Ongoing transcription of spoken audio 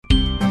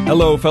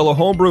Hello, fellow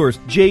homebrewers.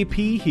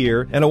 JP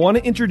here, and I want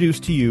to introduce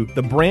to you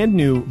the brand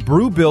new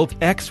Brew-Built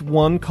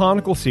X1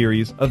 Conical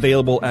Series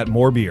available at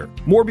More Beer.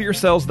 More Beer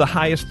sells the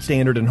highest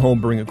standard in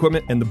homebrewing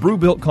equipment, and the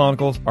Brew-Built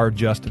Conicals are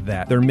just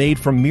that. They're made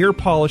from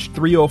mirror-polished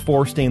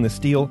 304 stainless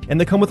steel,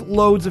 and they come with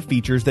loads of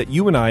features that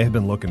you and I have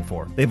been looking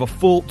for. They have a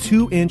full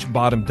 2-inch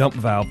bottom dump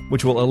valve,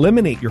 which will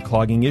eliminate your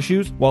clogging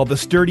issues, while the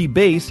sturdy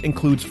base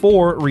includes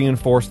 4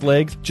 reinforced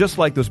legs, just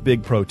like those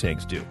big Pro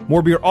tanks do.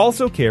 More Beer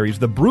also carries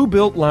the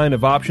Brew-Built line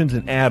of options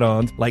and add-ons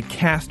like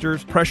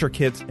casters, pressure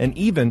kits, and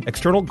even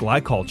external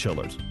glycol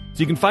chillers. So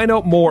you can find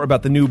out more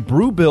about the new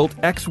Brew-Built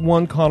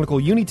X1 Conical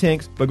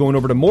Unitanks by going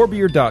over to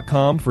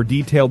morebeer.com for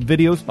detailed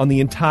videos on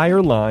the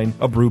entire line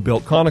of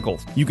Brew-Built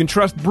Conicals. You can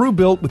trust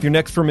Brew-Built with your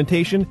next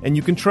fermentation, and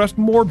you can trust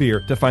More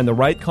Beer to find the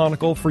right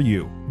conical for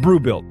you.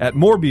 Brew-Built at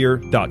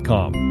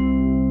morebeer.com.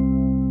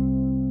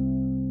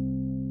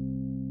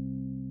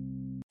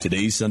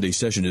 Today's Sunday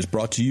session is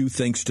brought to you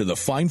thanks to the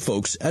fine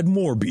folks at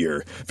More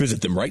Beer.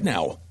 Visit them right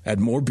now at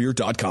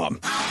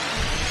morebeer.com.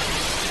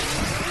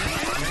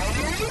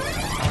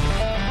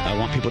 I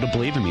want people to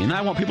believe in me, and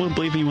I want people to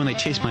believe in me when they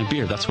taste my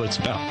beer. That's what it's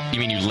about. You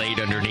mean you laid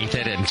underneath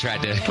it and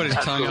tried to put his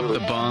tongue up the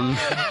bung?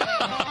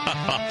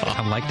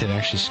 I like to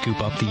actually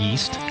scoop up the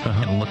yeast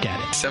and look at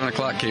it. 7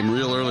 o'clock came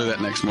real early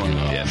that next morning.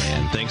 Yeah,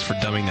 man. Thanks for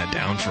dumbing that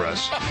down for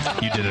us.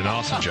 You did an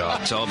awesome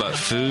job. It's all about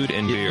food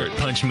and beer.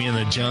 Punch me in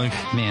the junk.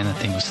 Man, that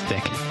thing was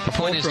thick. The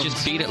point is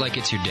just beat it like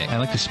it's your dick. I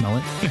like to smell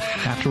it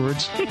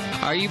afterwards.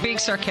 Are you being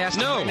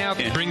sarcastic right now?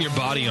 Yeah. Bring your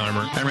body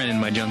armor. I ran in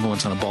my junk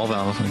once on a ball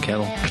valve in a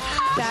kettle.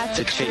 That's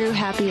a true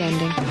happy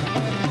ending.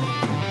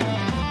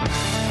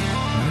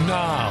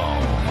 Now,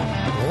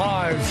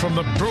 live from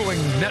the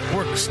Brewing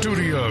Network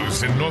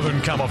studios in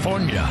Northern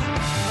California,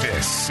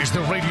 this is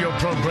the radio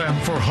program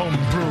for home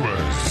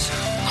brewers,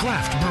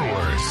 craft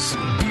brewers,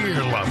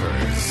 beer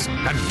lovers,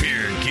 and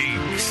beer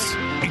geeks.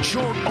 It's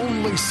your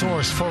only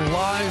source for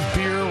live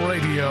beer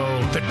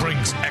radio that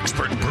brings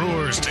expert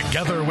brewers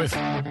together with,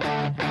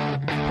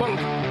 well,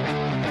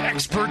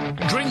 expert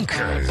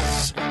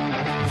drinkers.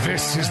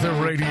 This is the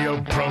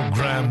radio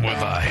program with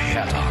a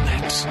head on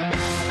it.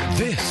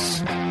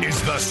 This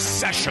is The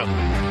Session.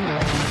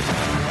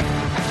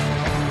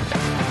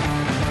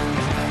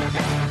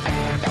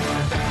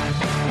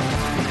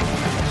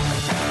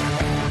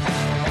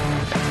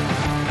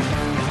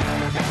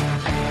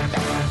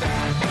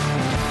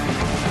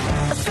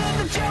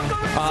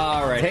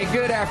 All right. Hey,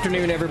 good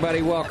afternoon,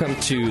 everybody. Welcome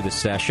to The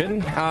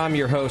Session. I'm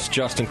your host,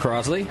 Justin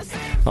Crosley.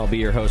 I'll be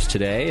your host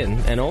today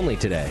and only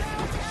today.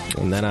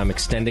 And then I'm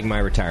extending my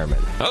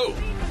retirement. Oh!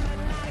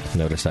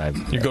 Notice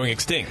You're going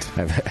extinct.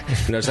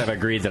 Notice I've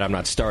agreed that I'm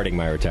not starting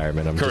my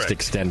retirement. I'm Correct. just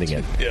extending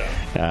it.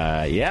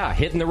 Yeah.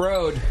 Hitting the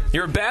road.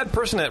 You're a bad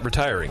person at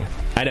retiring.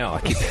 I know.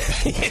 I keep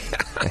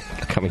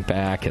coming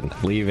back and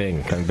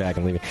leaving, coming back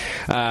and leaving.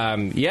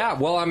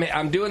 Well,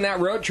 I'm doing that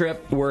road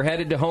trip. We're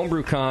headed to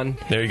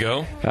HomebrewCon. There you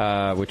go.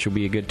 Which will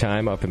be a good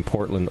time up in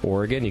Portland,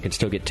 Oregon. You can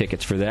still get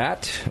tickets for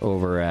that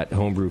over at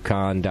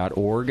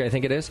homebrewcon.org, I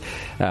think it is.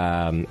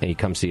 And you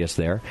come see us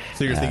there.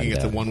 So you're thinking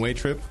it's a one-way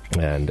trip?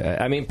 And,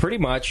 I mean, pretty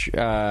much.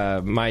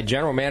 My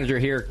general manager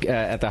here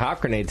at the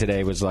Hop Grenade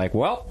today was like,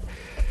 well,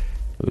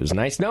 it was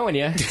nice knowing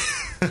you.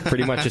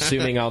 Pretty much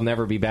assuming I'll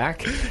never be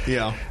back.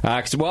 Yeah.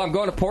 I'm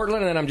going to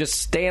Portland, and then I'm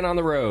just staying on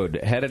the road.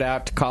 Headed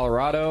out to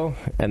Colorado,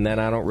 and then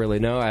I don't really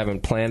know. I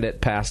haven't planned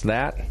it past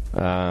that.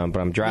 But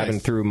I'm driving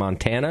through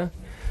Montana.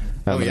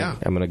 I'm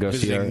going to go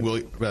see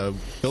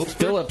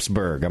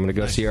Phillipsburg. I'm going to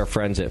go see our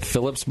friends at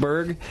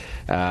Phillipsburg.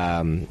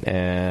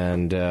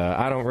 And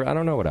I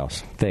don't know what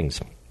else. Things.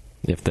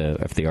 If the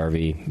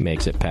RV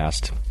makes it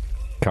past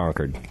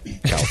Concord,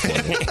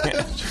 California.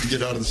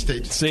 Get out of the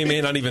state. So you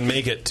may not even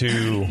make it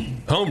to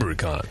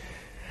HomebrewCon.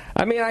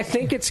 I mean, I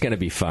think it's going to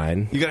be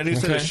fine. You got a new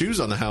set of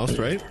shoes on the house,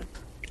 right?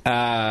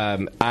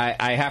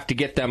 I have to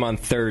get them on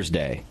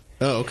Thursday.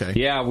 Oh, okay.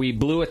 Yeah, we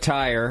blew a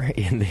tire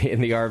in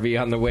the RV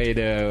on the way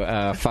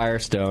to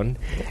Firestone.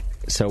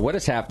 So what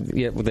has happened?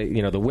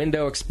 The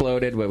window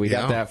exploded, but we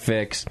got that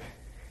fixed.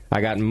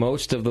 I got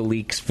most of the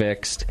leaks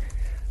fixed.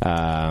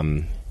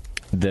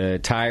 The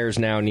tires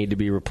now need to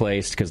be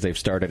replaced because they've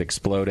started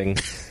exploding.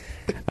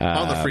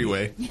 On the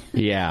freeway.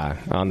 Yeah,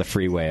 on the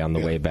freeway on the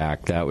way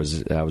back. That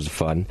was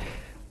fun.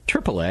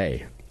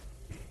 AAA.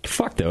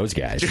 Fuck those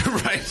guys.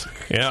 Right.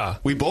 Yeah.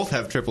 We both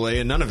have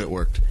AAA and none of it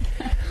worked.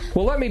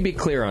 Well, let me be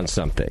clear on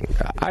something.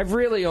 I've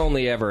really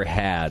only ever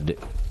had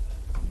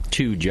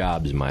 2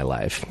 jobs in my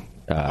life.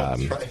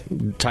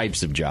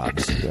 Types of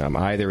jobs. I'm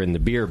either in the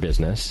beer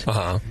business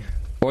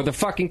or the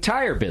fucking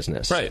tire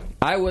business. Right.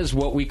 I was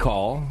what we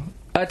call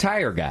a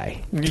tire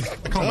guy.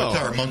 Call him a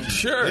tire monkey.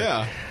 Sure.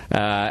 Yeah.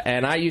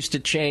 And I used to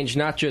change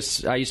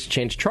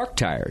truck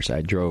tires.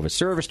 I drove a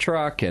service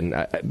truck,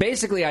 and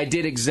basically I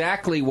did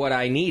exactly what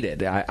I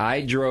needed.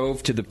 I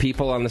drove to the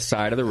people on the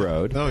side of the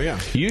road. Oh,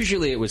 yeah.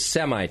 Usually it was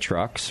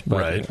semi-trucks,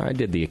 but I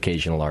did the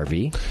occasional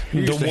RV.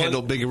 You used to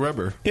handle big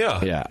rubber.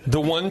 Yeah. Yeah.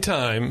 The one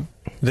time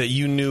that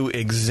you knew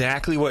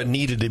exactly what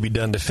needed to be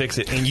done to fix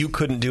it, and you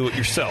couldn't do it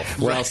yourself.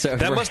 Well, so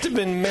that must have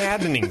been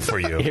maddening for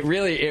you.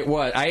 It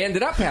was. I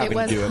ended up having to do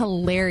it. It was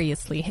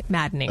hilariously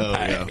maddening.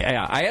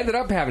 I ended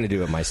up having to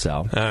do it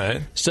myself. All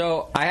right.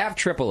 So I have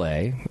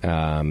AAA,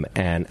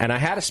 and I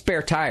had a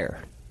spare tire,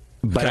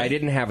 but I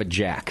didn't have a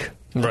jack.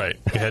 Right.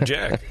 You had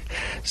jack.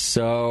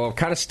 So I'm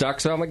kind of stuck.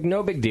 So I'm like,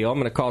 no big deal. I'm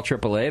going to call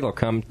AAA. They'll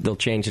come. They'll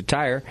change the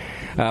tire.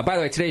 By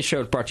the way, today's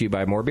show is brought to you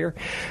by More Beer.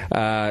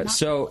 I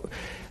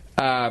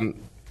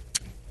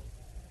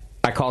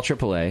call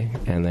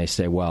AAA, and they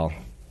say, well,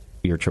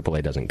 your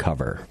AAA doesn't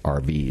cover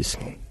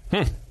RVs.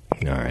 All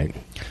right.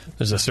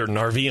 There's a certain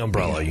RV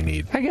umbrella you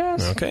need. I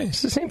guess. Okay.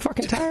 It's the same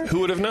fucking tire.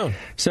 Who would have known?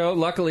 So,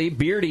 luckily,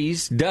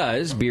 Beardy's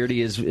does.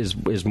 Beardy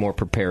is more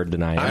prepared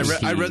than I am.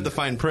 I read the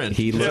fine print.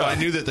 So I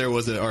knew that there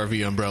was an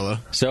RV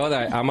umbrella. So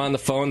I'm on the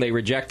phone. They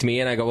reject me,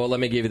 and I go, well, let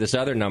me give you this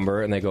other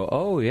number. And they go,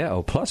 oh,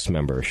 yeah, Plus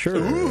member. Sure.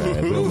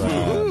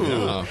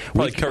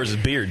 Probably covers his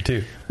beard,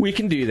 too. We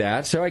can do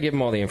that. So I give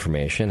them all the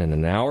information, and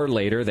an hour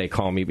later, they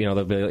call me.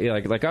 They'll be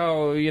like,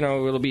 oh,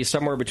 it'll be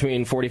somewhere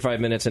between 45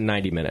 minutes and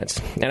 90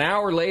 minutes. An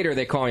hour later,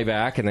 they call me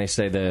back, and they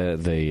say the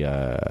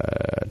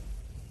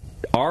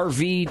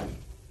RV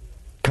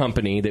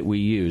company that we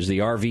use, the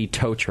RV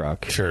tow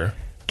truck,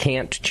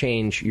 can't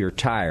change your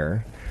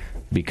tire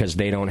because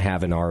they don't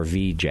have an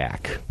RV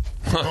jack.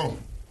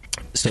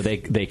 So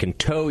they can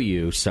tow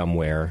you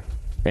somewhere,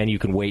 and you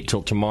can wait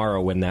till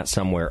tomorrow when that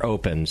somewhere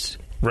opens.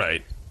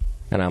 Right.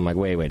 And I'm like,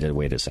 wait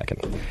a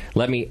second.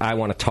 I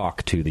want to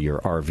talk to your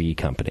RV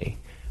company.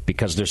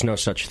 Because there's no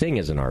such thing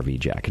as an RV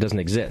jack. It doesn't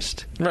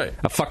exist. Right.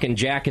 A fucking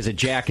jack is a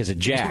jack is a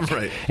jack.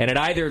 Right. And it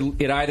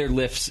either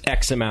lifts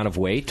X amount of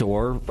weight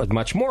or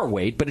much more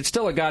weight, but it's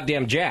still a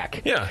goddamn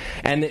jack. Yeah.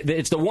 And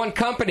it's the one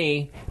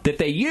company that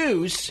they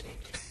use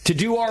to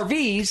do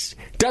RVs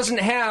doesn't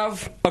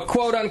have a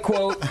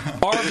quote-unquote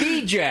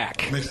RV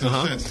jack. Makes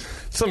no sense.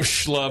 Some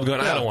schlub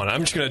going, I don't want it.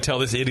 I'm just going to tell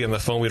this idiot on the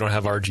phone we don't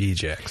have RG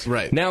jacks.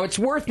 Right. Now, it's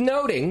worth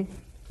noting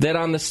that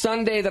on the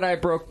Sunday that I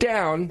broke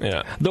down,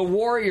 the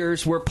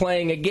Warriors were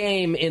playing a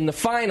game in the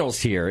finals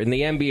here in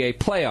the NBA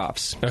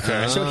playoffs.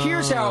 Okay. So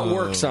here's how it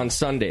works on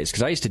Sundays,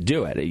 because I used to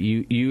do it.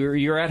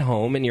 You're at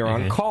home and you're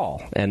on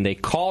call, and they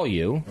call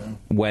you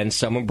when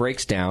someone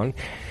breaks down,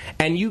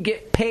 and you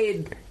get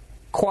paid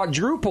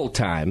quadruple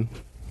time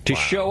to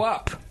show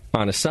up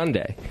on a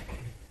Sunday.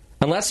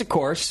 Unless, of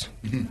course...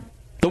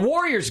 The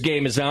Warriors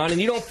game is on, and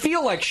you don't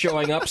feel like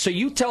showing up, so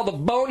you tell the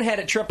bonehead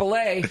at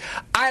AAA,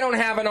 I don't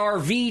have an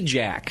RV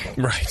jack.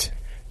 Right.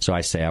 So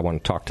I say, I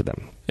want to talk to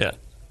them. Yeah.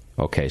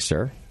 Okay,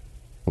 sir.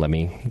 Let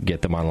me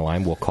get them on the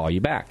line. We'll call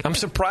you back. I'm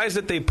surprised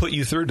that they put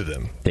you through to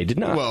them. They did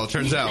not. Well, it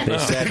turns out.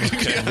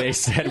 They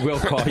said, we'll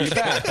call you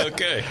back.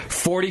 Okay.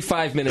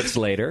 45 minutes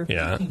later,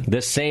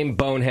 the same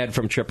bonehead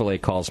from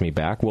AAA calls me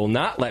back, will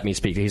not let me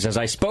speak. He says,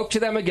 I spoke to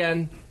them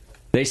again.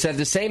 They said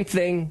the same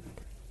thing.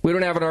 We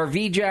don't have an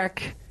RV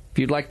jack. If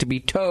you'd like to be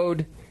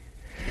towed,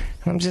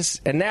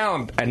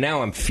 now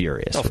I'm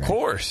furious. Of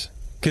course,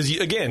 because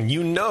again,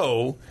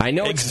 I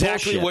know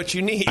exactly what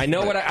you need. I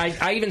know what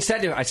I even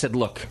said to him. I said,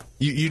 look,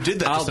 you did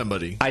that to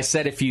somebody. I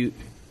said, if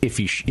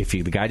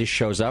the guy just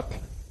shows up,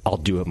 I'll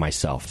do it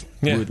myself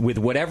with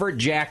whatever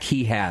jack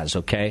he has.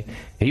 Okay,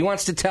 if he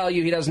wants to tell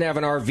you he doesn't have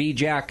an RV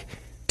jack,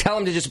 tell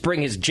him to just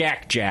bring his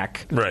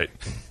jack. Right.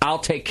 I'll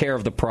take care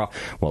of the problem.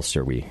 Well,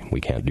 sir, we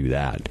can't do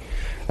that.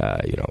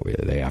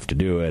 They have to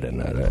do it,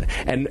 and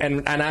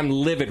I'm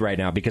livid right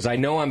now because I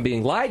know I'm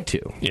being lied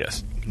to.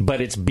 Yes.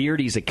 But it's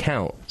Beardy's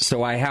account,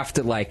 so I have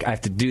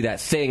to do that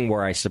thing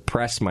where I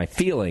suppress my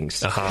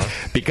feelings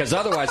because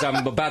otherwise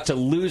I'm about to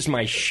lose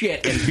my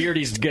shit, and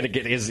Beardy's gonna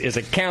get his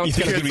account's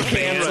gonna be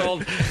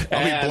canceled.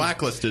 I'll be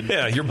blacklisted.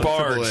 Yeah, you're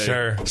barred.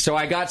 Sure. So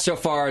I got so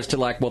far as to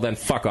well, then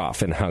fuck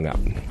off, and hung up.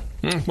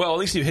 Well, at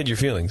least you hid your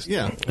feelings.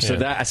 Yeah. So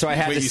I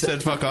had. Wait, to you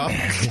said fuck off?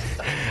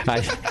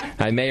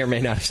 I may or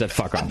may not have said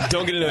fuck off.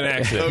 Don't get into an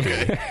accident.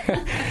 Okay.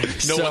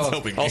 No one's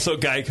helping me. Also,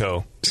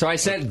 Geico. So I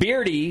sent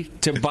Beardy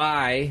to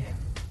buy.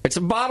 It's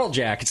a bottle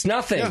jack. It's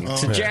nothing. Yeah.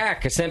 It's a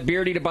jack. I sent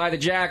Beardy to buy the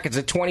jack. It's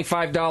a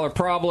 $25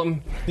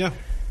 problem. Yeah.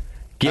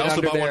 I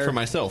also bought one for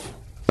myself.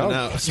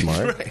 Oh,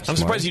 smart. Right. I'm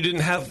surprised you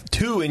didn't have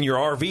two in your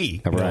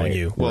RV. Right.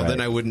 You. Well, then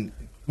I wouldn't.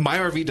 My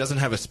RV doesn't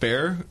have a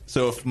spare,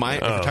 so if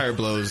a tire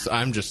blows,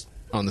 I'm just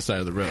on the side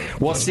of the road.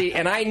 Well, see,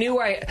 and I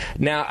knew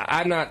now,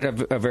 I'm not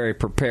a very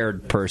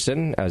prepared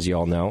person, as you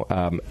all know.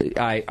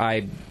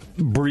 I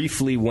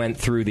briefly went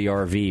through the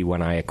RV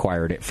when I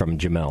acquired it from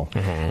Jamel,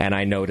 and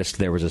I noticed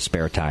there was a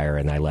spare tire,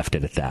 and I left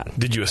it at that.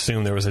 Did you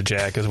assume there was a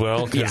jack as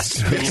well?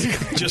 Yes.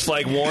 Just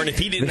like Warren, if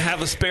he didn't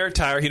have a spare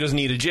tire, he doesn't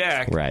need a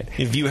jack. Right.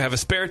 If you have a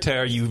spare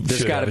tire,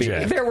 there's got to be.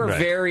 Jack. There were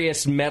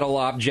various metal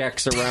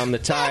objects around the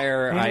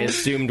tire. I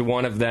assumed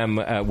one of them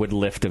would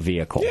lift a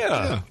vehicle.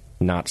 Yeah.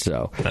 Not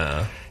so.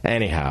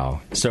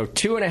 Anyhow, so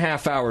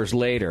 2.5 hours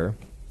later,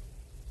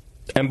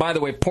 And by the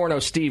way, Porno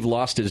Steve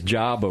lost his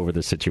job over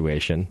the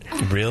situation.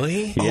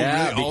 Really?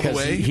 Yeah, all the because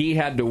way? he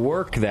had to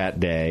work that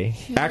day.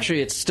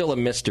 Actually, it's still a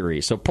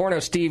mystery. So Porno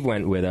Steve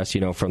went with us,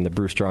 from the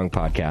Brew Strong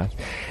podcast,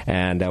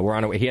 and we're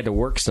on. He had to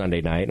work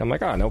Sunday night. And I'm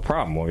like, oh, no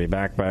problem. We'll be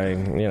back by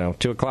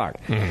 2 o'clock.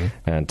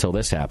 Until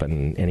this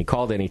happened, and he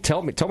called in. He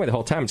told me the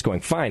whole time it's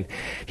going fine.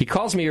 He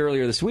calls me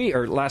earlier this week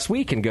or last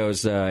week and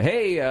goes,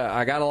 "Hey,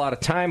 I got a lot of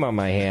time on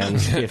my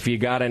hands. If you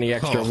got any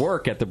extra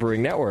work at the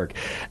Brewing Network,"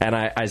 and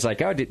I was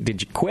like, "Oh,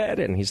 did you quit?"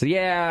 And he said,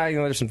 "Yeah,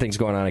 there's some things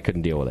going on. I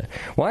couldn't deal with it."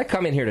 Well, I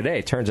come in here today.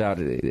 It turns out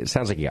it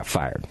sounds like he got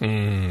fired,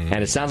 and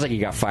it sounds like he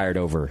got fired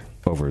over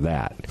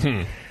that.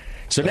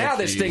 So now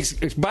this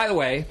thing's. By the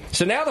way,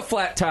 so now the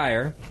flat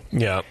tire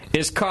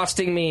is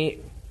costing me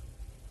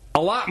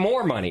a lot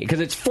more money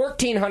because it's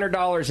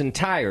 $1,400 in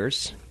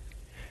tires.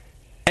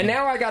 And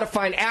now I got to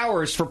find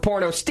hours for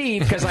Porno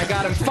Steve because I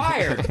got him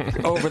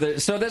fired over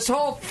So this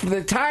whole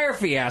the tire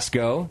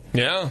fiasco,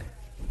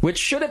 which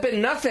should have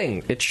been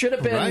nothing. It should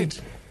have been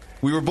right.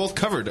 We were both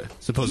covered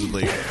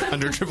supposedly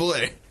under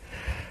AAA.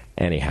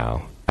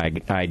 Anyhow,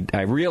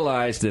 I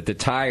realized that the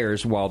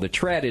tires, while the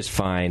tread is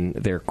fine,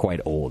 they're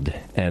quite old,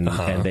 and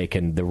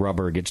the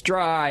rubber gets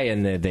dry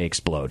and they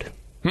explode.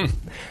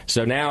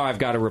 So now I've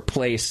got to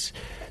replace.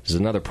 This is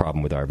another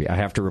problem with RV. I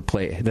have to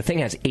replace. The thing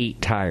has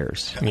 8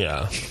 tires.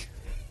 Yeah.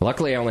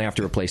 Luckily, I only have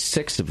to replace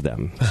 6 of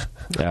them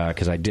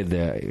because I did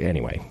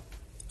anyway.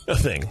 A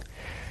thing.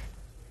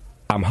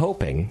 I'm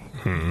hoping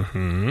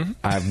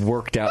I've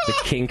worked out the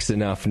kinks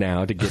enough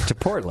now to get to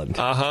Portland.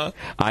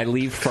 I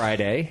leave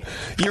Friday.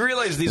 You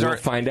realize these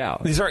aren't find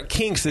out. These aren't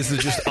kinks. This is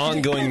just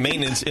ongoing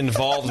maintenance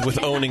involved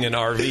with owning an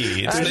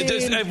RV.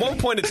 At one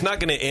point, it's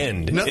not going to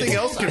end. Nothing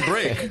else can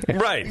break.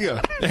 Right.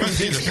 Yeah. You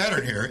see the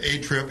pattern here: A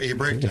trip, A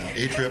breakdown.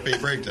 A trip, A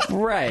breakdown.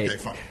 Right. Okay,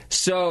 fine.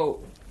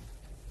 So,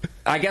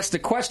 I guess the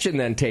question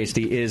then,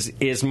 Tasty,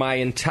 is my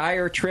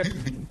entire trip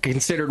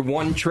considered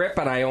one trip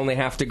and I only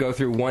have to go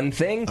through one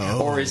thing?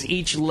 Or is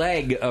each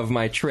leg of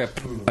my trip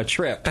a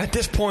trip? At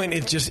this point,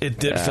 it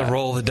dips the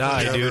roll of the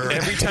die, dude.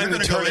 Every time you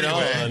turn it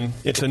on,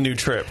 it's a new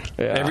trip.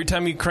 Every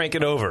time you crank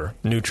it over,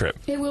 new trip.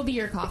 It will be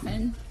your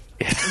coffin.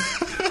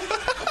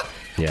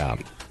 Yeah.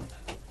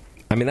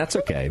 I mean, that's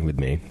okay with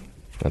me.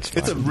 That's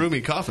fine. It's a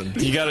roomy coffin.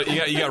 You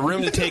got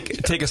room to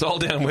take us all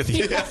down with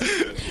you. Yeah.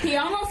 He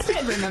almost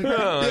did, remember?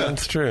 Oh,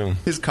 that's true.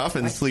 His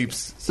coffin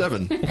sleeps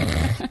 7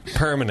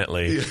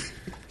 permanently. Yeah.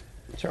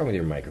 What's wrong with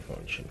your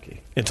microphone, Shimky?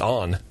 It's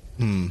on.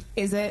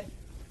 Is it?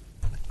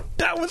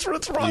 That was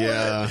what's wrong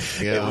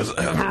with it.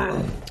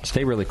 Yeah.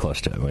 Stay really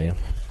close to it, will you?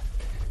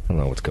 I don't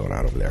know what's going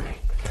on over there.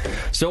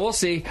 So we'll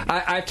see.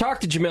 I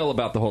talked to Jamil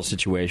about the whole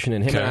situation,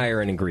 and him and I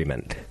are in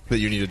agreement that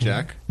you need a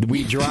jack.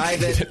 We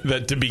drive it.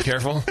 That to be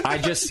careful. I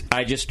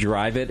just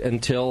drive it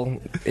until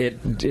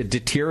it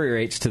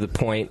deteriorates to the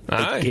point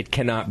it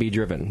cannot be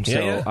driven.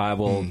 So I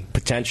will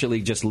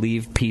potentially just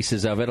leave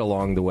pieces of it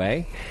along the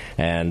way,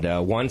 and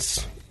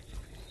once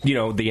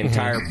the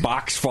entire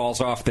box falls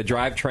off the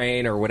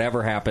drivetrain or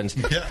whatever happens,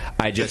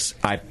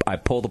 I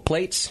pull the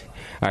plates.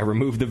 I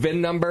remove the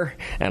VIN number,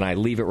 and I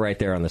leave it right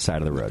there on the side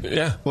of the road.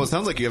 Yeah. Well, it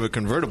sounds like you have a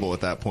convertible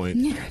at that point.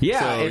 Yeah,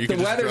 so if the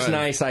weather's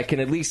nice, I can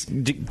at least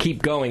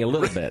keep going a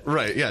little bit.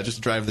 Right, yeah,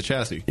 just drive the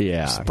chassis.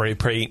 Yeah. Spray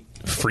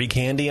free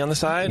candy on the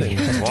side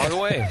and walk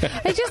away.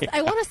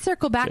 I want to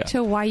circle back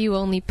to why you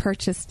only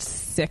purchased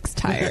 6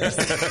 tires.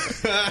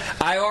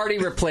 I already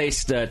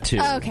replaced 2.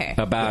 Okay.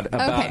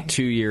 About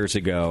 2 years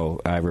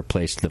ago, I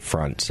replaced the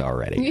fronts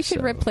already. You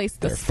should replace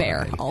the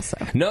spare also.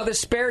 No, the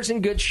spare's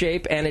in good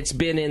shape, and it's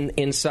been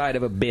inside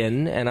of a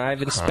bin, and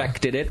I've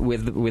inspected it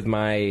with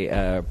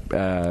my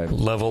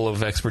level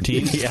of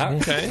expertise. Yeah.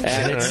 Okay.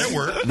 And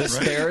the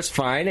spare is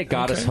fine. It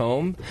got us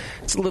home.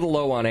 It's a little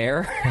low on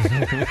air.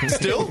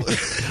 Still?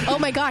 Oh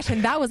my gosh,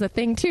 and that was a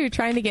thing too,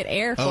 trying to get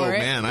air for it. Oh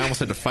man, I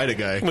almost had to fight a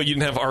guy. Well, you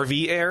didn't have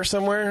RV air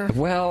somewhere?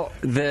 Well,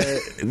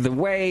 the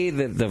way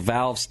that the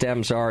valve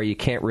stems are, you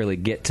can't really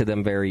get to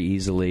them very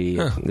easily.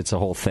 It's a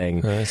whole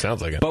thing.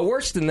 Sounds like it. But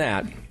worse than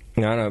that,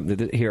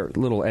 here, a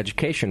little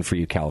education for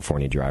you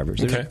California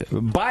drivers. Okay.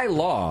 By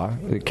law,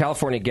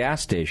 California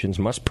gas stations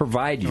must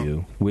provide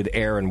you with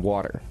air and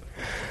water.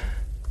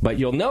 But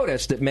you'll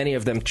notice that many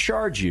of them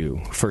charge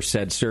you for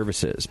said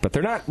services, but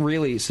they're not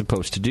really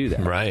supposed to do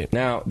that. Right.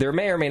 Now, there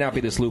may or may not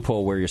be this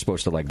loophole where you're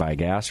supposed to buy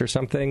gas or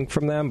something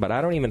from them, but I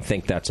don't even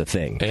think that's a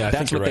thing. Yeah,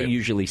 that's what they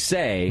usually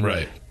say.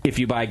 Right. If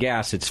you buy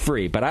gas, it's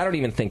free, but I don't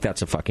even think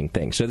that's a fucking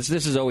thing. So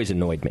this has always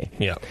annoyed me.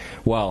 Yeah.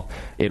 Well,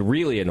 it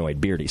really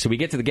annoyed Beardy. So we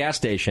get to the gas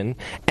station,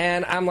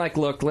 and I'm like,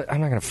 look,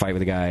 I'm not going to fight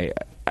with a guy.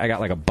 I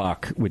got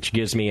 $1, which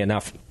gives me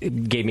enough.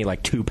 It gave me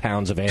 2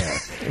 pounds of air.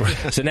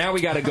 So now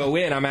we got to go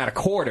in. I'm out of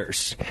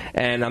quarters,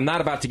 and I'm not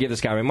about to give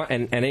this guy my money.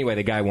 And anyway,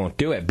 the guy won't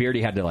do it.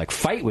 Beardy had to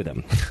fight with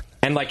him.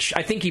 And I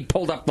think he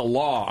pulled up the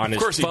law on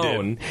his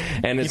phone,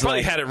 and he it's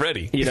probably had it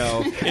ready, in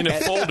a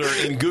folder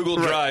in Google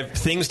Drive,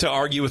 things to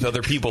argue with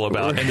other people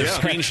about, and there's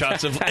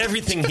screenshots of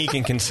everything he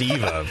can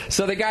conceive of.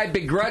 So the guy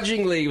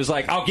begrudgingly was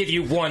like, "I'll give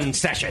you 1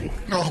 session."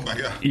 Oh my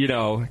god!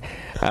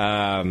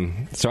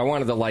 So I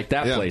wanted to light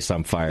that place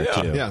on fire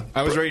too. Yeah,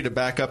 I was ready to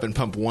back up and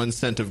pump 1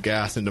 cent of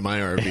gas into my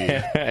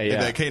RV.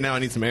 Like, hey, now I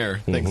need some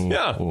air. Thanks.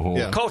 Yeah,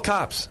 call the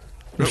cops.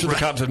 I'm sure the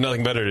cops have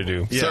nothing better to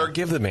do. Yeah. Sir,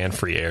 give the man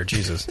free air.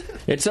 Jesus.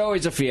 It's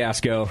always a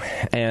fiasco.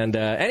 And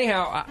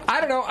anyhow,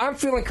 I don't know. I'm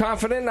feeling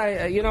confident.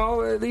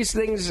 These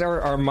things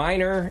are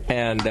minor,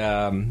 and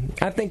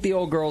I think the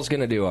old girl's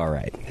going to do all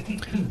right.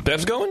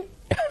 Bev's going?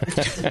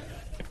 That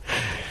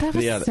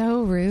was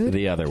so rude.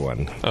 The other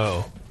one.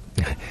 Oh.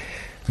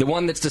 The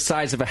one that's the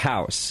size of a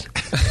house.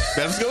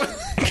 Bev's going?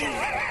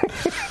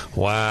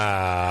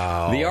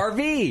 Wow. The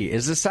RV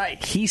is the size.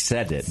 He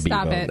said it.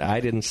 Stop Bevo. it. I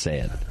didn't say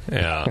it.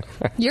 Yeah.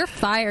 You're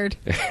fired.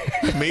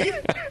 Me?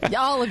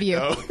 All of you.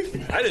 No.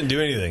 I didn't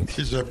do anything.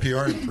 She's a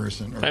PR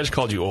person. I just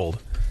called you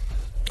old.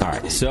 All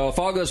right, so if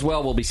all goes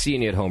well, we'll be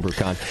seeing you at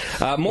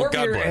HomebrewCon. More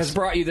Beer has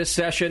brought you this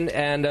session,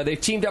 and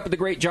they've teamed up with the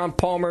great John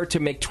Palmer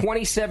to make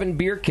 27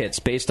 beer kits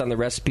based on the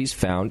recipes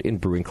found in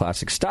Brewing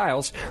Classic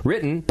Styles,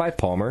 written by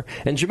Palmer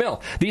and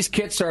Jamil. These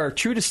kits are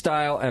true to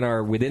style and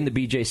are within the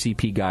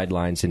BJCP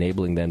guidelines,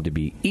 enabling them to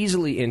be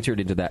easily entered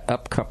into that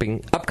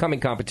upcoming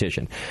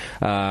competition.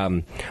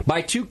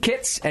 Buy 2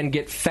 kits and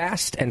get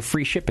fast and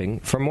free shipping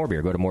from More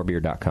Beer. Go to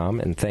morebeer.com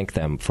and thank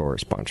them for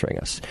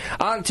sponsoring us.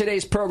 On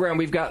today's program,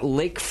 we've got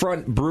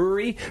Lakefront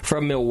Brewery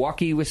from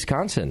Milwaukee,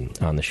 Wisconsin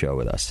on the show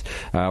with us.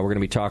 We're going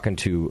to be talking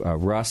to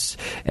Russ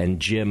and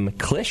Jim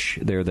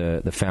Klisch. They're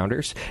the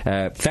founders.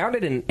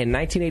 Founded in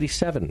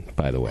 1987,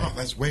 by the way. Oh,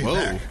 that's way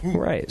back. Ooh.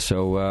 Right.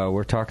 So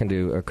we're talking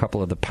to a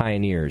couple of the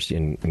pioneers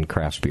in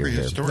craft beer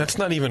here. That's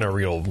not even a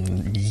real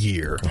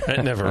year.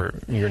 That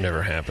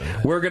never happened.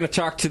 We're going to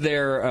talk to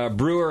their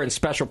brewer and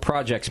special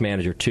projects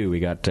manager, too. We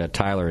got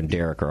Tyler and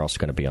Derek are also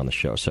going to be on the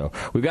show. So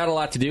we've got a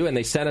lot to do, and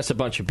they sent us a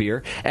bunch of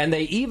beer. And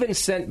they even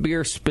sent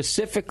beer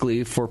specifically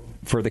for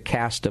the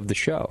cast of the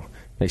show.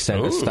 They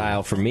sent a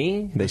style for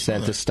me. They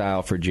sent a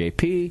style for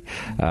JP.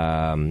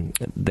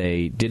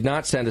 They did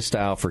not send a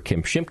style for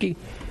Kim Shimke.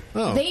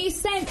 Oh. They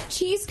sent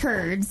cheese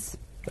curds,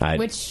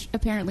 which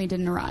apparently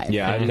didn't arrive.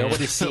 Yeah,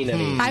 nobody's seen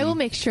any. I will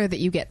make sure that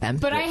you get them.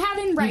 But I have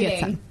in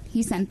writing.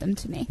 He sent them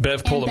to me.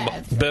 Bev pulled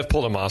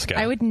a Moscow.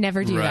 I would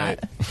never do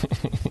that.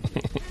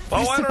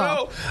 I don't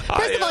know.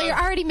 First of all, you're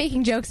already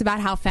making jokes about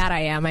how fat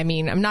I am. I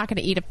mean, I'm not going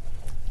to eat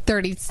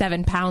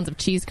 37 pounds of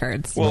cheese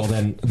curds. Well,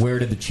 then where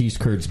did the cheese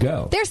curds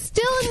go? They're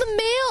still in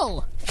the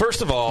mail.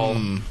 First of all,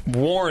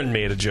 Warren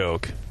made a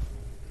joke.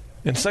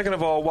 And second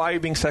of all, why are you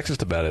being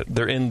sexist about it?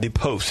 They're in the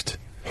post.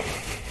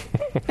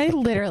 I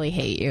literally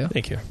hate you.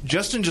 Thank you.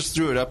 Justin just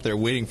threw it up there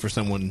waiting for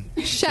someone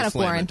Shut to up,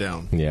 slam Warren. it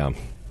down.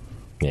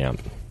 Yeah.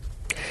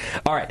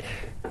 All right.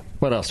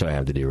 What else do I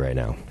have to do right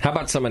now? How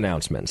about some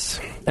announcements?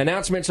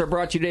 Announcements are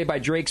brought to you today by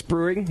Drake's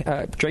Brewing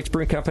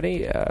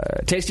Company.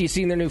 Tasty, you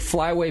seen their new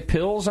Flyway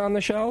Pills on the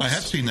shelves? I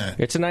have seen that.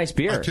 It's a nice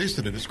beer. I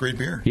tasted it. It's great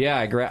beer.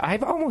 Yeah,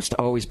 I've almost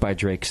always buy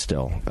Drake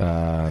still.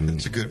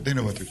 It's a good. They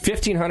know what they're doing.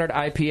 1500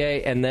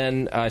 IPA, and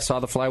then I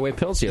saw the Flyway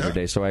Pills the other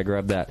day, so I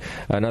grabbed that.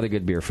 Another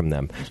good beer from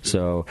them.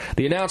 So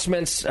the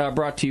announcements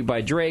brought to you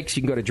by Drake's.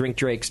 You can go to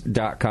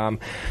drinkdrakes.com.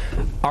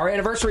 Our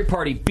anniversary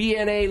party,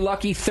 BNA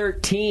Lucky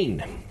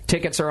 13.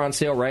 Tickets are on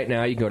sale right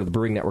now. You can go to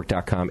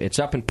thebrewingnetwork.com. It's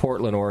up in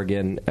Portland,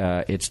 Oregon.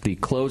 It's the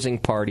closing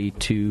party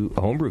to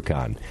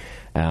HomebrewCon.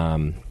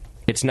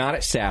 It's not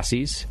at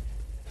Sassy's.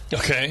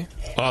 Okay.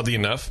 Oddly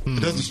enough.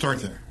 It doesn't start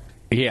there.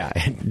 Yeah,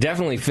 it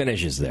definitely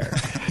finishes there.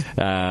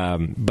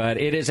 But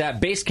it is at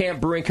Base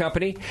Camp Brewing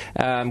Company.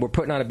 We're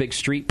putting on a big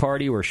street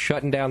party. We're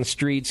shutting down the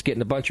streets,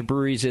 getting a bunch of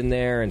breweries in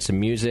there and some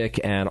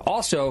music. And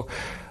also,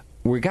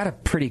 we got a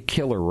pretty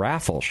killer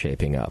raffle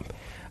shaping up.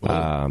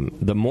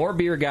 The More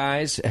Beer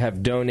guys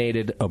have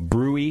donated a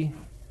Brewery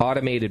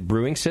automated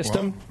brewing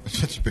system,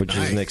 which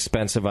is an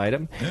expensive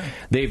item. Yeah.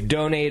 They've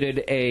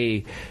donated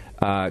a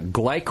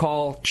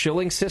glycol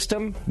chilling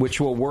system, which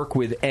will work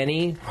with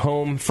any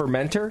home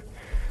fermenter.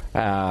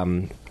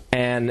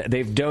 And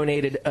they've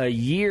donated a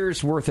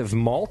year's worth of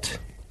malt.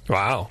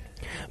 Wow.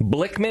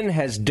 Blickman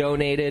has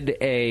donated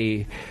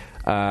a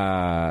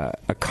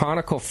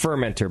conical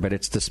fermenter, but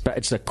it's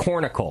the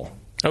cornical.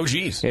 Oh,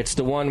 geez. It's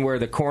the one where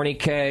the corny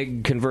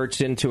keg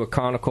converts into a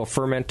conical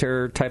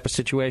fermenter type of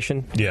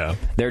situation. Yeah.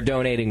 They're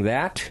donating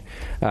that.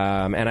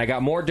 And I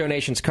got more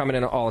donations coming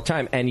in all the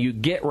time. And you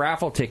get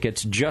raffle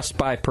tickets just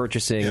by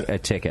purchasing a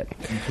ticket.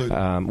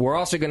 We're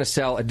also going to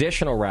sell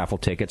additional raffle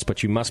tickets,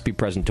 but you must be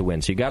present to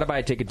win. So you got to buy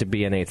a ticket to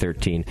BNA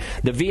 13.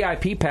 The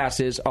VIP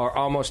passes are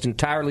almost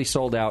entirely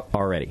sold out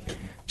already.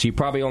 So you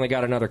probably only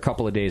got another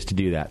couple of days to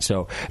do that.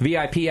 So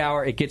VIP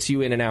hour, it gets you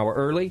in an hour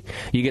early.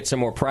 You get some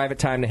more private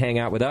time to hang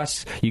out with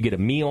us. You get a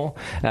meal.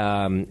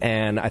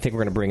 And I think we're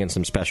going to bring in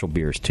some special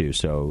beers, too.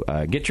 So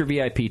get your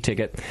VIP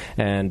ticket.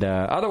 And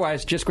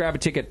otherwise, just grab a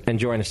ticket and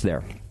join us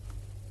there.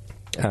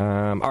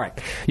 All right.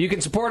 You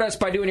can support us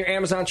by doing your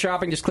Amazon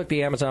shopping. Just click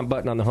the Amazon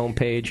button on the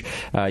homepage.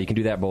 You can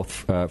do that both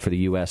for the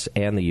U.S.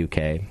 and the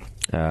U.K.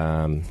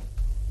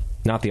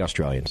 Not the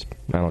Australians.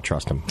 I don't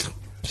trust them.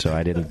 So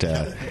I didn't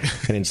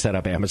set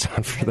up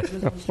Amazon for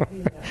them.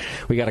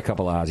 We got a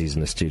couple Aussies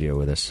in the studio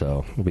with us,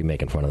 so we'll be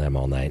making fun of them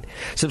all night.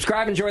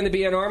 Subscribe and join the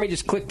BN Army.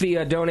 Just click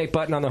the donate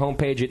button on the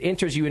homepage. It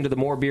enters you into the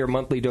More Beer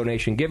monthly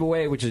donation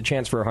giveaway, which is a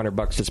chance for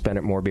 $100 to spend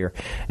at More Beer,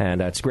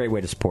 and it's a great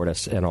way to support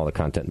us and all the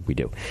content we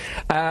do.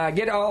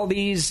 Get all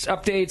these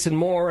updates and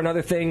more and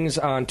other things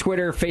on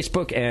Twitter,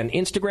 Facebook, and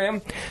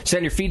Instagram.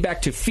 Send your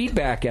feedback to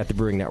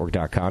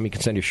feedback@thebrewingnetwork.com. You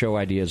can send your show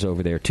ideas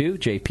over there, too.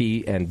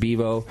 JP and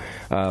Bevo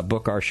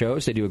book our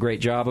shows. They do a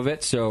great job of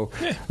it, so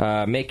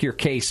make your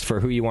case for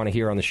who you want to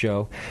hear on the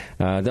show.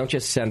 Don't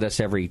just send us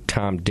every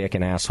Tom, Dick,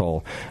 and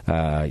asshole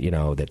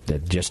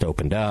that just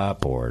opened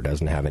up or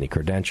doesn't have any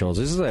credentials.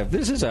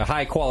 This is a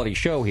high-quality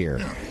show here.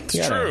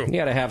 It's true. You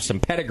got to have some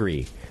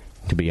pedigree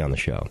to be on the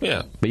show.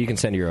 Yeah. But you can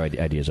send your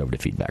ideas over to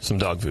feedback. Some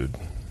dog food.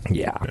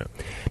 Yeah.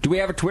 Do we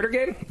have a Twitter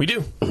game? We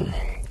do.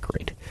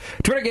 Great.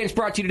 Twitter game is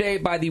brought to you today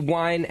by the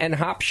Wine and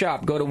Hop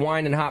Shop. Go to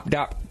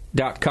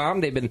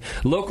wineandhop.com. They've been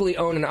locally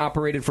owned and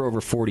operated for over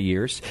 40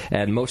 years,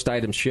 and most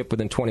items ship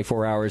within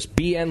 24 hours.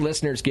 BN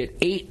listeners get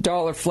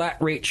 $8 flat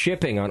rate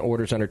shipping on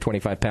orders under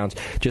 25 pounds.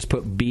 Just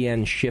put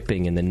BN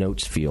shipping in the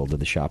notes field of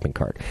the shopping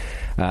cart.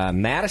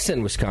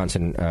 Madison,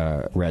 Wisconsin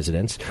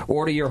residents,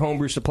 order your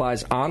homebrew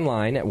supplies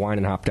online at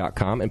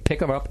wineandhop.com and pick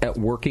them up at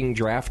Working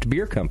Draft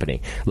Beer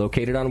Company,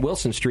 located on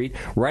Wilson Street,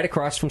 right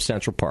across from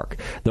Central Park.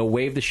 They'll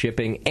waive the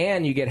shipping,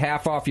 and you get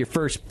half off your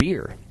first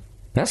beer.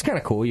 That's kind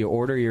of cool. You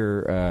order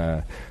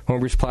your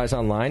homebrew supplies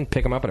online,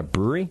 pick them up at a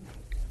brewery.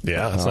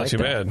 Yeah, that's not too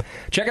bad.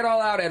 Check it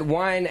all out at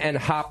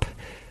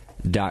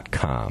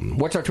wineandhop.com.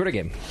 What's our Twitter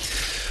game?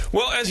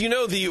 Well, as you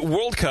know, the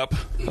World Cup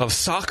of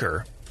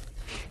Soccer,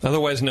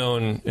 otherwise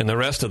known in the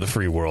rest of the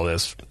free world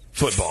as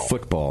football.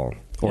 Football.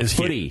 Or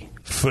footy.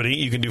 Footy.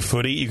 You can do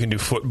footy. You can do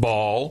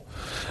football.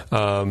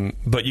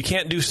 But you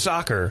can't do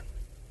soccer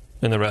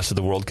in the rest of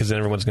the world because then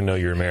everyone's going to know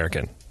you're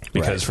American.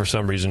 Because for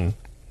some reason,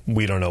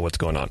 we don't know what's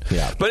going on.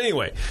 Yeah. But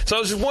anyway, so I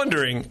was just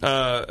wondering,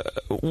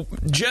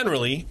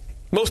 generally,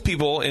 most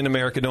people in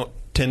America don't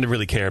tend to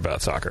really care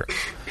about soccer.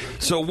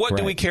 So what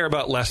do we care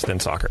about less than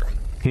soccer?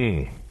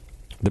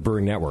 The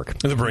Brewing Network.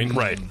 The Brewing,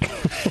 right.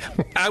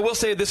 I will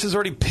say this is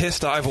already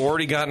pissed. I've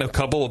already gotten a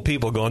couple of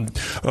people going,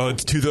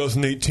 it's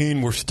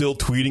 2018, we're still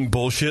tweeting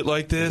bullshit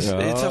like this.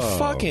 It's a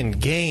fucking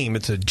game.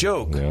 It's a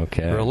joke.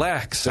 Okay.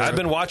 Relax. I've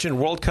been watching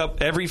World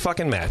Cup every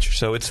fucking match,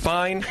 so it's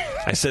fine.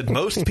 I said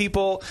most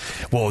people,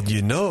 well,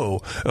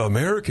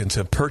 Americans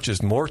have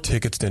purchased more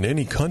tickets than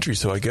any country,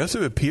 so I guess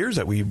it appears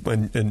that we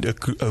like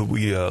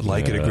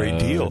it a great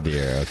deal. Oh,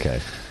 dear. Okay.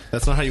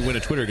 That's not how you win a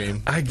Twitter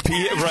game. Right.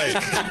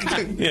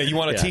 Yeah, you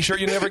want a T-shirt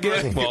you never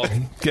get? Well,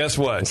 guess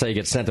what? That's how you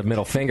get sent a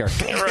middle finger.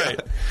 Right.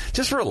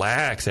 Just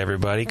relax,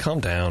 everybody.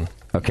 Calm down.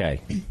 Okay.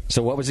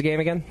 So what was the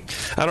game again?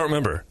 I don't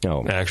remember,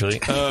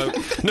 actually.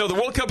 No, the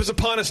World Cup is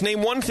upon us.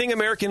 Name one thing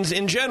Americans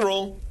in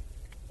general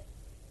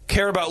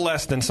care about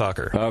less than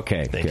soccer.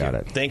 Okay, got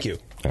it. Thank you.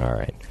 All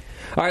right.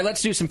 All right,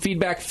 let's do some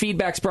feedback.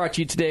 Feedback's brought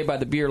to you today by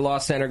the Beer Law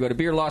Center. Go to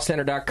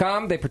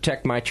beerlawcenter.com. They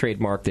protect my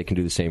trademark. They can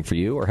do the same for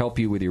you or help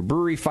you with your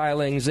brewery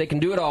filings. They can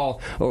do it all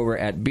over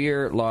at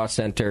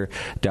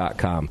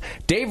beerlawcenter.com.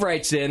 Dave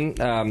writes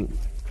in...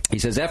 he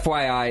says,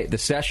 FYI, the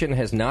session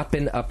has not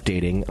been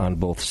updating on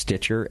both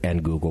Stitcher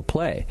and Google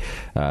Play.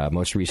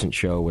 Most recent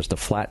show was the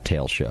Flat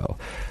Tail show.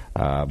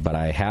 But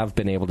I have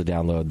been able to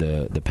download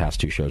the past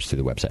two shows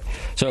through the website.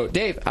 So,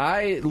 Dave,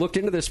 I looked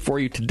into this for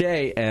you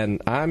today, and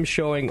I'm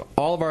showing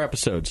all of our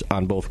episodes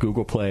on both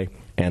Google Play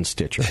and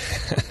Stitcher.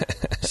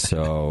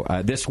 So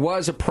this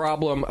was a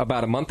problem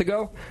about a month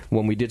ago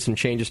when we did some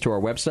changes to our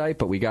website,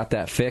 but we got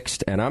that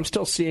fixed, and I'm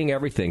still seeing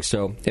everything.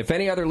 So if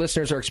any other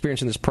listeners are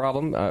experiencing this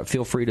problem,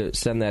 feel free to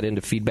send that into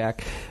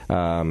feedback.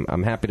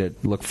 I'm happy to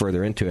look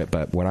further into it,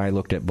 but when I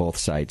looked at both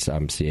sites,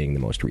 I'm seeing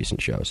the most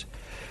recent shows.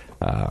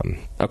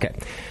 Okay.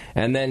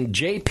 And then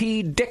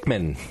J.P.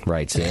 Dickman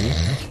writes in.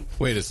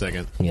 Wait a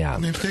second. Yeah.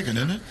 Name's taken,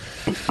 isn't it?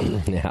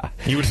 Yeah.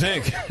 You would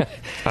think.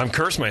 I'm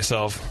cursed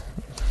myself.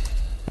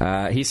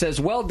 He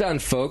says, well done,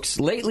 folks.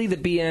 Lately, the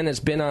BN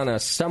has been on a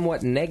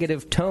somewhat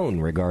negative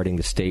tone regarding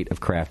the state of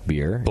craft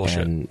beer. Bullshit.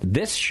 And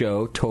this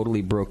show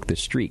totally broke the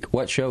streak.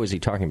 What show is he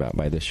talking about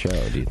by this show,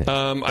 do you think?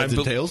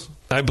 Tales?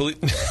 I believe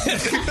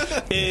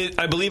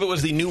I believe it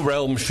was the New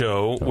Realm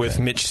show with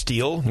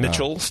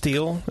Mitchell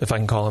Steele, if I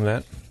can call him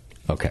that.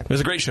 Okay. It was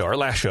a great show. Our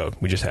last show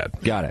we just had.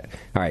 Got it.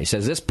 All right. He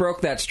says, this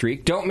broke that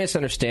streak. Don't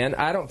misunderstand.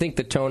 I don't think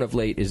the tone of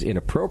late is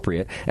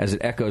inappropriate, as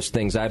it echoes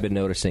things I've been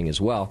noticing as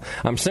well.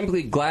 I'm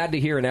simply glad to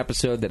hear an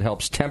episode that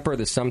helps temper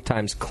the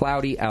sometimes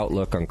cloudy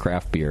outlook on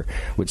craft beer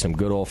with some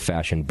good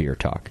old-fashioned beer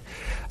talk.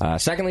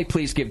 Secondly,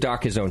 please give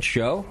Doc his own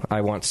show. I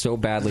want so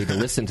badly to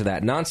listen to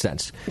that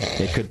nonsense.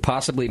 It could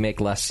possibly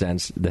make less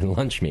sense than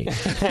lunch meat.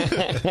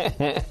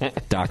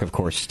 Doc, of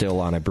course, still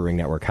on a Brewing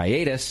Network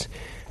hiatus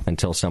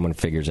until someone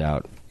figures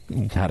out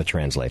how to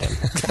translate him.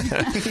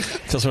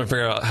 Still trying to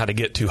figure out how to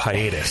get to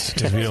hiatus,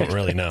 because we don't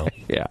really know.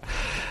 Yeah.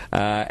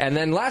 And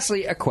then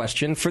lastly, a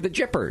question for the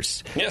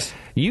Jippers. Yes.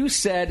 You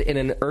said in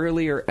an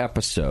earlier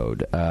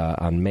episode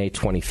on May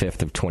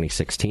 25th of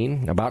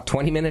 2016, about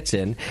 20 minutes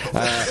in...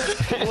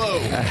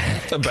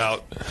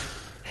 about...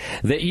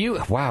 That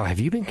have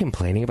you been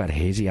complaining about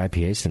hazy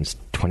IPAs since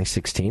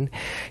 2016?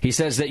 He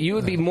says that you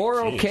would be more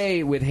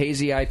okay with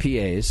hazy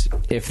IPAs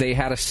if they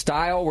had a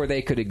style where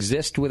they could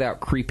exist without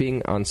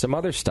creeping on some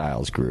other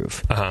style's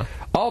groove.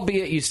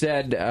 Albeit you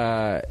said,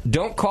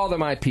 don't call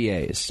them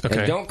IPAs. Okay.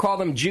 And don't call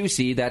them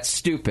juicy, that's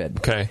stupid.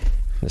 Okay.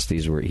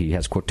 These were, he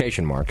has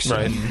quotation marks.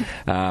 Right.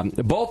 But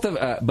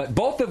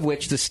both of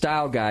which the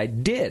style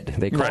guide did.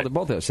 They called it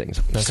both those things.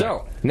 Okay.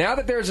 So now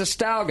that there's a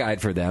style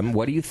guide for them,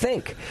 what do you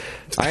think?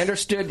 I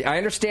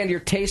understand your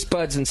taste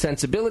buds and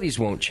sensibilities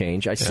won't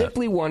change. I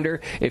simply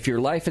wonder if your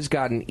life has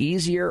gotten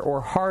easier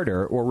or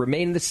harder or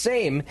remained the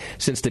same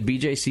since the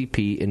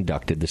BJCP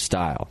inducted the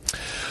style.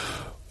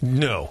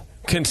 No.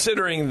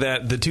 Considering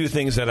that the two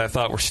things that I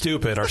thought were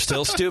stupid are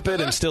still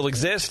stupid and still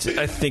exist,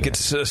 I think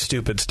it's a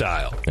stupid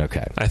style.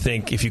 Okay. I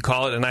think if you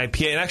call it an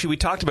IPA, and actually we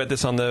talked about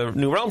this on the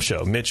New Realm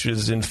show, Mitch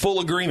is in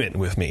full agreement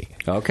with me.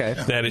 Okay.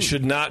 That it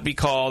should not be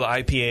called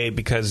IPA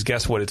because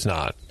guess what? It's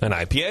not an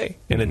IPA.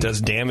 And it does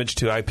damage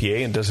to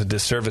IPA and does a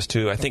disservice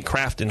to, I think,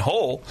 craft in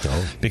whole,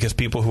 because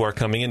people who are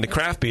coming into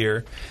craft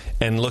beer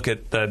and look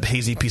at the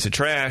hazy piece of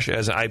trash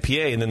as an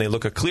IPA and then they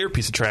look a clear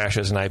piece of trash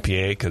as an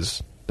IPA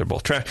because... they're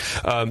both trash.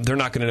 They're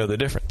not going to know the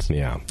difference.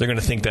 Yeah, they're going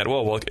to think that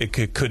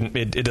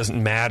it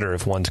doesn't matter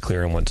if one's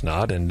clear and one's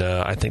not, and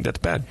I think that's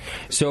bad.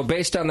 So,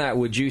 based on that,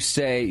 would you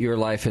say your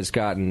life has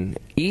gotten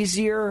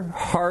easier,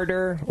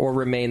 harder, or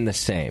remained the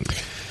same?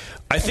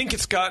 I think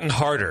it's gotten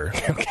harder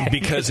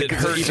because it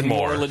hurts even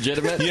more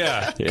legitimate.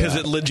 Yeah, because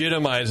it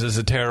legitimizes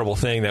a terrible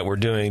thing that we're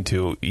doing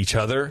to each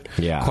other.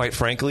 Yeah, quite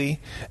frankly,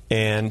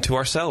 and to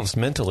ourselves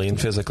mentally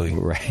and physically.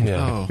 Right.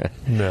 Yeah. Oh.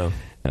 No.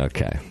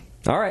 Okay.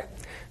 All right.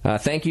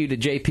 Thank you to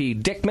J.P.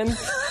 Dickman.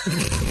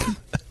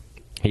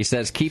 He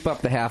says, keep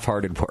up the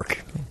half-hearted work.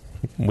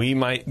 We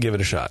might give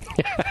it a shot.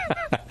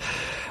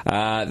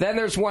 Then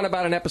there's one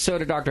about an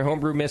episode of Dr.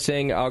 Homebrew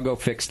missing. I'll go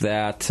fix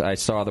that. I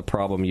saw the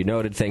problem you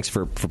noted. Thanks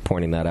for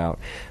pointing that out.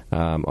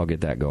 I'll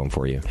get that going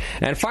for you.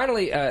 And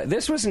finally,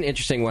 this was an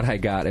interesting one I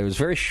got. It was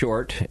very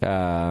short,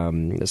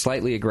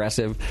 slightly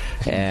aggressive,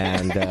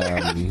 and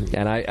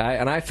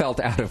I felt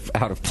out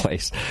of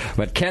place.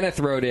 But Kenneth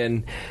wrote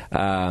in.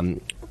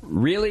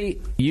 Really,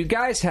 you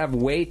guys have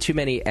way too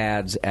many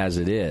ads as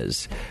it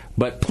is,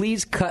 but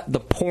please cut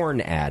the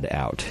porn ad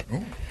out.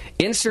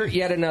 Insert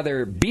yet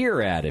another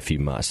beer ad if you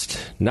must.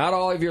 Not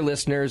all of your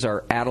listeners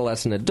are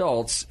adolescent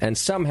adults, and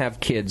some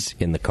have kids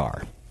in the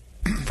car.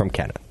 From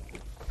Kenneth.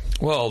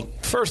 Well,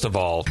 first of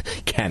all...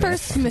 Kenneth.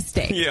 First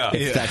mistake. Yeah.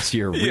 If that's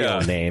your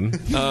real name.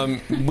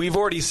 We've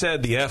already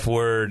said the F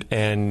word,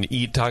 and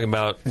we talk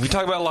about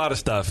a lot of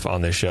stuff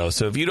on this show.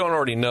 So if you don't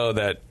already know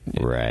that,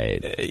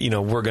 right?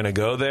 We're going to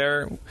go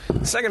there.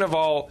 Second of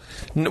all,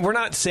 we're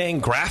not saying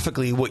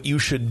graphically what you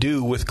should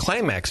do with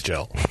Climax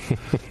gel.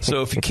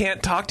 So if you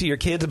can't talk to your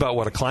kids about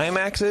what a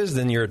Climax is,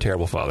 then you're a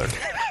terrible father.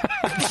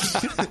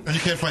 And you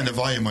can't find the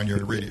volume on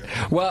your radio.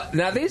 Well,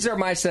 now these are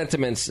my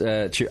sentiments.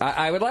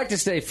 I would like to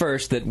say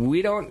first that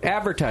we don't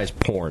advertise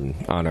porn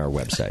on our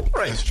website.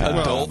 Right.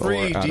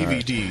 Free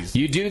DVDs.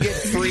 You do get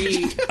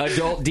free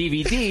adult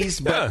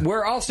DVDs, but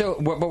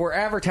we're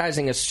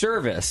advertising a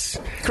service.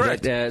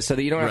 Correct. So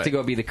that you don't have to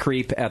go be the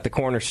creep at the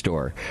corner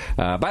store.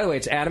 By the way,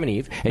 it's Adam and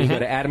Eve, and you go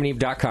to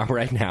adamandeve.com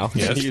right now.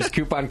 Yes. You use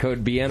coupon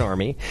code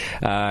BNARMY,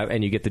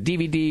 and you get the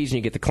DVDs, and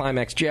you get the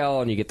Climax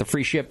gel, and you get the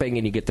free shipping,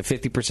 and you get the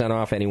 50%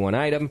 off any one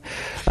item.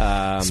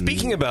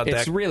 Speaking about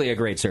it's really a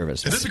great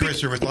service. It is a great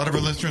service. A lot of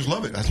our listeners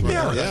love it. That's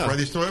why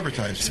they still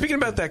advertise. Speaking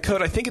about that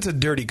code, I think it's a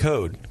dirty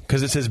code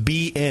because it says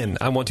be in.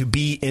 I want to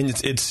be in.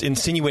 It's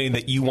insinuating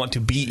that you want to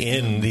be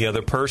in the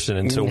other person,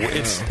 and so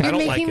I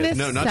don't like it.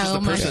 No, not just the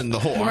person, the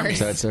whole army.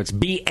 So it's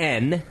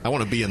BN. I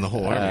want to be in the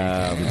whole army.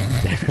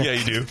 Yeah,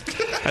 you do.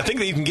 I think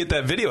that you can get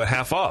that video at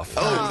half off.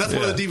 Oh, that's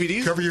one of the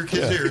DVDs? Cover your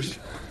kids' ears.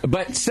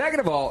 But second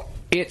of all,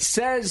 it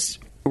says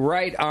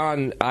right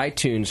on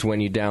iTunes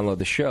when you download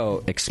the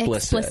show,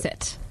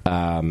 explicit.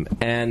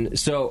 And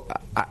so,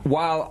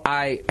 while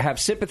I have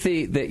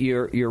sympathy that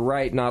you're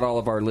right, not all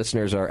of our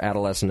listeners are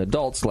adolescent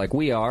adults like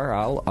we are.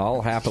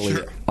 I'll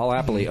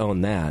happily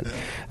own that.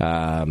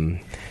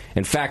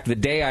 In fact, the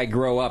day I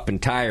grow up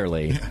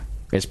entirely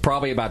is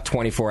probably about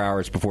 24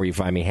 hours before you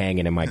find me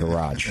hanging in my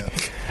garage.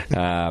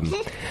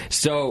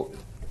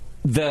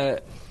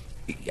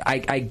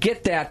 I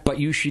get that, but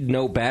you should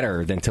know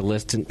better than to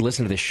listen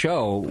to the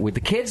show with the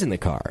kids in the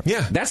car.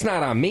 Yeah. That's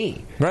not on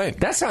me. Right.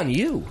 That's on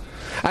you.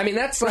 I mean,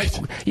 that's like,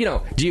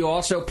 do you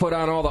also put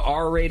on all the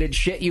R-rated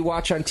shit you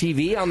watch on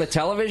TV on the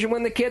television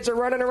when the kids are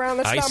running around?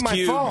 That's Ice not my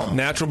Cube, fault.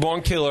 Natural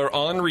Born Killer,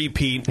 on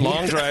repeat,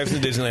 long drives to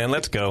Disneyland.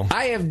 Let's go.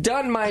 I have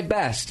done my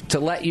best to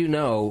let you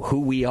know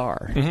who we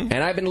are. Mm-hmm.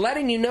 And I've been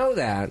letting you know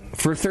that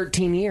for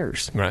 13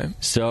 years. Right.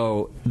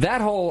 So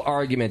that whole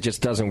argument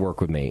just doesn't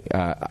work with me.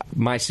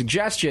 My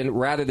suggestion,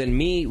 rather than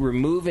me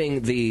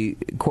removing the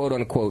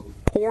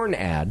quote-unquote porn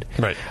ad,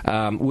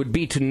 would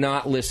be to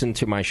not listen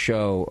to my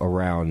show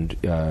around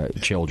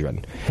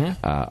children.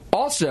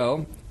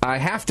 Also, I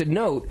have to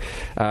note,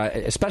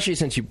 especially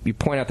since you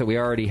point out that we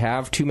already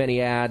have too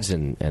many ads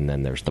and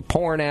then there's the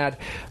porn ad,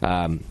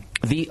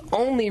 the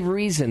only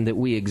reason that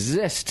we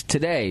exist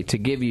today to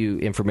give you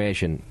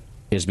information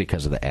is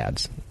because of the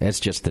ads. It's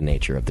just the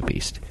nature of the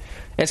beast.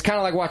 It's kind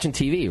of like watching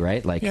TV,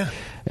 right? Like,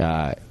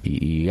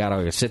 you got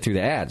to sit through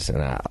the ads,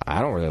 and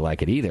I don't really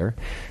like it either.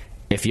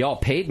 If y'all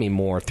paid me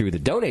more through the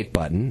donate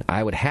button,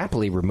 I would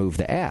happily remove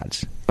the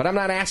ads. But I'm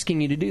not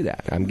asking you to do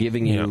that. I'm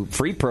giving you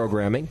free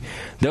programming.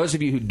 Those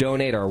of you who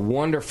donate are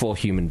wonderful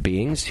human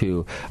beings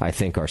who I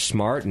think are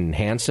smart and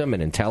handsome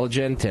and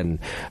intelligent and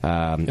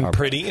are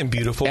pretty and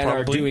beautiful, and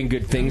probably. are doing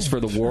good things for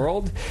the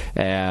world.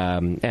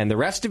 And the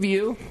rest of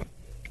you,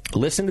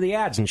 listen to the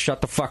ads and shut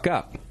the fuck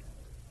up.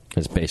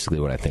 That's basically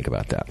what I think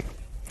about that.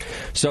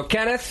 So,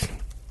 Kenneth,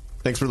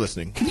 thanks for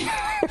listening.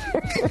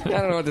 I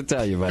don't know what to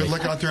tell you, buddy. Good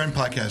luck out there in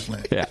podcast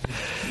land.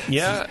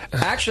 Yeah.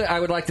 Actually, I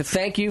would like to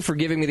thank you for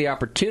giving me the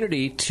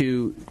opportunity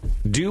to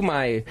do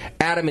my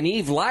Adam and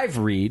Eve live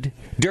read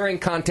during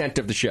content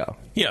of the show.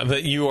 Yeah,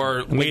 that you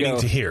are waiting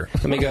to hear.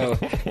 Let me go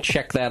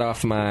check that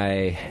off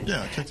my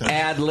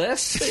ad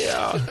list.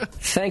 Yeah.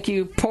 Thank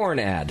you, porn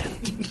ad.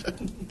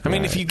 I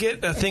mean, if you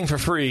get a thing for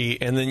free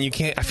and then you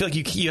can't, I feel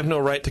like you have no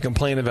right to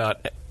complain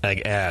about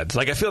ads.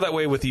 Like, I feel that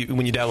way with you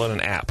when you download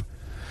an app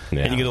and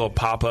you get a little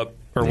pop-up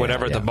or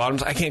whatever at the bottom.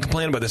 I can't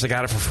complain about this. I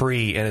got it for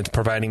free, and it's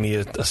providing me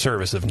a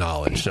service of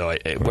knowledge. So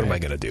what am I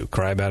going to do?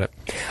 Cry about it?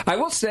 I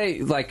will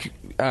say, like,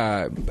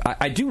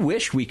 I do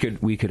wish we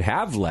could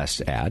have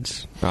less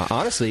ads.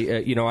 Honestly,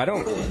 I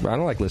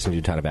don't like listening to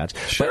a ton of ads.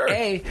 Sure.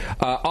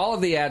 But all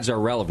of the ads are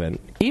relevant.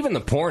 Even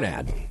the porn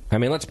ad. I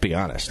mean, let's be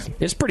honest.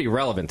 It's pretty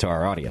relevant to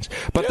our audience.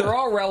 But they're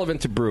all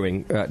relevant to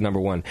brewing, number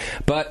one.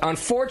 But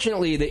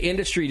unfortunately, the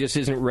industry just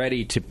isn't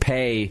ready to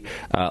pay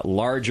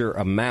larger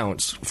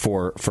amounts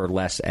for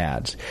less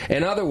ads.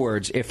 In other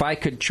words, if I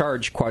could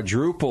charge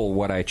quadruple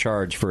what I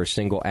charge for a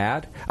single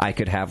ad, I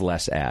could have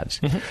less ads.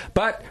 Mm-hmm.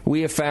 But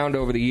we have found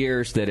over the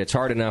years that it's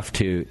hard enough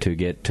to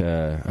get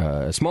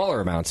smaller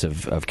amounts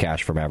of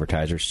cash from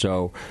advertisers.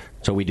 So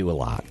we do a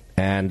lot.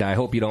 And I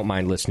hope you don't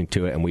mind listening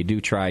to it. And we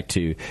do try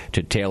to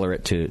tailor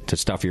it to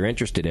stuff you're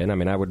interested in. I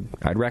mean,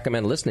 I'd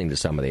recommend listening to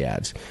some of the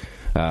ads.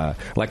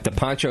 Like the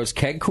Poncho's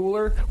keg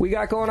cooler we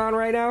got going on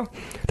right now.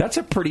 That's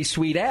a pretty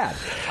sweet ad.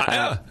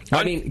 I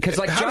mean, because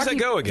like how does that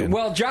go again?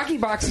 Well, jockey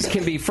boxes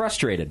can be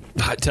frustrated.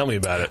 Tell me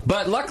about it.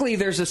 But luckily,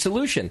 there's a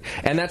solution,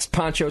 and that's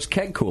Poncho's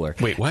keg cooler.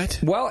 Wait,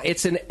 what? Well,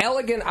 it's an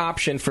elegant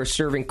option for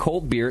serving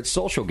cold beer at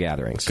social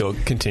gatherings. Go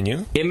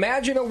continue.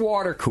 Imagine a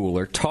water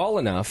cooler tall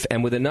enough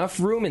and with enough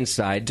room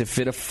inside to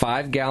fit a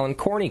 5-gallon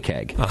corny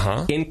keg,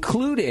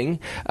 including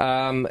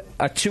a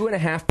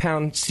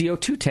 2.5-pound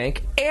CO2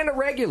 tank and a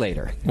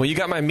regulator. Well, you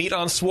got my meat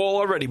on swole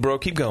already, bro.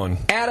 Keep going.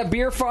 Add a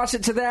beer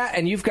faucet to that,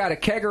 and you've got a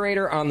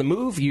kegerator on the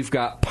move. You've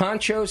got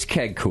Poncho's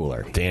Keg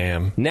Cooler.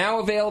 Damn. Now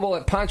available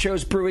at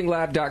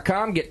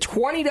ponchosbrewinglab.com. Get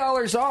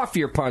 $20 off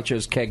your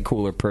Poncho's Keg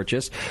Cooler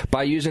purchase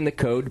by using the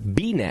code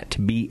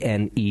BNET,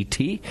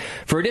 B-N-E-T.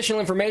 For additional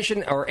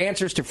information or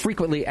answers to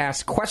frequently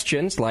asked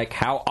questions like,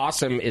 how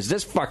awesome is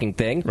this fucking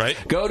thing? Right.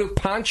 Go to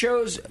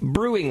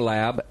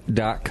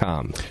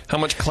ponchosbrewinglab.com. How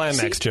much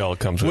Climax gel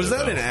comes with was it?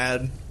 Was that an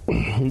ad?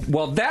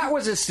 Well, that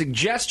was a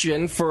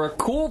suggestion for a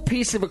cool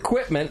piece of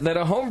equipment that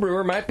a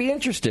homebrewer might be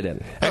interested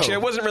in. Actually, I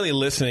wasn't really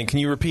listening. Can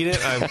you repeat it?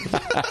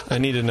 I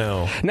need to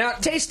know. Now,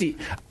 Tasty,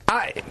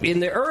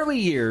 in the early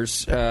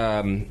years,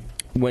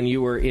 when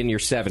you were in your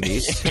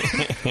 70s.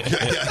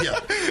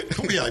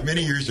 Yeah,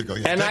 many years ago.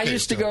 Yeah, and I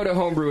used to go to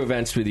homebrew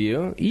events with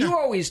you. You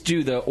always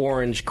do the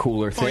orange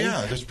cooler thing. Oh,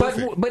 yeah, that's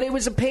perfect. But it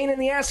was a pain in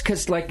the ass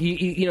because, like,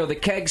 you know, the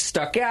keg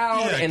stuck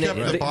out and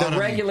the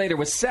regulator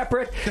was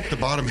separate. Kept the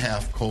bottom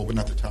half cold, but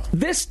not the top.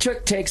 This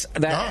takes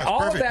that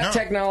all of that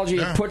technology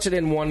and puts it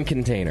in one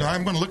container. No,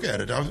 I'm going to look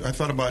at it. I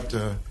thought about,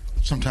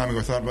 some time ago,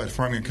 I thought about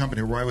forming a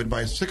company where I would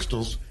buy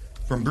sixtels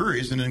from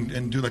breweries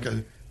and do like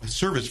a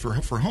service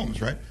for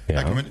homes, right?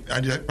 Yeah.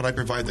 But I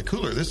provide the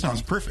cooler. This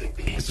sounds perfect.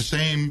 It's the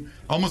same,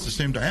 almost the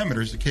same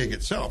diameter as the keg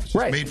itself. It's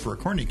just made for a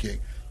corny keg.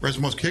 Whereas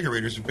most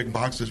kegerators are big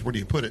boxes. Where do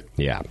you put it?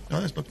 Yeah.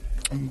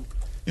 I'm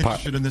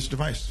interested in this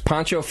device.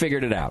 Poncho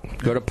figured it out.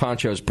 Go to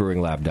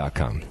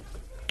ponchosbrewinglab.com.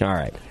 All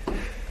right.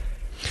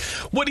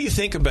 What do you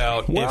think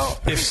about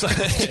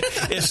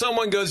if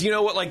someone goes, you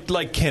know what,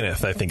 like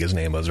Kenneth, I think his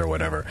name was, or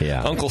whatever.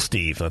 Yeah. Uncle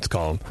Steve, let's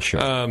call him.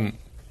 Sure.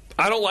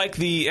 I don't like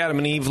the Adam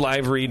and Eve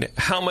live read.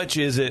 How much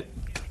is it?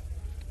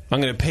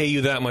 I'm going to pay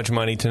you that much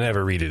money to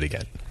never read it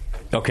again.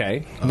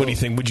 Okay. What do you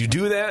think? Would you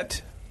do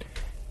that?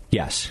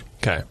 Yes.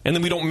 Okay. And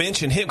then we don't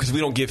mention him because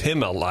we don't give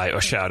him a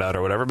shout out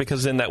or whatever,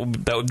 because then that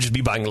would just be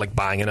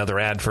buying another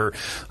ad for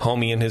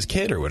homie and his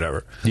kid or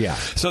whatever. Yeah.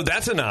 So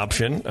that's an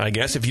option, I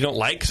guess. If you don't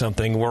like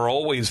something, we're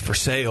always for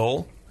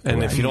sale.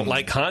 And if you don't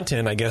like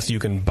content, I guess you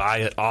can buy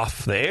it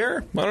off the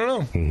air. I don't know.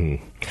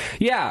 Mm-hmm.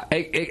 Yeah,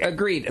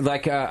 agreed.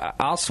 Like,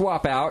 I'll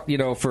swap out,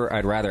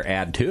 I'd rather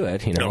add to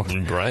it,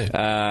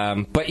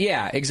 Right. But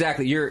yeah,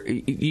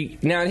 exactly.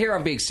 Now, here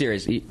I'm being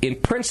serious. In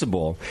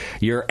principle,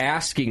 you're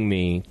asking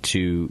me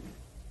to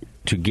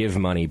give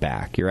money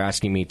back. You're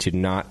asking me to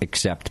not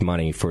accept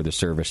money for the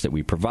service that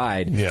we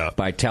provide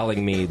by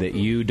telling me that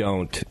you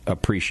don't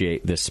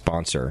appreciate this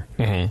sponsor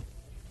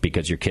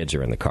because your kids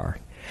are in the car.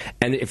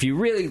 And if you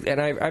really,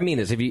 and I mean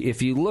this,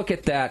 if you look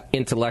at that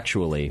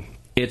intellectually,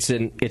 it's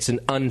an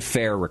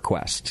unfair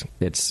request.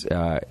 It's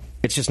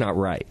just not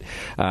right.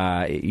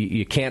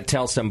 You can't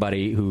tell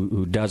somebody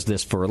who does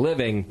this for a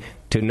living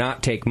to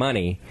not take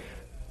money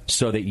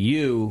so that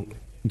you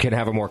can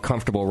have a more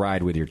comfortable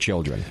ride with your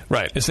children.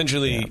 Right.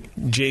 Essentially,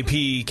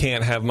 JP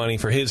can't have money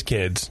for his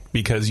kids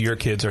because your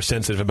kids are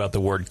sensitive about the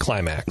word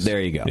climax.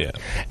 There you go. Yeah.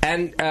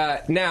 And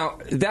now,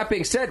 that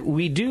being said,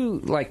 we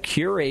do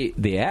curate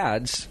the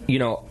ads.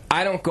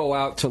 I don't go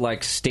out to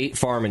State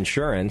Farm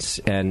Insurance,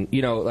 and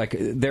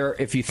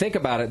if you think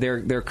about it,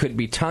 there could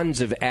be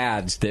tons of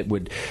ads that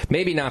would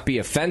maybe not be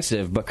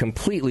offensive, but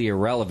completely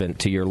irrelevant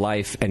to your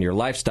life and your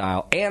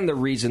lifestyle and the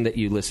reason that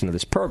you listen to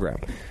this program.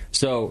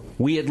 So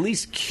we at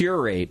least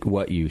curate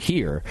what you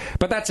hear,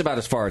 but that's about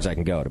as far as I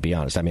can go, to be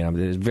honest. I mean,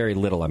 there's very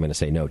little I'm going to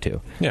say no to.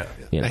 Yeah.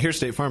 I hear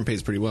State Farm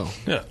pays pretty well.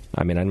 Yeah.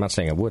 I mean, I'm not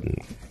saying I wouldn't.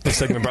 This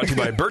segment brought to you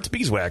by Burt's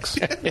Beeswax.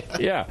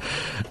 Yeah.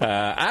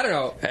 I don't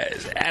know.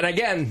 And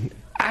again,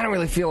 I don't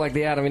really feel like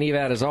the Adam and Eve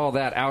ad is all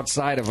that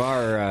outside of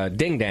our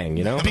ding-dang,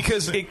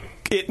 Because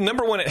it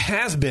number one, it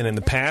has been in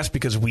the past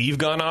because we've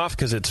gone off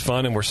because it's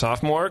fun and we're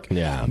sophomore.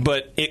 Yeah.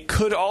 But it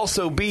could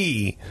also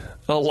be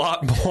a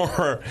lot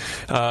more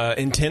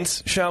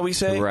intense, shall we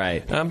say?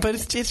 Right. But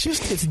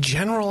it's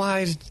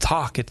generalized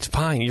talk. It's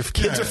fine. Your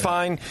kids are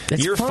fine.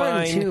 You're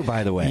fine too,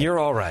 by the way. You're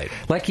all right.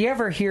 Like, you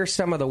ever hear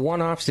some of the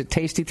one-offs that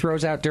Tasty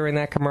throws out during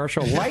that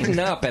commercial? Lighten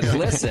up and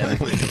listen,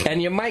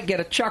 and you might get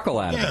a chuckle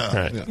out of it.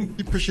 Right. Yeah. You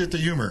appreciate the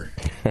humor.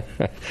 All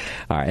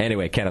right.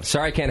 Anyway, Kenneth,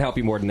 sorry I can't help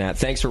you more than that.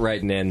 Thanks for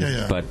writing in,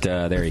 but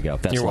there you go.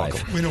 That's you're life.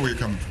 Welcome. We know where you're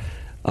coming from.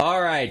 All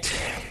right.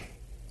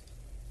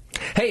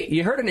 Hey,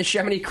 you heard of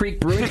Neshaminy Creek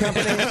Brewing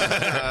Company?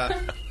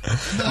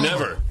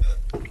 Never.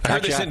 I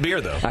heard they sent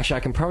beer, though. Actually, I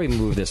can probably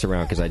move this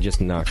around because I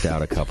just knocked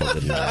out a couple,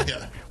 didn't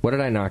I? What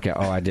did I knock out?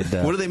 Oh, I did...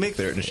 what do they make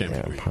there at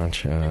Neshaminy Creek?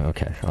 Punch.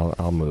 Okay,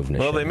 I'll move Neshaminy.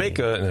 Well, they make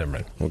never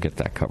mind. We'll get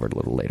that covered a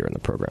little later in the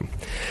program.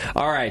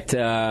 All right,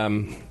 we're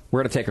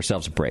going to take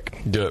ourselves a break.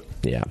 Do it.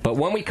 Yeah, but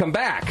when we come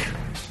back,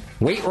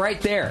 wait right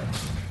there.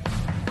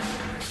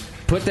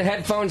 Put the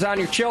headphones on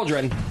your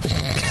children.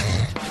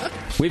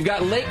 We've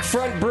got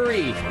Lakefront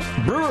Brewery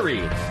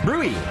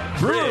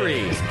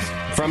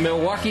from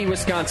Milwaukee,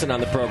 Wisconsin on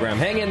the program.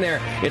 Hang in there.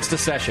 It's The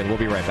Session. We'll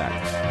be right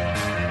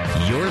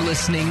back. You're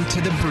listening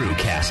to the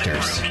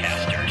Brewcasters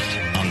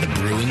on the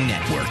Brewing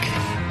Network.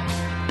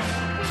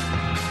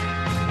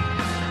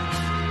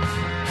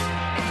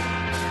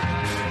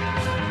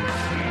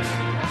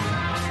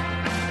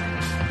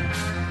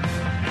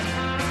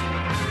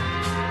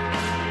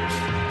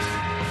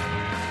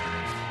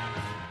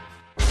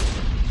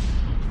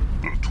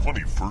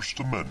 First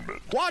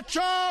Amendment. Watch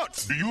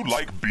out! Do you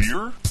like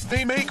beer?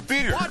 They make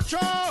beer. Watch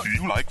out! Do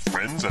you like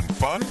friends and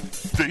fun?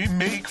 They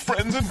make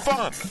friends and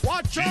fun.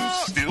 Watch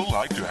out! Do you still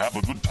like to have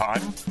a good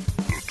time?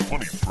 The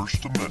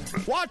 21st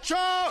Amendment. Watch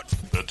out!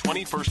 The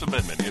 21st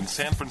Amendment in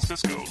San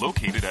Francisco,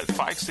 located at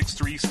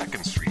 563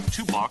 2nd Street,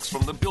 2 blocks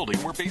from the building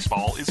where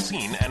baseball is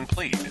seen and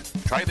played.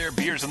 Try their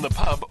beers in the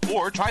pub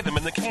or try them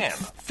in the can,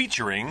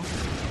 featuring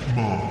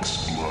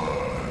Monk's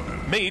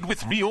Blood. Made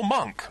with real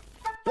monk.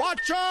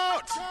 Watch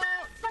out!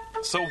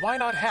 So why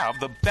not have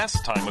the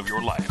best time of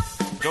your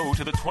life? Go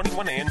to the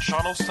 21A and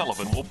Sean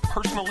O'Sullivan will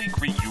personally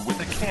greet you with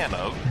a can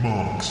of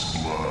Monk's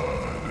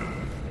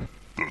Blood.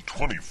 The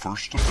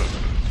 21st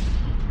Amendment.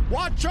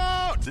 Watch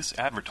out! This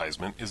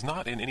advertisement is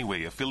not in any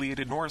way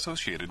affiliated nor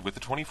associated with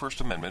the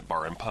 21st Amendment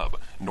Bar and Pub,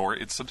 nor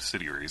its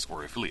subsidiaries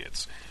or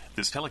affiliates.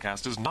 This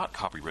telecast is not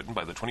copywritten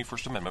by the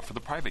 21st Amendment for the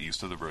private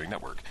use of the Brewing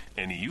Network.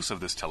 Any use of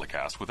this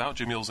telecast without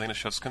Jamil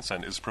Zainashev's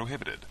consent is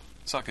prohibited.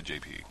 Suck it,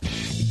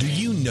 JP. Do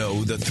you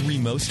know the 3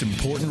 most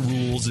important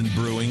rules in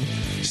brewing?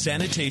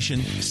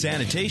 Sanitation,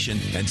 sanitation,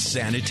 and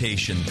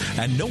sanitation.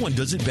 And no one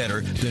does it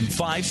better than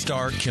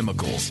 5-Star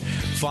Chemicals.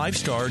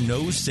 5-Star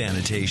knows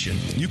sanitation.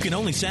 You can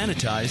only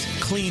sanitize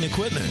clean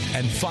equipment.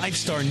 And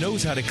 5-Star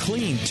knows how to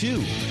clean,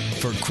 too.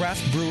 For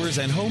craft brewers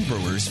and home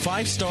brewers,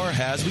 5-Star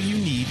has what you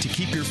need to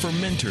keep your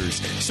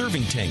fermenters,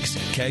 serving tanks,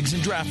 kegs,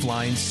 and draft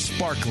lines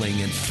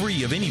sparkling and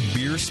free of any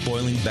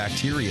beer-spoiling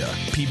bacteria.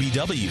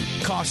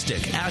 PBW,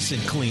 caustic, acid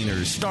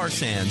cleaners, Star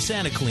San,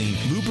 Santa Clean,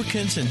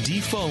 lubricants and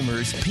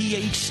defoamers,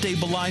 pH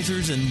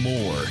stabilizers, and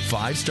more.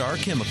 5-Star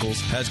Chemicals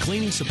has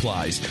cleaning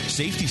supplies,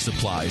 safety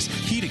supplies,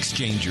 heat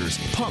exchangers,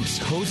 pumps,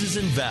 hoses,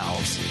 and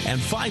valves.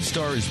 And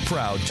 5-Star is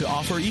proud to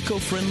offer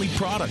eco-friendly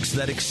products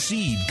that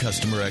exceed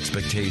customer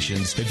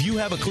expectations. If you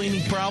have a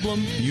cleaning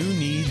problem, you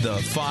need the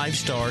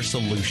 5-Star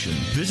solution.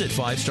 Visit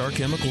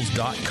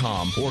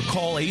 5starchemicals.com or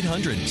call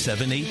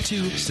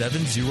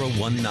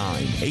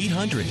 800-782-7019.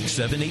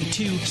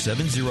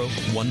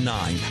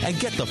 800-782-7019 and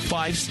get the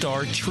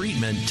 5-Star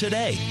treatment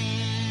today.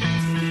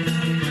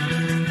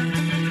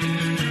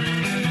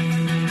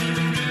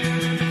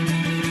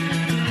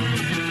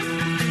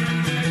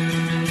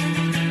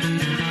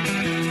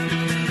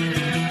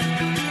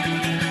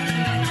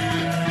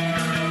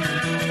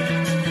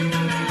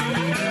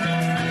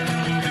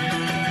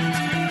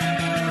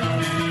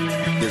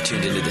 You're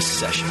tuned into this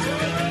session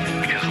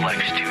because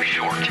life's too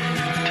short to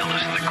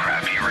listen to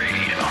crappy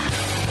radio.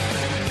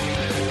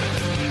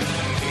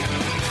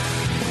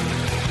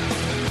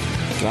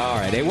 All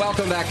right. Hey,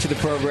 welcome back to the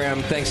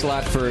program. Thanks a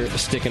lot for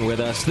sticking with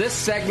us. This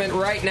segment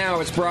right now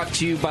is brought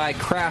to you by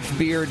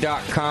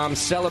craftbeer.com,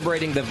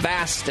 celebrating the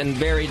vast and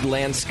varied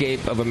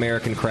landscape of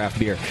American craft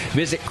beer.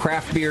 Visit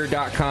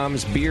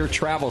craftbeer.com's beer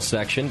travel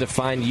section to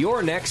find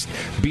your next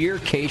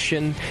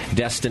beercation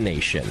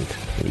destination.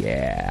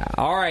 Yeah.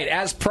 All right.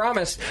 As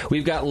promised,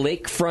 we've got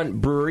Lakefront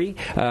Brewery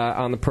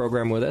on the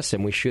program with us,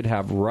 and we should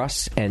have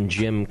Russ and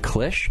Jim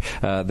Klisch.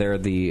 They're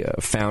the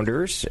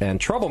founders and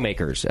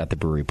troublemakers at the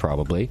brewery,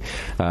 probably.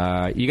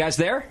 You guys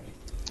there?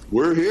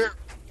 We're here.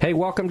 Hey,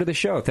 welcome to the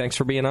show. Thanks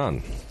for being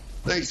on.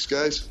 Thanks,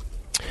 guys.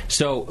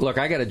 So, look,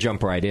 I got to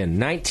jump right in.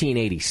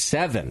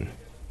 1987.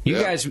 You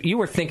guys, you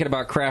were thinking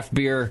about craft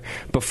beer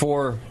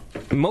before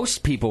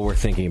most people were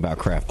thinking about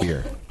craft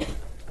beer.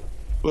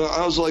 Well, I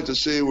always like to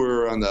say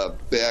we're on the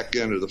back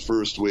end of the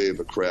first wave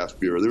of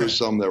craft beer. There were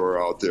some that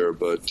were out there,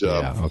 but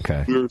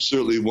we were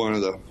certainly one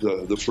of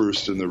the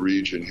first in the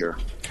region here.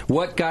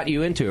 What got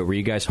you into it? Were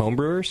you guys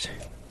homebrewers?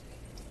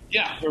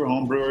 Yeah, we were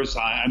home brewers.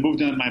 I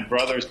moved in. My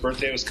brother's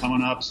birthday was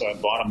coming up, so I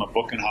bought him a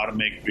book on how to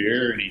make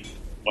beer, and he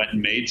went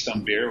and made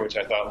some beer, which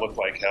I thought looked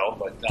like hell.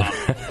 But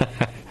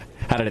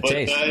how did it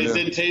taste? It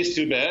didn't taste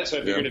too bad, so I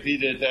figured if he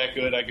did that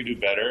good, I could do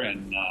better,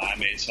 and I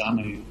made some.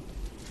 And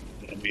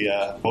we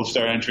both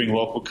started entering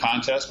local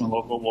contests and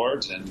local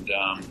awards, and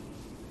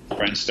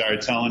friends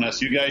started telling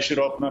us, you guys should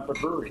open up a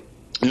brewery.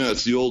 Yeah,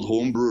 it's the old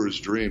home brewer's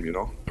dream, you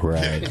know.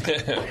 Right.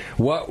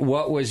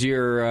 What was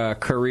your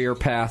career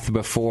path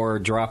before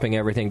dropping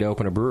everything to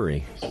open a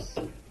brewery?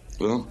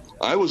 Well,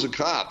 I was a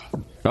cop.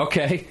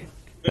 Okay.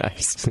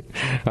 Nice.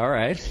 All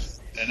right.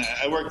 And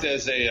I worked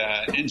as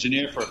a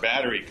engineer for a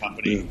battery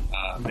company,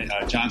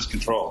 John's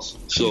Controls,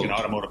 an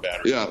automotive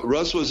battery. Yeah,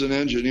 Russ was an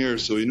engineer,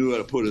 so he knew how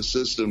to put a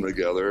system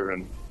together.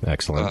 And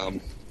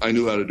excellent. I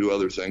knew how to do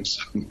other things.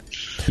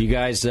 You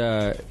guys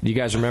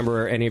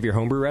remember any of your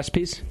homebrew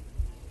recipes?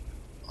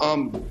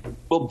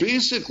 Well,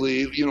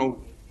 basically, you know,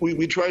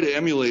 we try to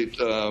emulate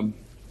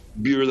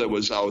beer that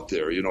was out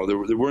there. You know,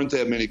 there weren't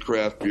that many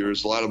craft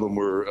beers. A lot of them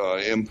were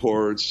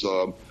imports.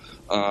 I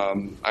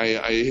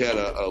had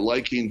a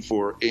liking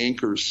for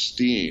Anchor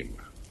Steam.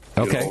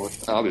 Okay. You know,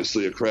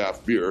 obviously a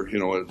craft beer. You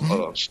know,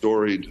 a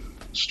storied,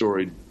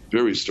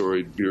 very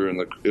storied beer in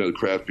the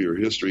craft beer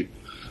history.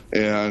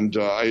 And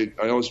I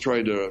always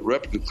tried to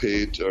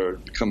replicate or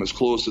become as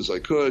close as I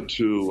could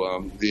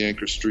to the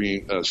Anchor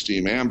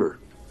Steam Amber.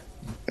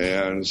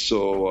 And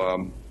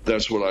so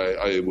that's what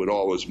I would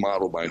always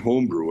model my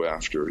homebrew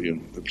after. You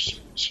know,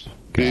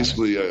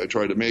 basically, I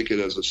tried to make it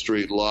as a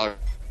straight lager,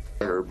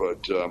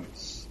 but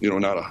you know,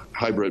 not a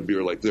hybrid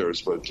beer like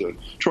theirs, but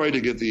tried to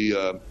get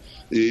the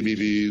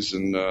ABVs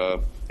and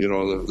you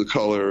know, the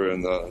color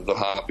and the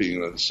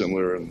hopping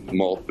similar and the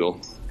malt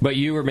bill. But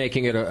you were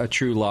making it a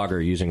true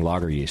lager using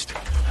lager yeast.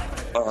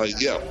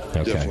 Yeah,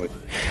 definitely.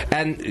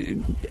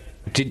 And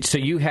so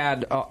you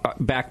had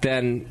back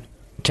then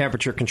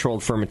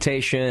temperature-controlled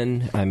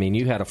fermentation. I mean,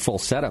 you had a full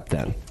setup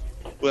then.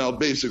 Well,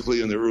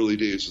 basically, in the early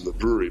days of the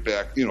brewery,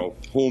 back, you know,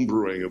 home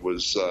brewing, it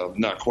was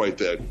not quite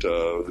that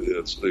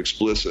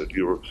explicit.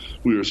 We were,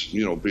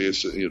 you know,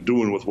 basically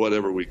doing with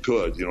whatever we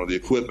could. You know, the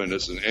equipment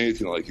isn't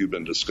anything like you've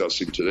been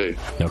discussing today.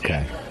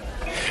 Okay.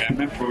 I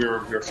remember we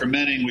were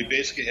fermenting. We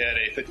basically had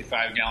a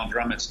 55-gallon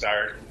drum at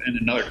start and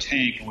another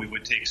tank, and we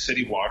would take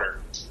city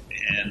water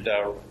and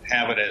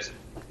have it as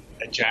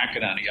a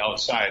jacket on the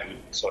outside,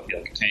 so it'd be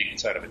like a tank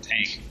inside of a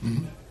tank.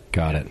 Mm-hmm.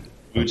 Got it.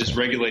 We would just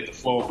regulate the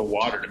flow of the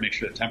water to make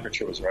sure the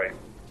temperature was right.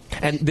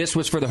 And this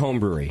was for the home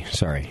brewery,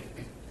 sorry,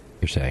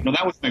 you're saying? No,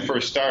 that was when I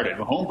first started.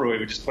 The home brewery,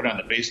 we just put it on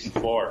the basement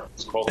floor.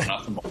 It's cold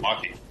enough in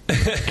Milwaukee.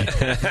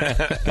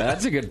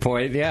 That's a good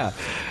point, yeah.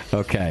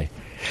 Okay.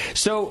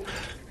 So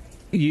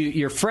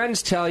your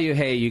friends tell you,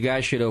 hey, you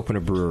guys should open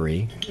a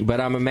brewery, but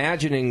I'm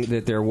imagining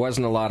that there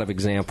wasn't a lot of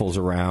examples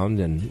around,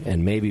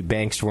 and maybe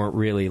banks weren't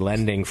really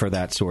lending for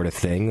that sort of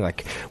thing.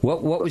 Like,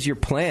 what was your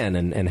plan,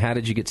 and how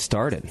did you get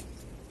started?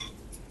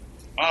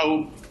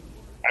 I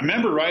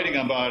remember writing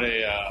about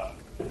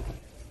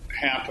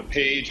half a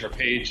page or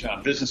page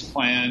business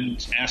plan,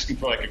 asking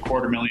for like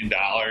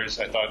 $250,000.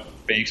 I thought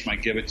banks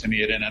might give it to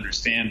me. I didn't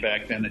understand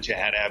back then that you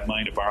had to have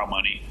money to borrow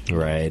money.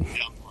 Right.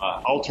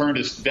 All turned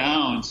us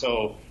down.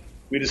 So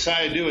we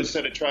decided to do,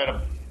 instead of try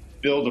to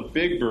build a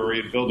big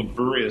brewery, build a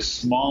brewery as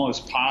small as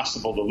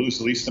possible to lose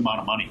the least amount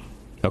of money.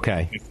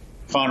 Okay. We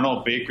found an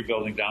old bakery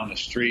building down the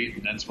street,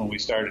 and that's when we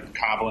started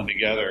cobbling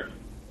together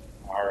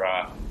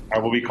our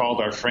what we called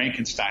our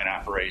Frankenstein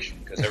operation,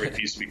 because every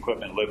piece of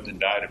equipment lived and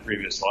died a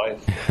previous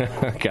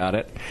life. Got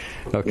it.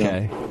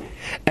 Okay.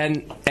 Yeah.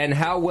 And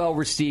how well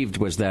received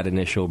was that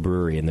initial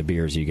brewery and the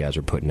beers you guys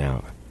were putting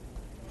out?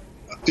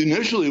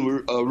 Initially, we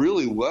were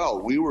really well.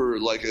 We were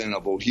like in a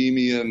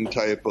bohemian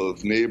type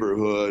of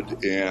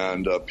neighborhood,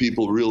 and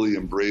people really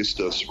embraced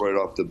us right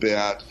off the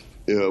bat.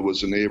 It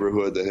was a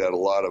neighborhood that had a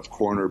lot of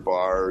corner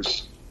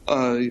bars.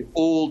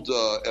 Old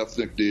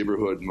ethnic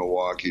neighborhood in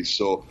Milwaukee,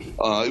 so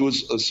it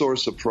was a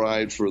source of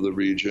pride for the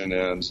region,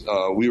 and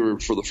we were,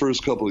 for the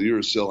first couple of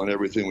years, selling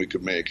everything we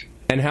could make.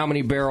 And how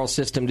many barrel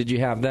system did you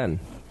have then?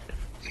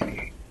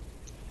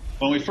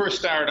 When we first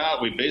started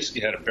out, we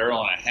basically had a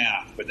barrel and a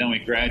half, but then we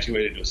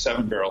graduated to a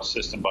 7-barrel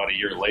system about a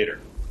year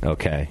later.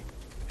 Okay.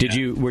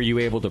 Were you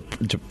able to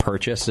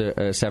purchase a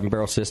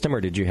 7-barrel system,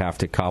 or did you have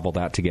to cobble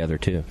that together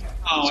too?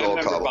 Oh, I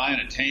remember buying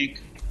a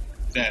tank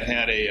that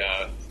had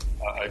a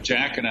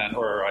jacket on,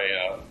 or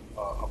a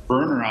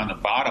burner on the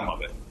bottom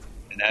of it,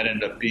 and that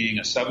ended up being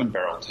a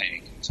 7-barrel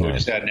tank. So we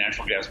just had a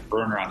natural gas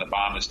burner on the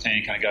bottom of this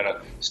tank. I got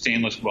a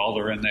stainless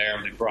welder in there,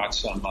 and they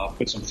brought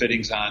put some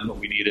fittings on what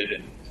we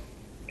needed,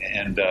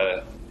 and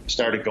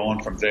started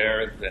going from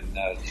there. Then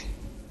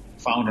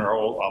found our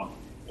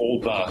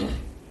old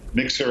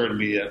mixer, and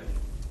we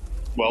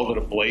welded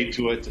a blade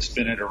to it to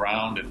spin it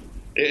around, and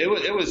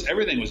it was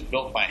everything was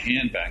built by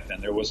hand back then.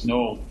 There was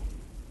no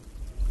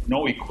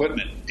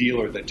equipment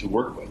dealer to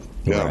work with.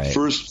 Yeah, right.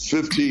 First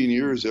 15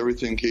 years,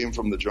 everything came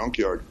from the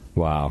junkyard.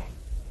 Wow.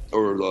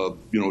 Or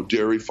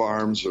dairy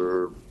farms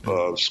or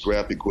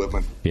scrap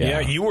equipment. Yeah,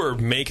 you were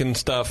making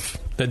stuff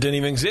that didn't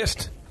even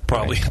exist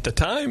probably at the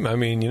time. I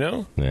mean,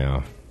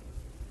 Yeah.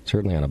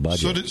 Certainly on a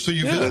budget. So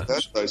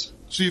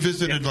you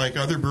visited like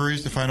other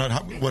breweries to find out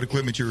what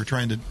equipment you were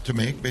trying to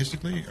make,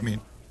 basically? I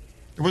mean,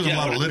 there wasn't a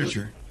lot of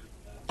literature.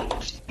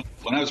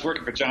 When I was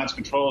working for John's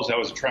Controls, I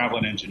was a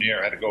traveling engineer.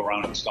 I had to go around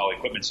and install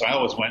equipment. So I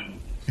always went and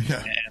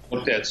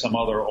looked at some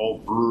other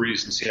old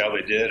breweries and see how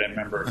they did. I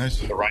remember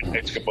the Ryan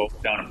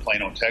Hexka down in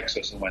Plano,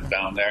 Texas, and went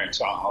down there and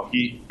saw how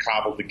he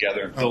cobbled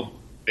together and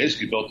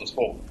basically built this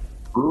whole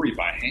brewery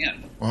by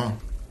hand. Wow.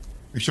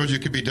 It showed you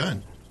it could be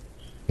done.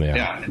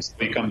 Yeah, and so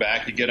you come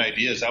back, you get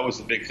ideas. That was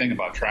the big thing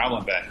about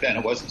traveling back then.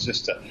 It wasn't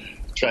just to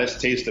try to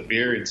taste the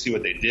beer and see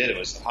what they did. It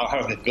was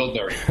how they build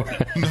their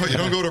equipment. No, you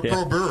don't go to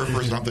Pro Brewer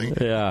for something.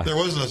 Yeah. There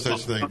was no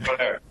such thing.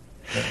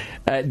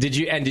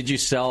 Did you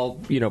sell,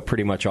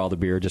 pretty much all the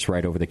beer just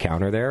right over the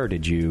counter there, or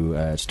did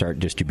you start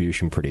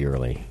distribution pretty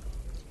early?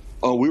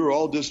 We were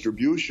all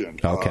distribution.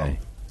 Okay.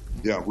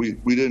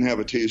 We didn't have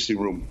a tasting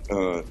room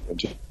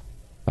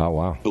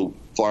until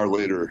far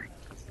later.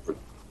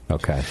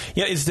 Okay.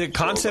 Yeah, is the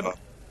concept...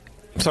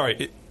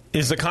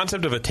 is the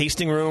concept of a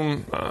tasting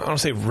room, I don't want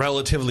to say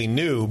relatively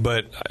new,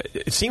 but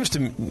it seems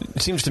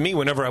to me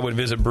whenever I would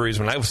visit breweries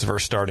when I was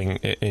first starting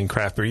in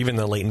craft beer, even in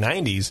the late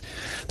 90s,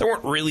 there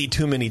weren't really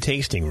too many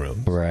tasting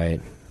rooms. Right.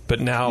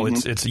 But now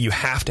it's you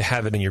have to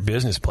have it in your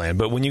business plan.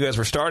 But when you guys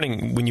were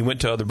starting, when you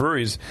went to other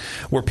breweries,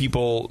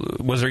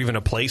 was there even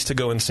a place to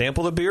go and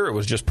sample the beer? Or it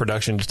was just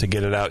production just to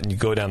get it out and you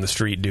go down the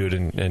street, do it,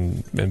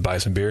 and buy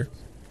some beer?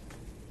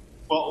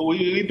 Well,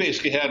 we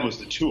basically had was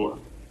the tour.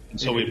 And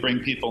so we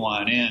bring people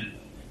on in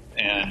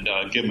and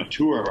give them a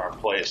tour of our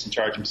place and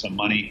charge them some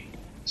money,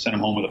 send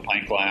them home with a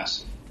pint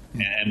glass.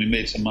 And we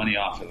made some money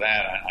off of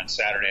that on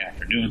Saturday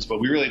afternoons. But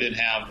we really didn't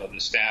have the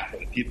staff or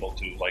the people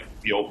to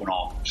be open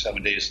all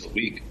 7 days of the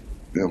week.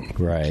 Yeah.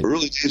 Right.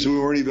 Early days we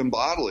weren't even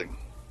bottling.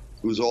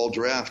 It was all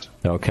draft.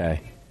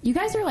 Okay. You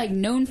guys are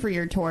known for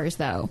your tours,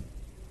 though.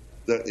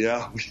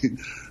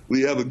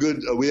 We have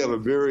a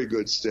very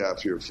good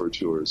staff here for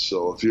tours.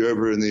 So if you're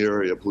ever in the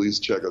area, please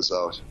check us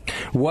out.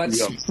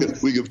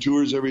 We give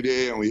tours every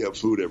day and we have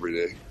food every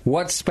day.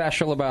 What's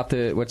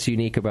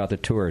unique about the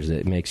tours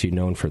that makes you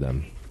known for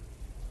them?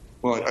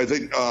 Well, I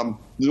think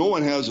no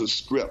one has a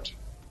script.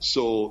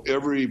 So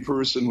every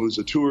person who's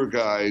a tour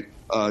guide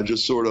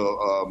just sort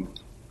of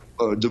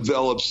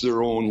develops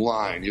their own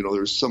line.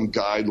 There's some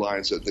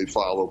guidelines that they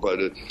follow, but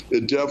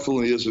it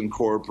definitely isn't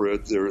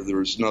corporate.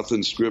 There's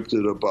nothing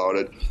scripted about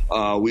it.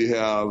 We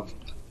have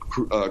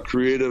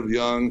creative,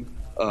 young,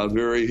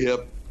 very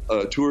hip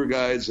tour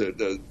guides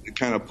that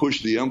kind of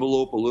push the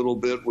envelope a little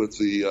bit with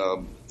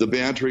the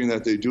bantering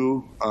that they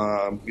do,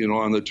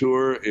 on the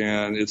tour,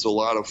 and it's a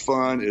lot of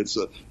fun. It's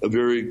a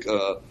very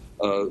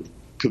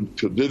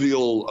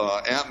convivial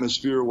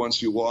atmosphere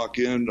once you walk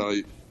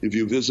in. If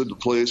you visit the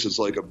place, it's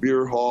like a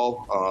beer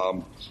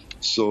hall.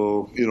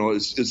 So,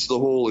 it's the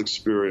whole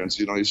experience.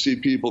 You see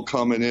people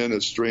coming in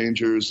as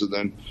strangers, and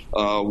then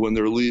when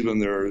they're leaving,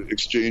 they're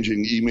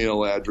exchanging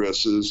email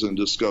addresses and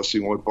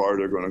discussing what bar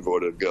they're going to go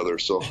together.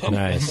 So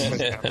nice.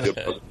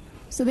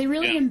 So they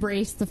really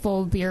embrace the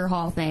full beer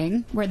hall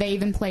thing, where they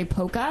even play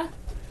polka.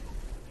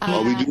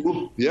 We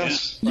do?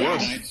 Yes.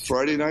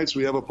 Friday nights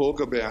we have a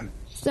polka band.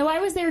 So I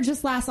was there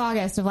just last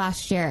August of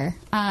last year,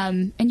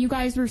 and you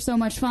guys were so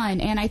much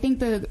fun. And I think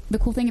the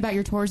cool thing about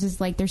your tours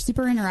is, like, they're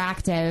super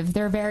interactive.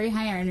 They're very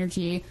high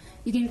energy.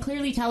 You can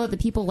clearly tell that the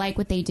people like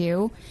what they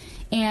do.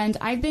 And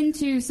I've been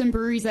to some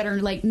breweries that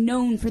are, like,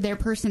 known for their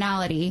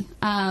personality,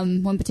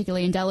 one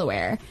particularly in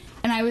Delaware.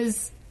 And I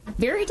was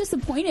very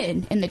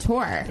disappointed in the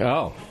tour.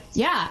 Oh.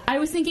 Yeah, I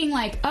was thinking,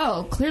 like,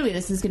 oh, clearly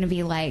this is going to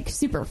be, like,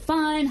 super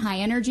fun, high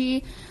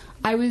energy.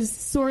 I was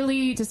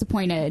sorely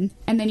disappointed.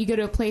 And then you go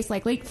to a place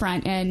like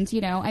Lakefront, and,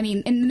 you know, I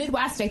mean, in the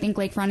Midwest, I think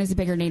Lakefront is a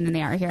bigger name than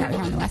they are out here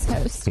on the West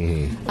Coast.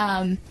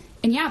 And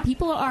yeah,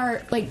 people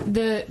are, like,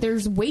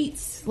 there's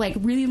waits, like,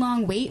 really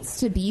long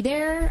waits to be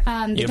there.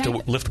 You have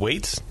to lift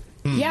weights?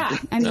 Yeah,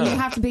 I mean, you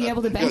have to be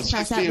able to bench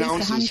press at least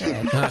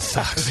 100. That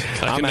sucks.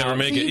 I can never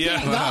make it.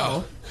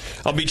 Yeah.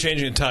 I'll be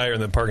changing a tire in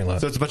the parking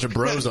lot. So it's a bunch of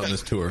bros on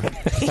this tour. But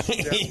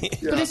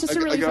it's just a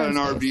really I got fun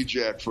an RV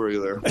jack for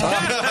you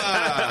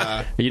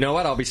there. You know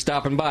what? I'll be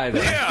stopping by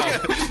there.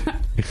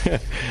 Yeah.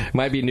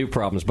 Might be new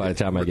problems by the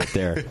time I get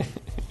there.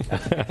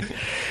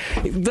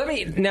 Let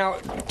me now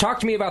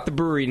talk to me about the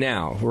brewery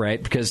now,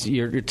 right? Because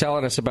you're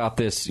telling us about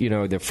this, you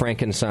know, the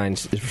Frankenstein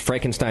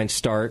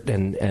start,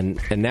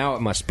 and now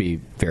it must be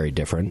very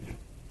different.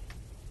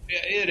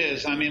 Yeah, it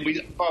is. I mean,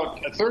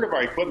 about a third of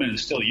our equipment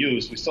is still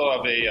used. We still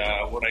have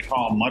a what I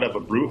call mud of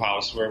a brew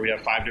house, where we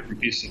have 5 different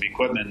pieces of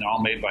equipment,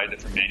 all made by a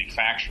different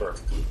manufacturer.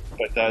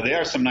 But they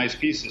are some nice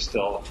pieces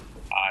still.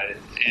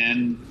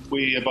 And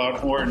we're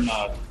in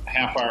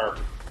half our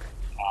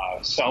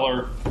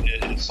cellar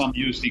is some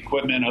used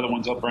equipment, other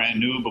ones are brand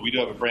new, but we do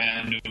have a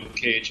brand new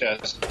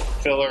KHS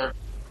filler,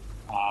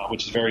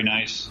 which is very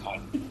nice,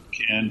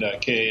 and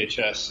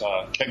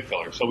KHS keg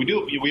filler. So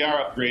we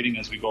are upgrading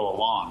as we go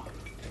along,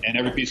 and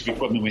every piece of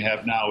equipment we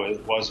have now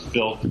was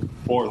built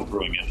for the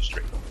brewing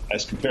industry,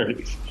 as compared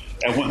to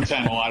at one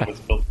time a lot of it was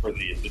built for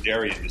the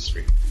dairy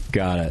industry.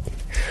 Got it.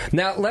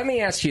 Now let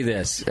me ask you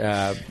this.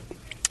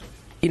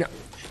 You know,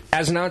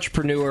 as an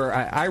entrepreneur,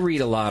 I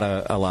read a lot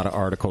of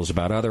articles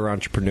about other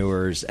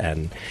entrepreneurs,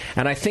 and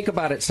I think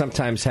about it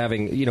sometimes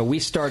having, you know, we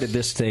started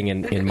this thing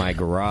in my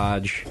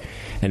garage,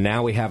 and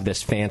now we have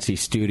this fancy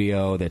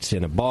studio that's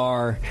in a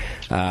bar.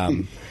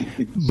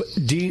 But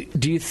do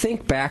you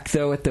think back,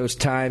 though, at those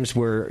times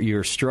where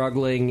you're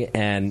struggling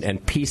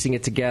and piecing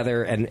it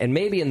together, and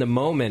maybe in the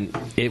moment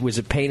it was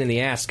a pain in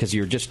the ass because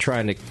you're just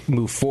trying to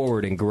move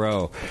forward and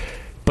grow?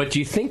 But do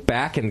you think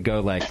back and go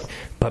like,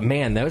 but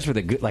man, those were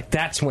the good, like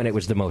that's when it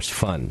was the most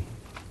fun?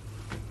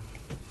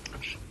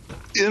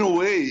 In a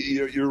way,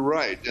 you're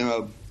right.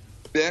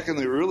 Back in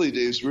the early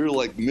days, we were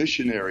like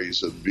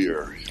missionaries of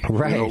beer.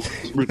 Right. You know,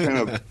 we're kind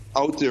of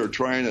out there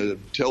trying to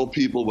tell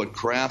people what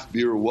craft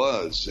beer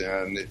was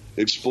and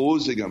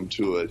exposing them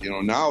to it. You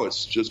know, now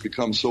it's just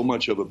become so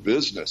much of a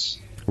business.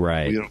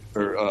 Right. You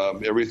know,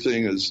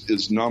 everything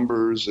is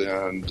numbers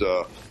and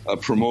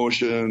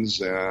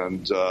promotions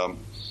and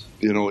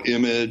you know,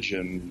 image,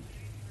 and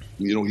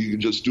you know, you can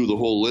just do the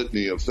whole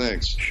litany of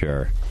things.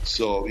 Sure.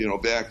 So, you know,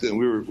 back then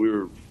we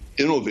were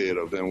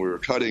innovative and we were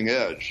cutting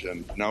edge,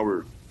 and now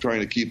we're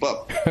trying to keep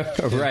up.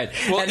 Right.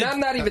 Well, and I'm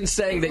not even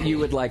saying that you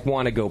would like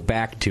want to go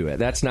back to it.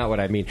 That's not what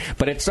I mean.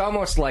 But it's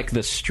almost like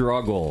the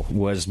struggle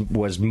was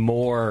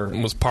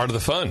part of the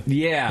fun.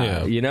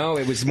 Yeah. You know,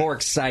 it was more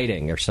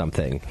exciting or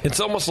something. It's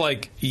almost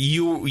like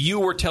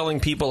you were telling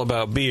people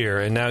about beer,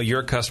 and now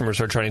your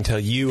customers are trying to tell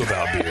you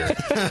about beer.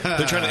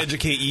 They're trying to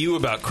educate you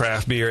about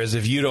craft beer as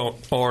if you don't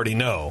already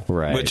know.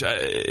 Right. Which,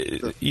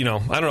 you know,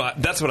 I don't know.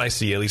 That's what I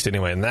see, at least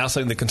anyway. And now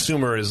suddenly the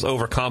consumer is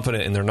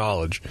overconfident in their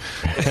knowledge.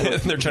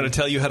 They're trying to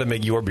tell you how to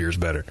make your beers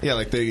better. Yeah,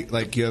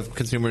 like you have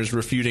consumers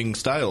refuting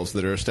styles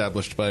that are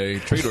established by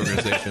trade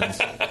organizations.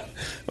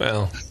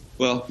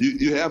 Well,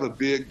 you have a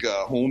big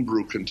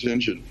homebrew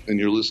contingent in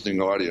your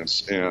listening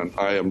audience, and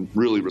I am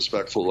really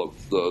respectful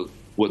of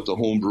what the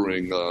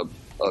homebrewing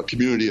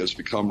community has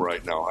become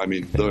right now. I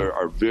mean, there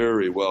are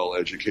very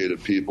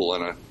well-educated people,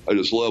 and I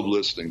just love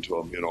listening to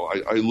them. You know,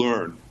 I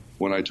learn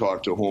when I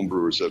talk to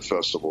homebrewers at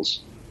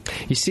festivals.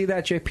 You see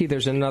that, JP?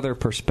 There's another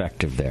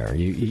perspective there.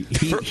 He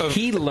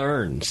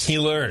learns. He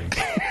learned.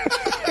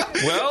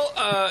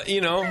 Well,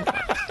 you know,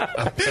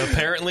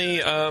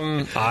 apparently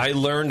I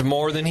learned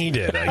more than he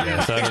did, I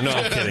guess. I don't know.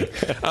 I'm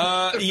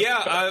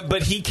kidding.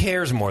 But he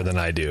cares more than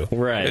I do.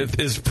 Right.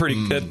 It's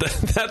pretty.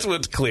 That's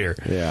what's clear.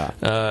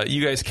 Yeah.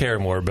 You guys care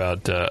more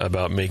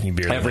about making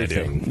beer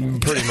Everything. than I do.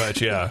 Pretty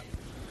much, yeah.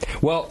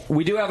 Well,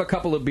 we do have a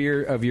couple of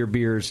your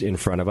beers in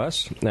front of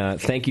us.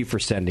 Thank you for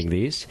sending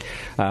these.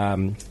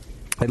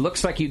 It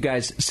looks like you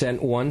guys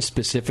sent one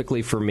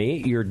specifically for me,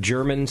 your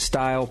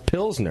German-style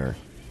Pilsner,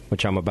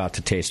 which I'm about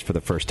to taste for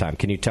the first time.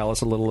 Can you tell us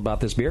a little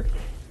about this beer?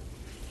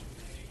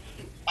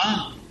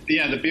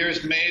 Yeah, the beer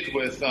is made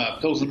with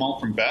Pilsner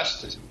malt from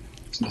Best.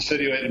 It's an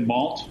acidulated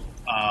malt.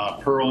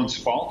 Pearl and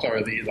Spalt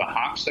are the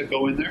hops that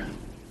go in there.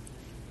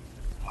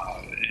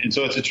 And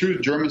so it's a true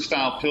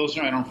German-style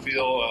Pilsner. I don't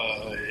feel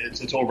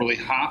it's overly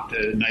hopped,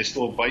 a nice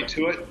little bite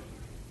to it.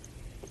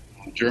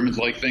 Germans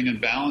like things in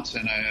balance,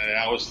 and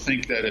I always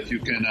think that if you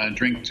can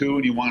drink two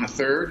and you want a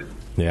third,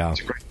 it's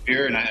a great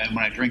beer. And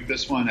when I drink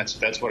this one,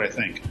 that's what I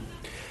think.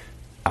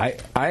 I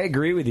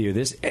agree with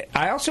you.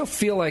 I also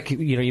feel like,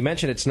 you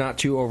mentioned it's not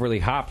too overly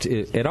hopped.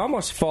 It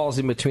almost falls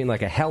in between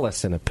like a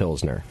Helles and a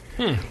Pilsner.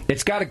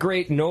 It's got a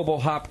great noble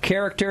hop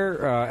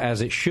character,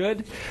 as it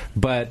should,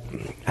 but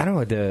I don't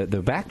know,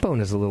 the backbone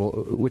is a little,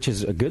 which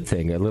is a good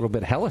thing, a little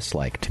bit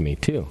Helles-like to me,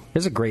 too.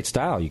 It's a great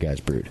style you guys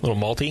brewed. A little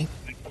malty?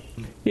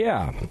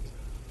 Yeah,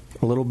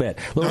 a little bit.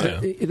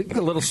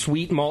 A little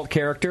sweet malt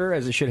character,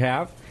 as it should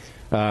have.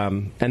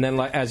 And then,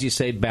 as you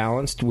say,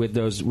 balanced with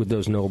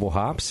those noble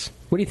hops.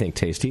 What do you think,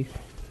 Tasty?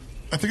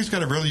 I think it's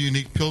got a really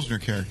unique Pilsner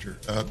character.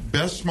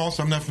 Best malts,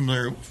 I'm not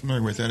familiar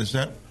with that. Is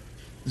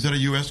that a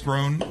U.S.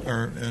 grown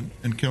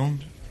and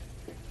kilned?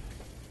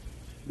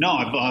 No,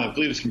 I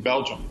believe it's from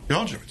Belgium.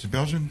 Belgium. It's a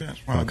Belgian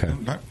best. Wow. Okay.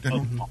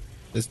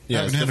 It's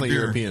definitely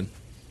European.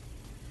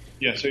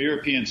 Yeah, so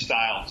European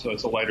style. So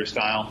it's a lighter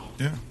style.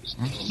 Yeah. It's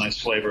a nice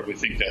flavor. We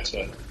think that's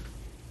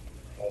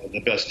the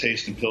best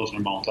tasting Pilsner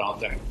malt out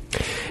there.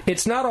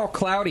 It's not all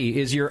cloudy.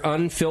 Is your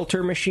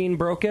unfilter machine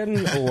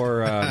broken,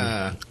 or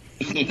I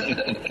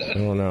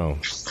don't know.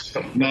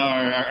 No,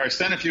 our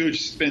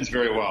centrifuge spins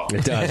very well.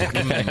 It does.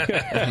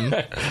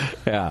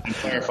 Yeah, and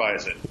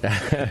clarifies it.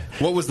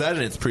 What was that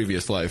in its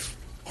previous life?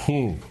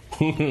 It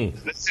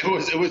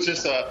was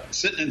just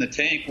sitting in the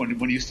tank when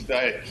we used to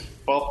buy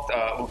bulk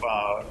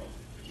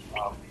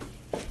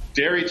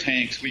dairy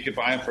tanks. We could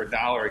buy them for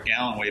 $1 a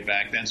gallon way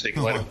back then, so you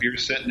could let a beer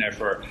sit in there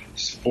for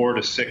 4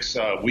 to 6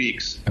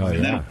 weeks,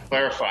 and then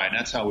clarify. And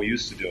that's how we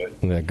used to do it.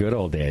 In the good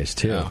old days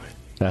too. Yeah.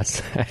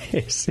 That's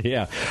nice.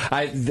 Yeah,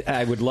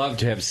 I would love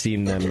to have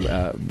seen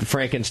them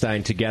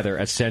Frankenstein together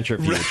a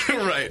centrifuge.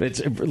 Right.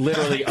 It's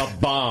literally a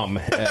bomb.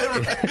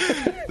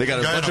 They got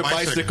a bunch of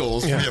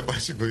bicycles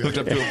hooked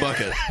up to a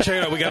bucket. Check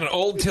it out. We got an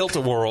old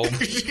tilt-a-whirl.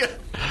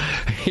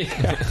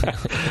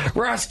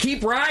 Ross,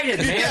 keep riding,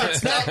 man.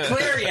 It's not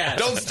clear yet.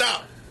 Don't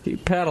stop.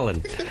 Keep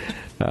pedaling.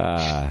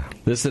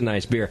 This is a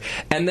nice beer.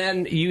 And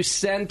then you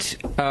sent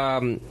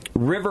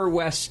River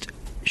West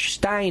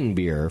Stein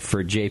beer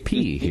for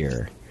JP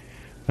here.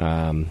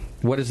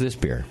 What is this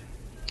beer?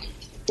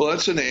 Well,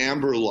 that's an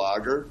amber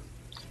lager.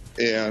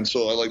 And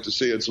so I like to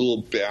say it's a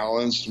little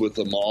balanced with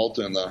the malt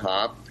and the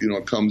hop.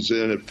 It comes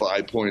in at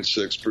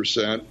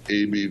 5.6%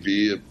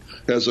 ABV. It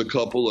has a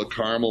couple of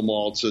caramel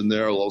malts in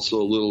there,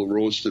 also a little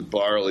roasted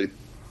barley.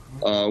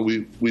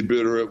 We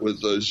bitter it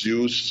with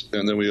Zeus,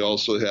 and then we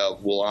also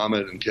have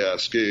Willamette and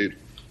Cascade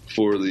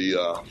for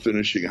the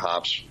finishing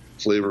hops,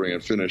 flavoring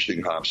and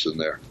finishing hops in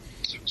there.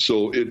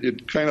 So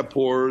it kind of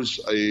pours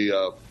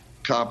a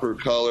copper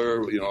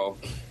color,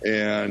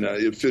 and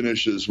it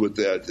finishes with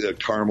that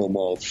caramel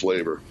malt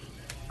flavor.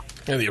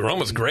 Yeah, the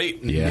aroma's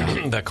great.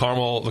 Yeah, the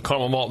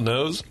caramel malt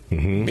nose.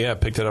 Mm-hmm. Yeah,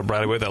 picked it up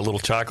right away. That little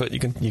chocolate, you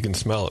can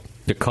smell it.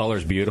 The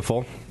color's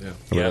beautiful. Yeah,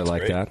 I really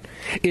like great. that.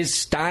 Is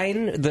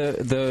Stein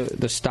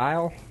the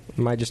style?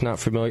 Am I just not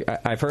familiar?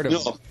 I've heard of.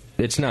 No,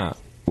 it's not.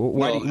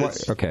 Why?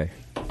 Okay.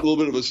 A little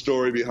bit of a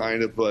story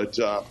behind it, but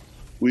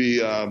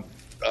we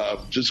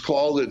just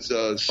called it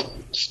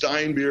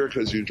Stein beer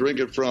because you drink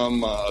it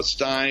from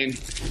Stein,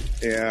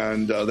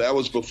 and that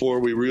was before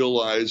we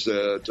realized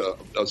that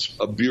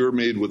a beer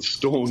made with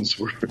stones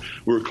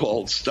were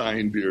called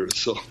Stein beer.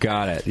 So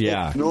got it.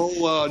 Yeah.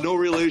 No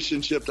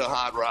relationship to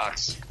Hot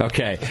Rocks.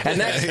 Okay, and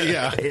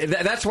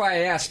that's why I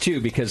asked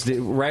too, because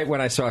right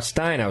when I saw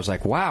Stein, I was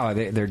like, wow,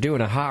 they're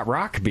doing a hot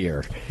rock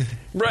beer.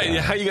 Right?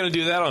 How are you going to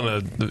do that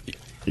on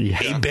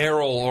a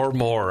barrel or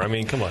more? I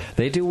mean, come on.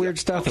 They do weird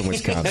stuff in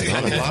Wisconsin.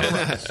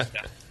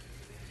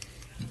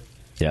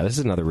 Yeah, this is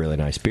another really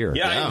nice beer.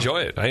 Yeah, I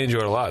enjoy it. I enjoy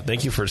it a lot.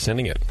 Thank you for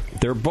sending it.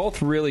 They're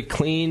both really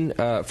clean,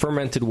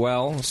 fermented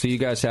well, so you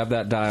guys have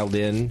that dialed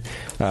in.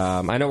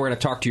 I know we're going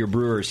to talk to your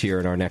brewers here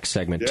in our next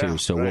segment, too,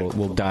 so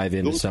we'll dive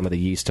into some of the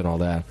yeast and all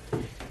that.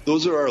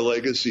 Those are our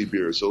legacy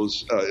beers.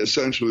 Those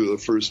essentially the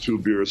first two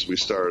beers we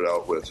started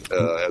out with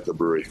at the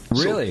brewery.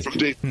 Really? So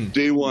from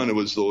day one, it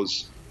was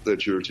those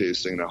that you're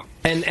tasting now.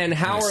 And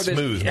how Nice. are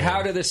Smooth, man.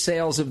 how do the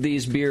sales of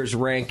these beers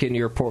rank in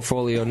your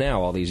portfolio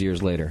now, all these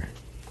years later?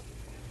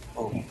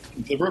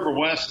 The River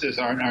West is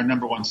our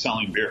number one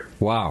selling beer.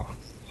 Wow.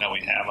 That we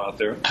have out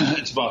there.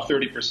 It's about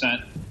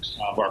 30%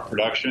 of our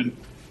production.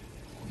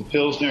 The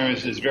Pilsner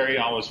is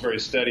always very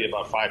steady,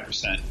 about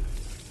 5%,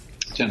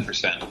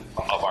 10%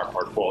 of our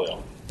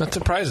portfolio. That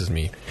surprises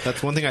me.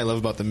 That's one thing I love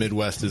about the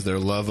Midwest is their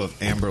love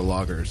of amber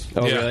lagers.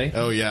 Oh, really?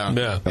 Oh, yeah.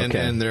 Yeah.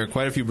 And there are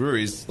quite a few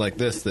breweries like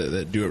this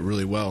that do it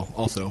really well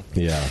also.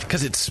 Yeah.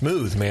 Because it's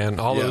smooth, man.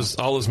 All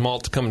those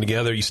malts coming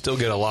together, you still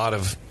get a lot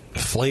of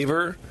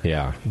flavor.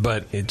 Yeah.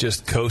 But it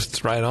just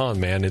coasts right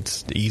on, man.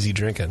 It's easy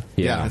drinking.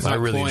 Yeah. It's I not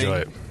really cloying, enjoy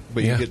it.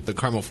 But you get the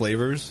caramel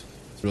flavors.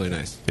 It's Really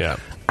nice. Yeah.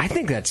 I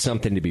think that's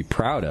something to be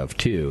proud of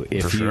too.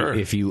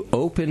 If you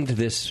opened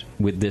this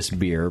with this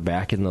beer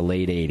back in the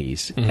late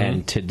 80s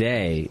and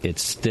today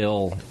it's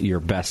still your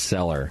best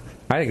seller,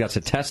 I think that's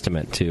a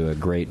testament to a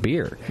great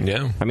beer.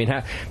 Yeah. I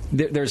mean,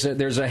 there's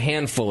a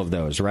handful of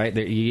those, right?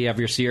 You have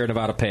your Sierra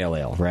Nevada Pale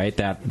Ale, right?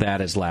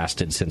 That has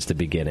lasted since the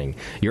beginning.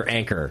 Your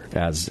Anchor,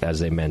 as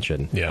they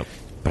mentioned. Yeah.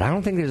 But I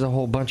don't think there's a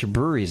whole bunch of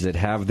breweries that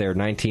have their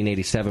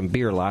 1987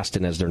 beer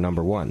lasting as their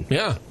number one.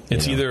 Yeah.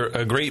 It's either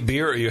a great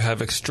beer or you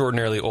have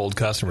extraordinarily old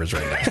customers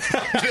right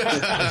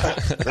now.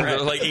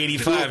 They're like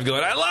 85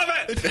 going, I love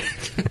it!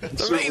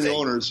 It's amazing.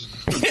 Owners.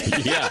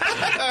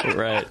 Yeah.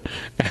 Right.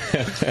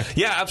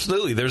 Yeah,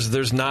 absolutely.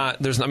 There's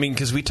not, I mean,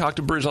 because we talk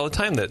to brewers all the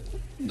time that,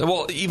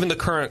 well, even the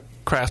current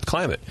craft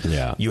climate,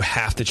 you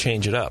have to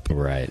change it up.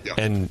 Right.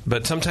 Yeah.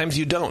 But sometimes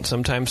you don't.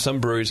 Sometimes some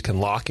breweries can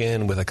lock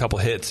in with a couple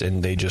hits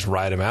and they just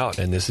ride them out,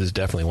 and this is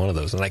definitely one of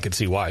those. And I could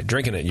see why.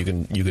 Drinking it, you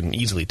can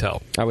easily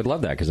tell. I would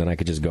love that, because then I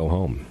could just go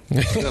home.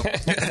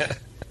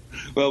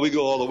 Well, we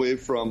go all the way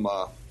from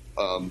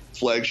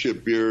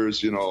flagship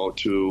beers,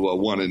 to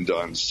one and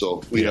done.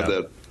 So we have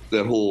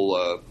that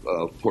whole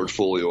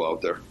portfolio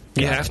out there.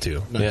 You have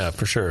to. Nice. Yeah,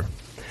 for sure.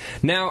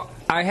 Now,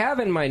 I have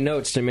in my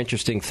notes some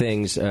interesting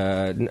things,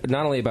 not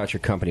only about your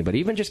company, but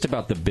even just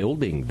about the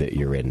building that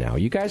you're in now.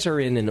 You guys are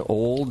in an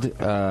old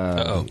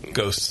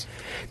ghosts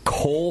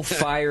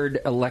coal-fired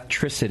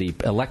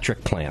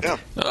electric plant. Yeah.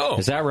 Oh.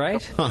 Is that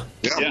right? Huh.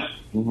 Yeah.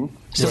 Mm-hmm.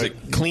 So is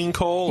it clean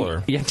coal?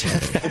 Or? Yeah.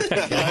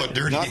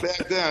 Not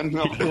back then.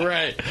 No.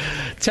 Right.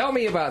 Tell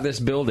me about this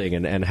building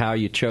and how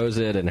you chose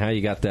it and how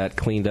you got that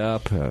cleaned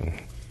up.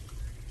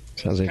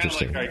 Sounds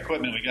interesting. Kind of like our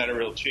equipment, we got it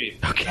real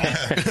cheap. Okay.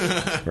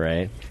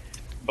 Right.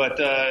 But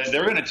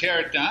they're going to tear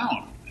it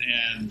down,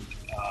 and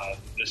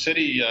the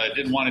city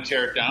didn't want to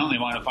tear it down. They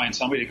wanted to find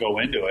somebody to go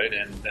into it,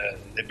 and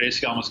they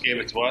basically almost gave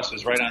it to us. It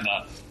was right on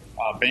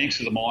the banks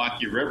of the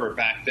Milwaukee River.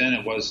 Back then,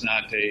 it was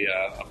not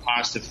a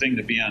positive thing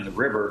to be on the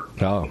river.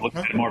 Oh. It looked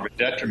at more of a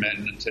detriment,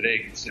 and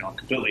today it's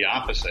completely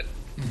opposite.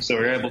 So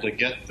we were able to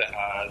get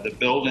the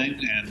building,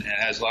 and it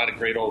has a lot of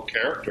great old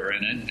character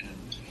in it, and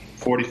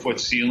 40-foot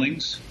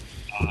ceilings.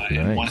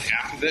 In one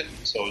half of it,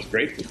 so it was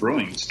great for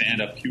brewing.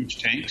 Stand up huge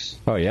tanks.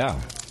 Oh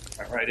yeah,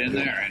 right in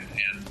there,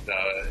 and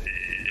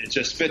it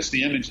just fits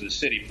the image of the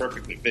city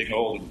perfectly. Big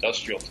old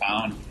industrial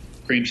town,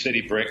 cream city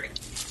brick,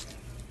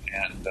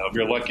 and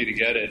we were lucky to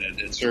get it,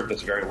 and it served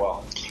us very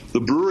well.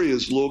 The brewery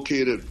is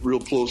located real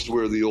close to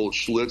where the old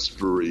Schlitz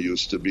Brewery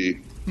used to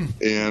be.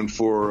 And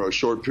for a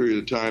short period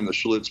of time, the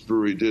Schlitz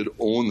Brewery did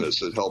own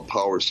this. It helped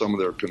power some of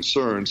their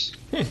concerns.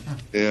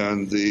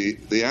 And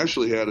they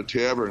actually had a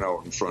tavern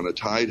out in front, a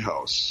Tide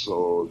House,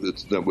 so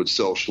that would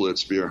sell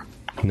Schlitz beer.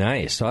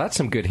 Nice. So that's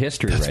some good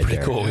history right there. That's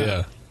pretty cool,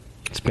 yeah.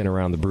 It's been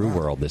around the brew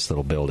world, this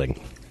little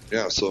building.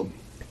 Yeah, so...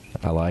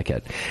 I like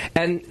it.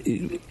 And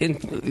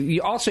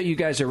you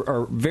guys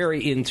are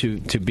very into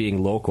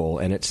being local,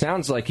 and it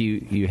sounds like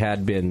you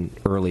had been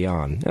early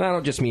on. And I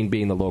don't just mean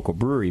being the local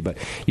brewery, but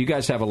you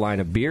guys have a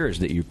line of beers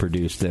that you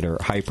produce that are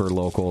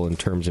hyper-local in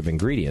terms of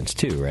ingredients,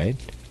 too, right?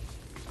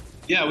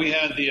 Yeah, we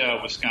had the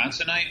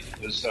Wisconsinite.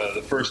 It was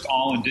the first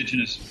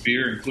all-indigenous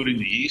beer, including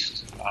the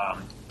yeast.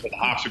 But the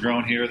hops are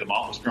grown here, the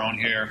malt was grown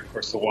here, of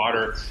course, the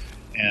water.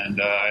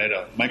 And I had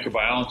a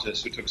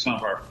microbiologist who took some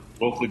of our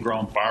locally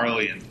grown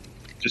barley and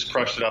just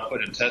crushed it up,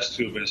 put it in a test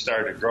tube, and it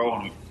started to grow,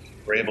 and we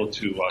were able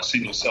to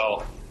single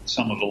cell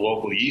some of the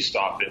local yeast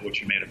off it,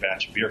 which we made a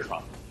batch of beer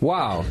from.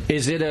 Wow.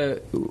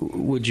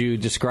 Would you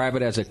describe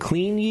it as a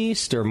clean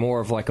yeast or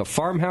more of like a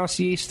farmhouse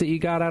yeast that you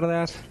got out of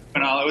that?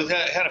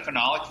 It had a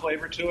phenolic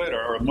flavor to it,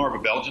 or more of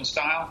a Belgian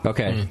style.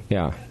 Okay,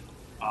 yeah.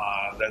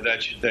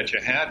 That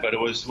you had, but it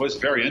was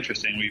very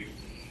interesting.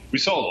 We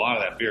sold a lot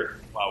of that beer.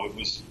 It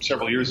was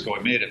several years ago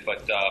we made it,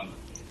 but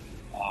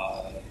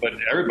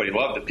everybody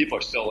loved it. People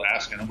are still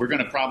asking, and we're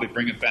going to probably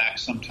bring it back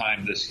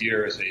sometime this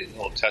year as a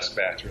little test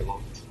batch or a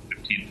little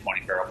 15,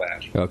 20 barrel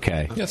batch.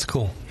 Okay. That's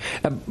cool.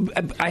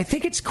 I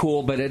think it's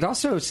cool, but it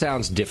also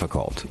sounds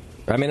difficult.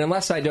 I mean,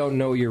 unless I don't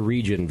know your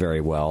region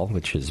very well,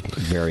 which is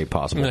very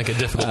possible. Like a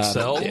difficult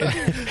sell?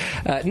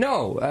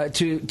 No,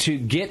 to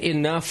get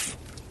enough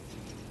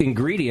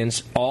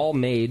ingredients all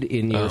made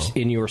in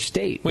your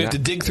state. We have to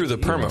dig through the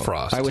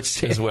permafrost. I would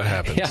say is what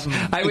happens.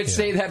 Yeah, I would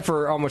say that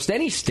for almost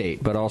any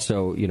state, but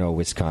also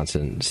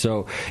Wisconsin.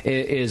 So,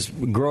 is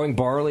growing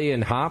barley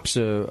and hops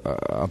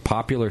a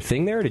popular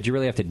thing there? Did you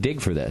really have to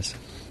dig for this?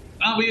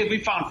 We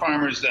found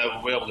farmers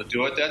that were able to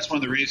do it. That's one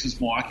of the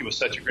reasons Milwaukee was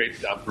such a great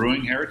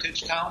brewing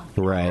heritage town.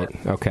 Right.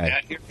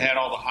 Okay. Had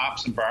all the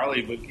hops and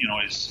barley, but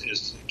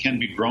can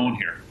be grown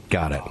here.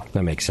 Got it.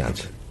 That makes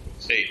sense.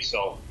 State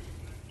so.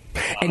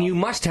 And you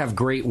must have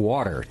great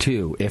water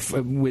too. If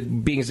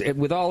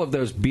with all of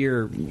those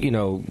beer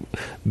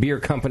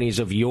companies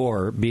of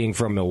yore being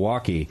from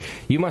Milwaukee,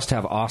 you must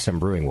have awesome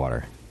brewing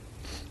water.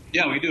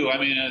 Yeah, we do. I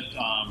mean,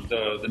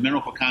 the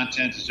mineral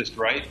content is just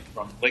right.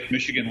 From Lake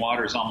Michigan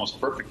water is almost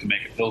perfect to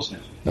make a Pilsner.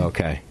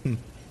 Okay,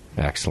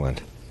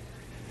 excellent.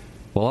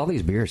 Well, all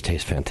these beers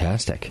taste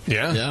fantastic.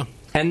 Yeah.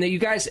 And you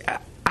guys,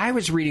 I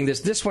was reading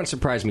this. This one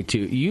surprised me, too.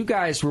 You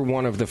guys were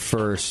one of the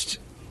first,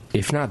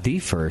 if not the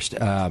first,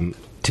 to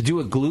do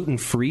a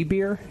gluten-free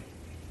beer?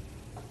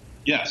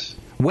 Yes.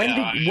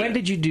 When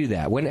did you do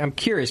that? I'm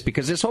curious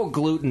because this whole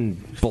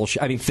gluten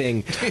bullshit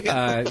thing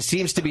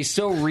seems to be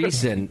so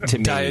recent to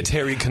me.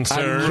 Dietary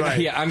concern,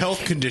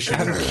 health condition.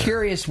 I'm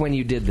curious when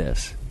you did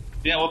this.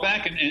 Yeah, well,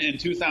 back in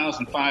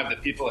 2005, the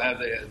people had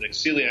the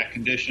celiac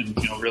condition.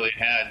 Really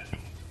had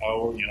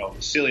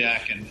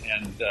celiac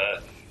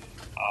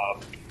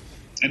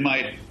and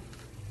my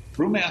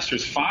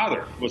brewmaster's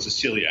father was a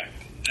celiac.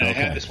 And I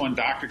had this one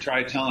doctor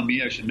try telling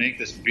me I should make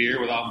this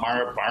beer without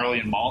barley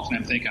and malt, and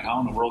I'm thinking,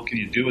 how in the world can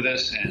you do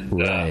this?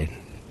 And I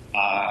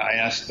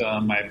asked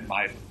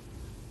my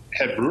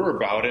head brewer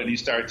about it, and he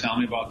started telling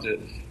me about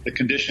the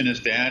condition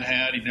his dad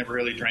had. He never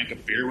really drank a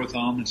beer with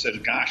him, and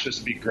said, gosh, this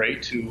would be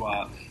great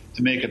to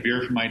make a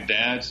beer for my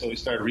dad. So we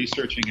started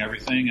researching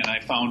everything, and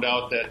I found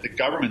out that the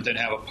government didn't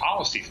have a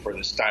policy for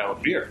this style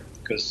of beer,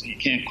 because you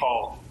can't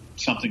call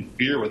something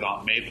beer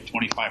without made with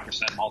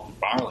 25% malted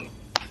barley.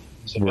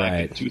 So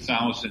back in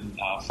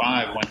 2005,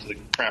 I went to the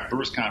Craft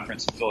Brewers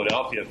Conference in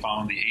Philadelphia,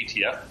 found the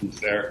ATF booth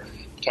there,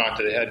 talked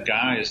to the head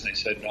guys, and they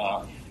said,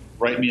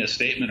 write me a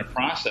statement of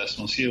process, and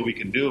we'll see what we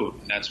can do.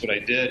 And that's what I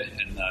did.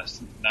 And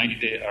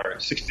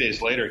 60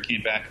 days later, it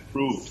came back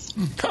approved.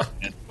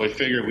 And we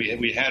figured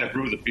we had to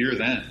brew the beer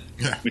then.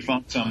 We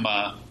found some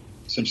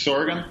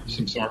sorghum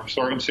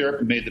syrup,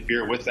 and made the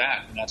beer with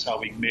that. And that's how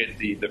we made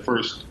the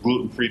first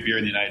gluten-free beer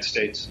in the United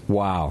States.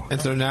 Wow. And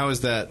so now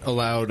is that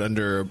allowed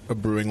under a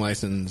brewing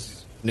license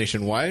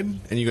nationwide?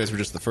 And you guys were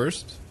just the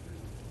first?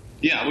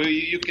 Yeah,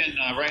 you can.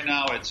 Right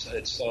now, it's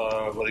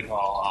what they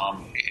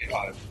call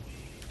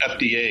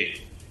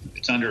FDA.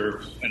 It's under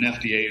an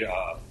FDA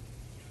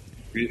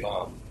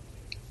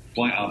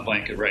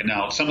blanket right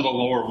now. Some of the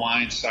lower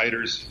wines,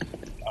 ciders,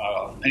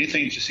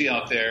 anything that you see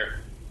out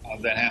there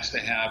that has to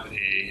have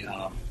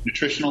a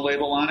nutritional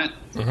label on it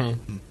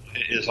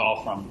is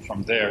all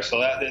from there. So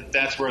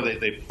that's where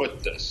they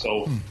put this.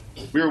 So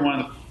we were one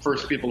of the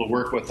first people to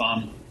work with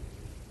them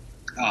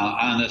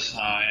on this,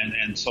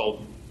 and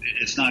so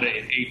it's not a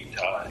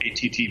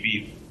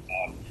ATTB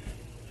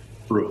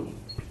brew.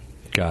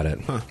 Got it.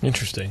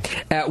 Interesting.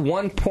 At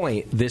one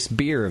point, this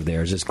beer of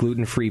theirs, this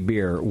gluten-free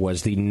beer,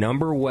 was the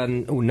number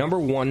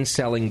one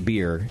selling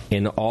beer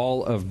in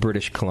all of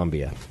British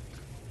Columbia.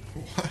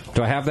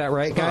 Do I have that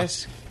right,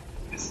 guys?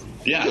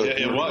 Yeah,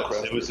 it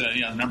was. It was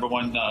number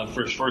one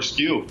for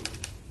SKU.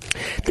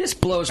 This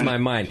blows my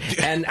mind.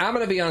 And I'm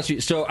going to be honest with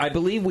you. So I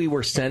believe we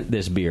were sent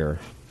this beer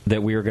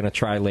that we were going to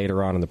try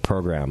later on in the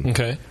program.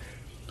 Okay.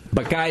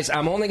 But, guys,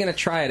 I'm only going to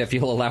try it if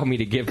you'll allow me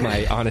to give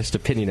my honest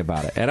opinion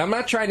about it. And I'm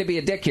not trying to be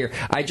a dick here.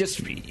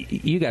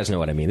 You guys know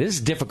what I mean. This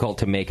is difficult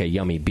to make a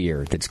yummy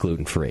beer that's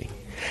gluten-free.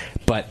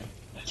 But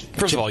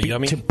first of all,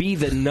 yummy. To be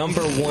the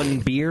number one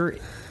beer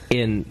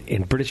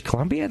in British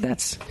Columbia,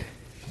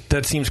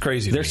 that seems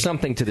crazy. There's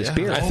something to this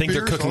beer. I think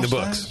they're cooking the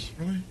books.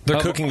 Really? They're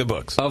cooking the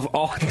books. Of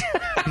all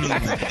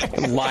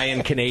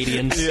lying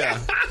Canadians. Yeah.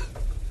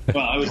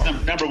 Well, it was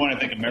number one, I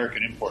think,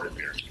 American imported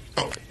beer.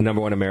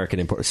 Number one American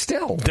importer.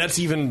 Still. That's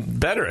even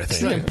better, I think.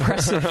 Still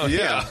impressive.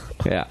 Yeah.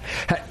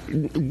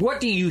 What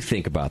do you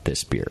think about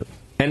this beer?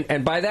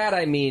 And by that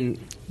I mean,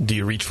 do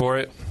you reach for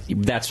it?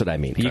 That's what I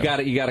mean.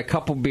 Okay. You got a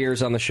couple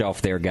beers on the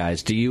shelf there,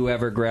 guys. Do you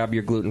ever grab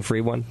your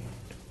gluten-free one?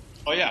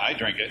 Oh yeah, I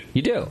drink it.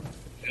 You do?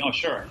 Oh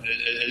sure.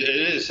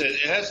 It is. It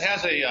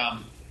has a.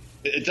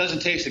 It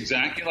doesn't taste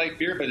exactly like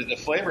beer, but the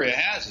flavor it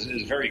has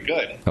is very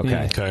good.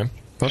 Okay.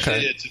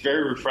 It's a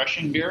very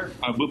refreshing beer.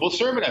 We'll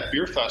serve it at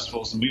beer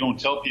festivals, and we don't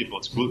tell people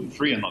it's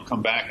gluten-free, and they'll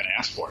come back and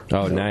ask for it.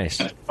 Oh, nice.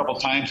 A couple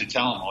times you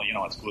tell them,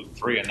 well, it's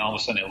gluten-free, and all of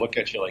a sudden they look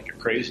at you like you're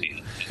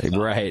crazy.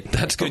 Right.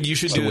 That's good. You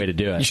should That's the way to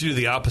do it. You should do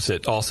the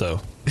opposite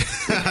also.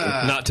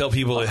 Not tell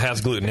people it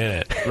has gluten in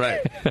it. Right.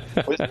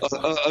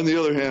 On the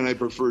other hand, I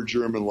prefer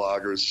German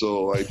lagers,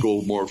 so I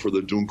go more for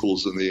the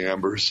Dunkels and the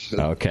Ambers.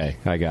 Okay,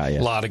 I got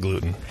you. A lot of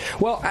gluten.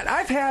 Well,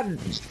 I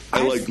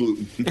like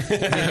gluten.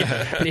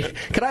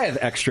 Could I have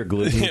extra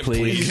gluten?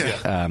 Please.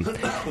 Yeah.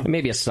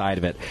 Maybe a side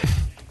of it.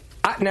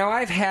 Now,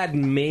 I've had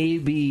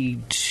maybe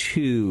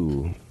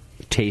 2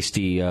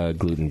 tasty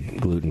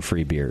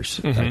gluten-free beers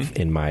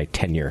in my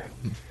tenure.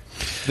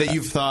 That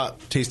you've thought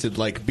tasted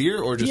like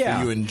beer, or just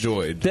that you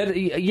enjoyed?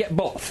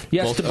 Both.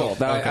 Yes, to both.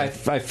 Okay.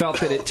 I felt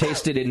that it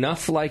tasted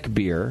enough like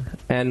beer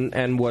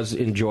and was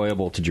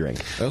enjoyable to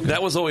drink. Okay.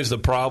 That was always the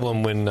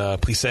problem when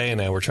Plissé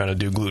and I were trying to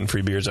do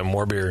gluten-free beers at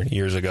More Beer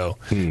years ago.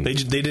 They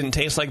didn't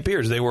taste like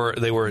beers. They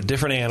were a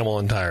different animal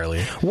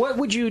entirely. What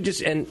would you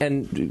just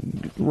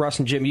and Russ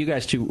and Jim, you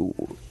guys too?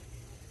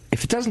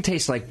 If it doesn't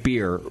taste like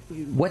beer,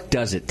 what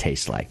does it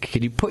taste like?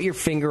 Could you put your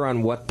finger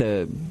on what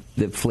the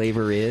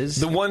flavor is?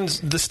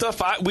 The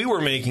stuff we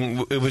were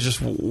making, it was just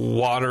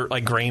water,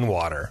 like grain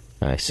water.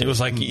 I see. It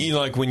was like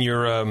like when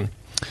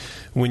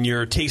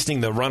you're tasting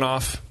the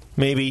runoff,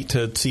 maybe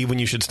to see when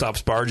you should stop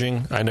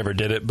sparging. I never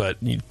did it, but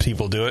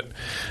people do it.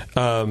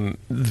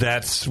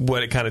 That's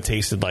what it kind of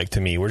tasted like to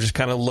me. We're just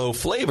kind of low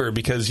flavor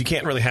because you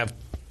can't really have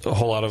a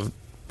whole lot of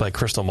like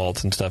crystal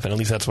malts and stuff, and at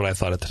least that's what I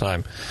thought at the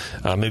time.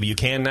 Maybe you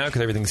can now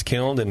because everything's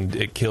kilned and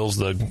it kills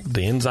the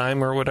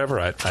enzyme or whatever.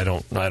 I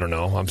don't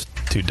know. I'm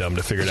too dumb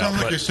to figure it out.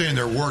 Sounds like you're saying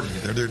they're wordy.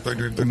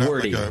 They're not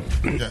wordy.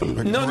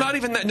 No, not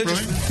even that. No,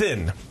 just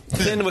thin.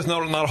 Thin with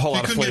not a whole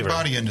lot of flavor. You couldn't get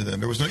body into them.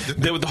 There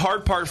was the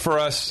hard part for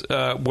us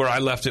where I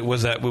left it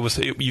was that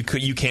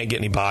you can't get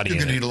any body. You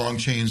in could it. need long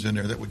chains in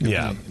there that would give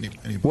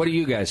any. What do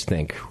you guys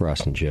think,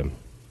 Russ and Jim?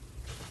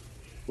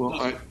 Well,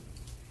 I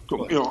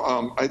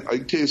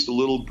taste a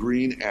little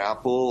green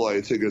apple.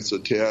 I think it's a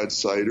tad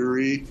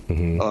cidery.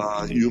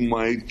 Mm-hmm. You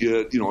might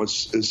get,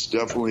 it's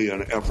definitely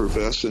an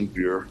effervescent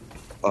beer.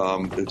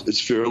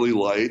 It's fairly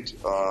light,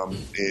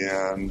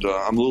 and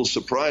I'm a little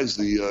surprised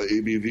the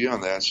ABV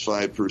on that's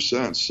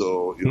 5%.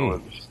 So,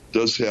 it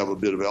does have a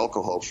bit of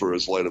alcohol for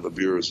as light of a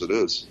beer as it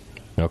is.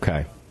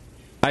 Okay.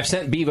 I've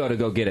sent Bevo to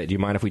go get it. Do you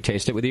mind if we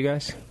taste it with you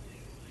guys?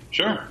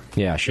 Sure.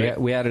 Yeah,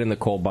 we had it in the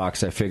cold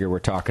box. I figure we're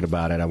talking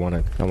about it. I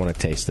want to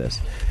taste this.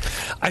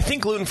 I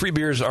think gluten-free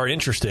beers are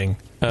interesting.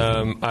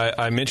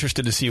 I'm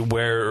interested to see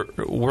where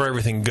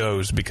everything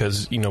goes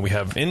because we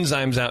have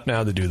enzymes out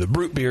now that do the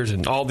brute beers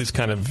and all these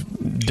kind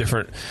of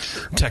different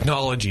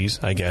technologies,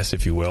 I guess,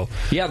 if you will.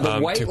 Yeah, the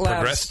White to Labs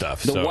progress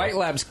stuff. The White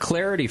Labs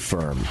Clarity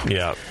Firm.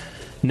 Yeah.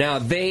 Now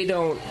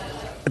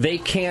they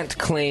can't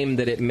claim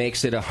that it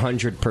makes it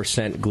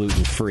 100%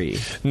 gluten-free.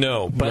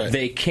 No. But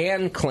they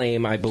can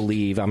claim, I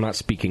believe, I'm not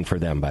speaking for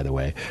them, by the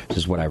way, this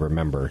is what I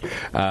remember,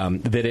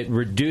 that it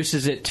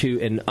reduces it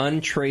to an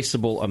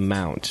untraceable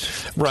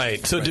amount.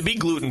 Right. So to be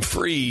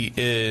gluten-free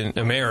in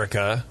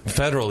America,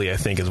 federally, I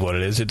think is what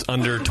it is, it's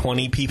under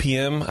 20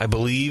 ppm, I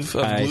believe,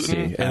 of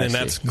gluten, and then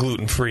that's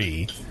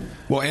gluten-free.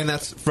 Well, and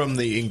that's from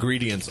the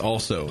ingredients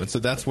also. And so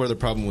that's where the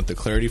problem with the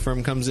Clarity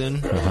Firm comes in,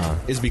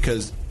 is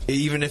because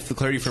even if the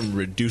Clarity Firm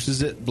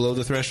reduces it below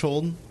the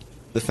threshold,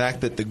 the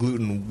fact that the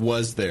gluten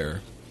was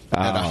there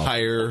at a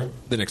higher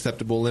than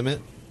acceptable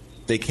limit,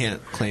 they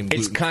can't claim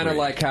gluten-free. It's kind of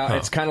like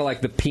it's kind of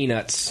like the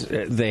peanuts.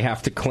 They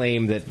have to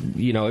claim that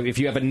if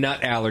you have a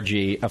nut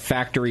allergy, a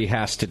factory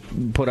has to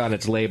put on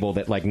its label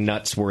that like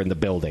nuts were in the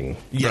building.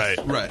 Yes,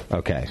 right.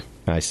 Okay,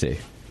 I see.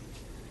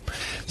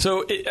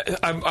 So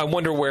I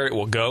wonder where it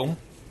will go.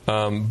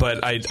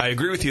 But I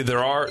agree with you.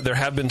 There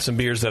have been some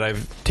beers that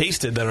I've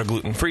tasted that are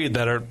gluten-free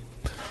that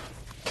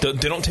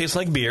they don't taste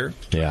like beer.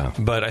 Yeah.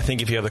 But I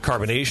think if you have the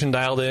carbonation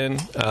dialed in,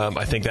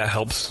 I think that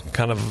helps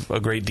kind of a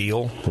great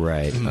deal.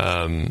 Right.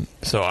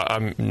 So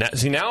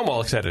now I'm all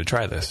excited to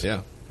try this.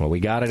 Yeah. Well, we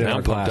got it in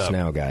our glass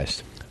now,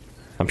 guys.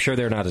 I'm sure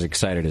they're not as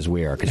excited as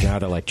we are because now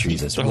they're like,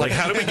 Jesus. They're like,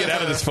 how do we get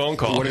out of this phone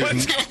call? You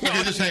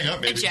just hang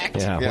up, baby.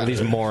 Yeah, what are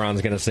these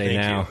morons going to say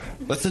now?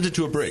 Let's send it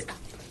to a break.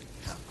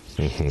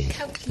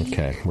 Mm-hmm.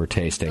 Okay, we're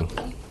tasting.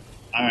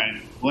 All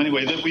right. Well,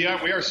 anyway, we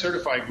are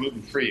certified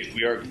gluten-free.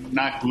 We are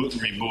not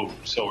gluten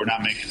removed, so we're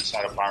not making this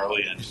out of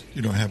barley. And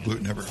you don't have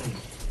gluten ever.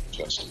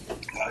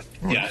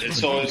 Yeah.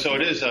 So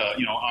it is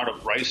out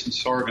of rice and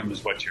sorghum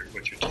is what you're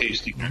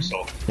tasting here.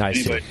 So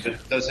anybody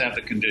that does have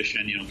the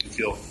condition, can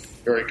feel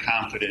very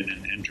confident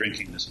in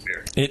drinking this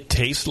beer. It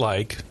tastes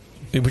like.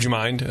 Would you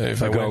mind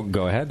if I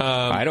go ahead?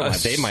 I don't.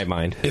 They might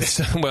mind.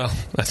 Well,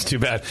 that's too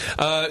bad.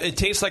 It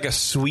tastes like a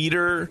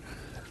sweeter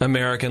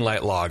American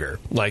light lager,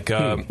 like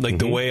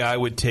the way I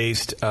would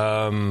taste.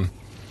 What's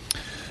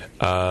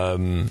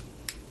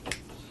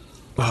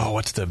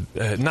the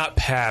not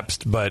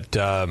Pabst, but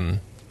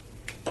oddly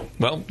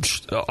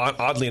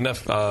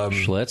enough,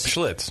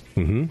 Schlitz.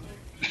 Mm-hmm.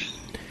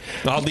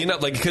 Oddly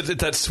enough, because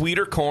it's that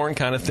sweeter corn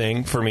kind of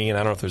thing for me, and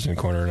I don't know if there's any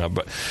corn or not,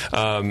 but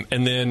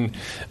and then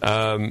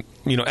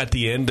at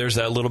the end there's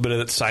that little bit of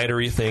that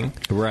cidery thing,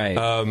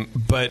 right?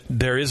 But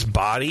there is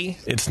body.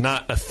 It's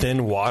not a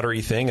thin,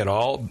 watery thing at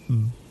all,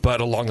 but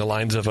along the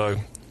lines of a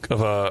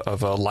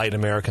light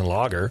American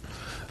lager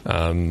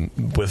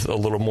with a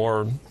little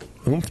more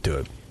oomph to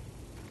it.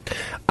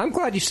 I'm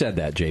glad you said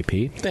that,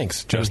 JP.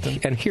 Thanks,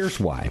 Justin. And here's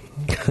why.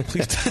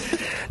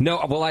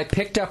 No, well, I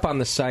picked up on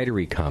the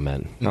cidery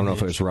comment. I don't know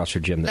if it was Russ or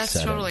Jim that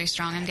said it. That's totally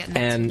strong. I'm getting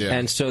that.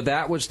 And so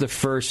that was the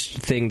first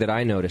thing that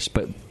I noticed.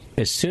 But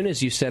as soon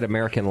as you said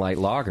American light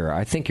lager,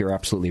 I think you're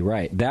absolutely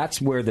right. That's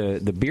where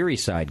the beery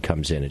side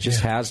comes in. It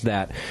just has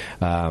that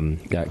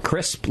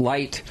crisp,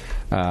 light,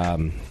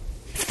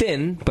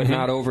 thin, but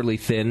not overly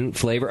thin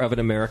flavor of an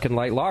American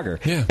light lager.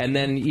 Yeah. And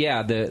then,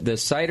 the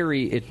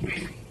cidery,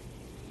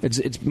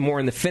 It's more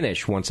in the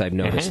finish once I've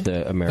noticed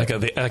the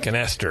American. Like an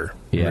ester,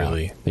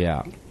 really.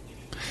 Yeah.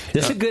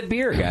 This is a good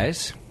beer,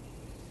 guys.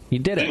 You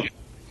did it.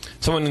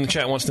 Someone in the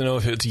chat wants to know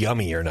if it's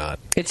yummy or not.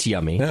 It's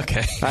yummy.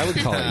 Okay. I would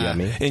call it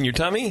yummy. In your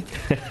tummy?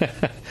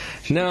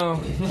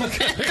 No.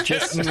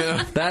 Just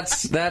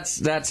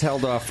that's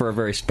held off for a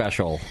very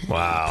special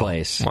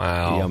place.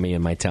 Wow. Yummy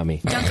in my tummy.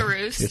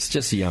 Dunkaroos. It's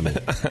just yummy.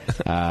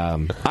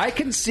 I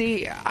can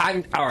see.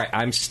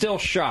 I'm still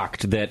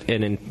shocked that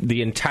in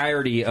the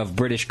entirety of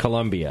British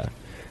Columbia,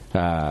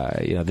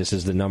 this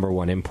is the number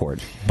one import.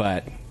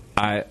 But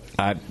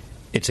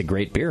it's a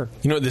great beer.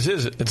 You know what this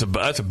is?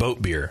 That's a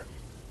boat beer.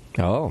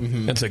 Oh.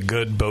 It's a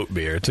good boat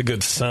beer. It's a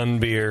good sun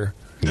beer.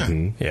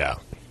 Mm-hmm. Yeah.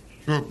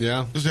 Sure.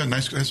 Yeah. This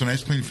has a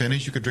nice clean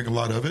finish. You could drink a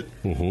lot of it.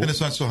 And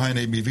it's not so high in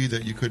ABV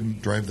that you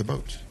couldn't drive the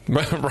boat.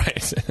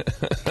 Right.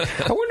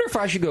 I wonder if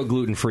I should go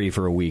gluten-free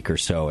for a week or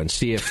so and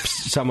see if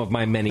some of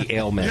my many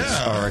ailments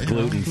are a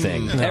gluten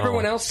thing. No.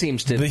 Everyone else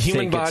seems to The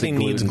human think body it's a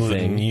needs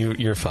gluten. thing.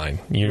 You're fine.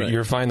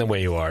 You're fine the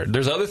way you are.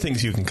 There's other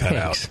things you can cut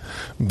out,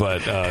 but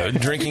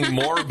drinking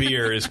more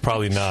beer is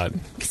probably not.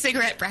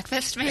 Cigarette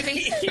breakfast,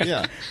 maybe?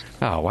 Yeah.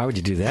 Oh, why would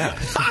you do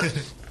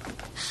that?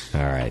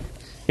 All right.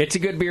 It's a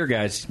good beer,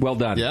 guys. Well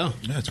done. Yeah,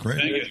 it's great.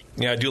 Thank you.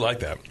 Yeah, I do like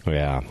that.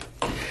 Yeah.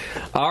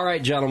 All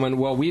right, gentlemen.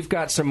 Well, we've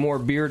got some more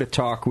beer to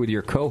talk with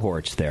your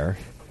cohorts there.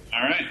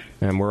 All right.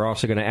 And we're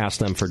also going to ask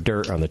them for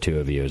dirt on the two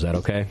of you. Is that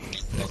okay?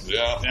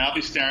 Yeah. I'll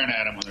be staring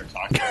at them when they're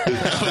talking.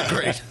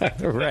 Great.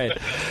 Right.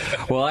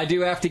 Well, I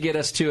do have to get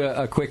us to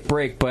a quick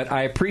break, but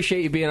I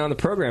appreciate you being on the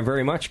program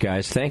very much,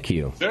 guys. Thank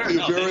you. Thank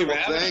you very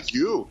much. Thank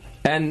you.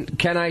 And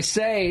can I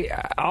say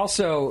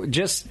also,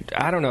 just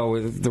I don't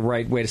know the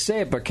right way to say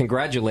it, but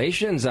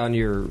congratulations on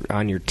your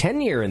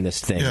tenure in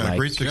this thing. Yeah,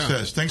 great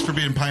success. Thanks for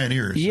being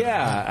pioneers.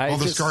 Yeah, all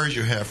the scars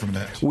you have from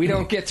that. We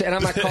don't get to, and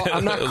I'm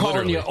not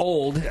calling you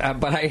old,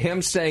 but I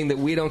am saying that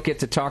we don't get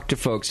to talk to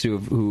folks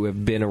who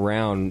have been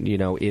around,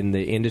 in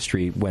the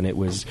industry when it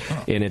was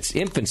in its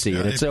infancy,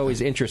 and it's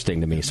always interesting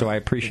to me. So I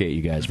appreciate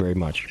you guys very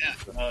much.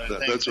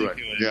 That's right.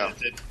 Yeah.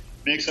 It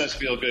makes us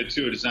feel good,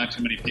 too. There's not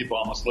too many people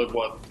almost live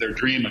their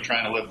dream of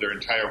trying to live their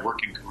entire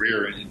working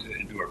career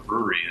into a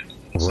brewery.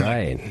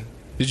 Right.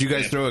 Did you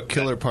guys throw a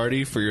killer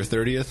party for your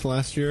 30th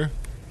last year?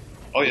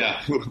 Oh,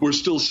 yeah. We're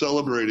still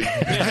celebrating.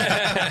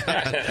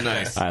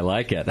 Nice. I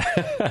like it.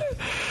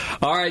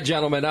 All right,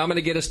 gentlemen, I'm going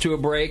to get us to a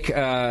break.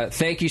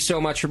 Thank you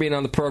so much for being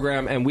on the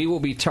program, and we will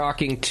be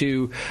talking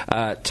to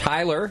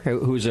Tyler,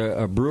 who's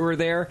a brewer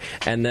there,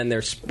 and then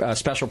their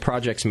special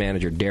projects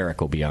manager,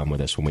 Derek, will be on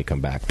with us when we come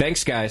back.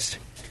 Thanks, guys.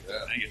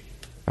 Thank you.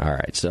 All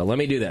right, so let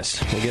me do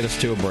this. We'll get us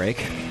to a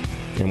break,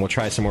 and we'll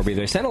try some more beer.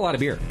 They sent a lot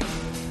of beer.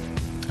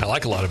 I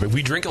like a lot of it.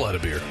 We drink a lot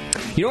of beer.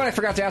 You know what I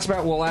forgot to ask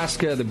about? We'll ask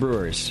the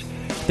brewers.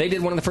 They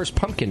did one of the first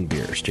pumpkin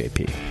beers,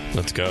 JP.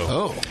 Let's go.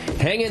 Oh.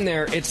 Hang in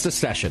there. It's The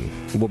Session.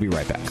 We'll be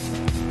right back.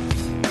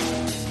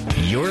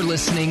 You're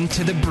listening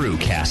to the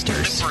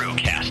Brewcasters. The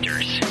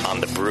Brewcasters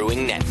on the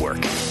Brewing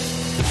Network.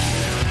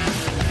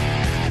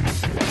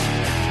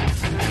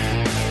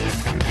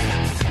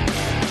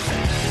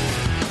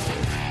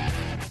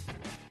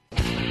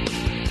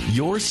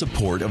 Your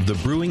support of the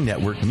Brewing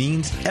Network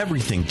means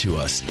everything to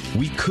us.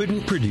 We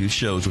couldn't produce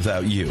shows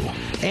without you.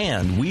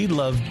 And we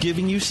love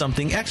giving you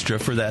something extra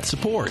for that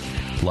support,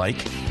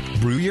 like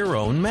Brew Your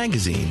Own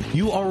magazine.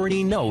 You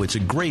already know it's a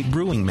great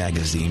brewing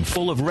magazine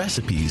full of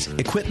recipes,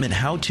 equipment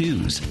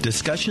how-tos,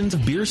 discussions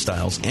of beer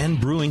styles,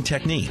 and brewing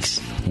techniques.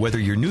 Whether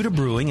you're new to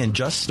brewing and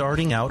just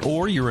starting out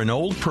or you're an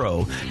old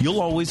pro, you'll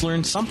always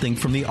learn something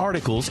from the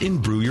articles in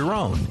Brew Your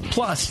Own.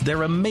 Plus, there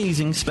are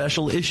amazing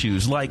special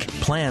issues like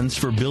plans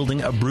for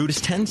building a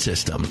Brutus 10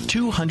 system,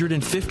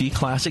 250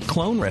 classic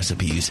clone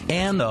recipes,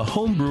 and the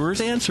Homebrewer's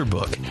Answer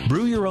Book.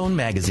 Brew Your Own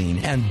magazine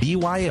and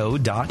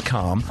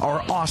BYO.com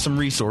are awesome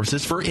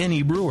resources for any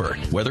brewer,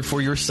 whether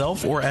for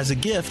yourself or as a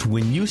gift.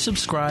 When you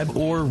subscribe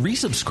or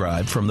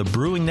resubscribe from the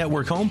Brewing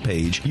Network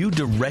homepage, you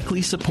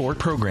directly support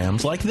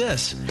programs like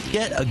this.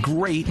 Get a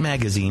great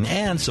magazine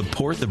and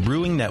support the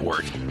Brewing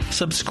Network.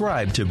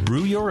 Subscribe to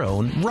Brew Your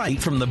Own right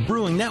from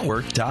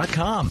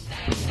thebrewingnetwork.com.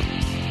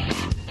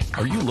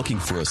 Are you looking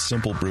for a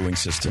simple brewing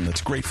system that's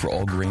great for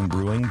all grain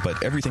brewing,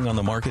 but everything on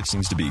the market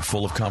seems to be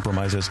full of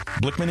compromises?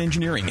 Blickman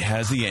Engineering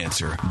has the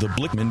answer. The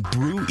Blickman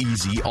Brew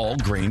Easy All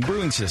Grain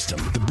Brewing System.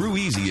 The Brew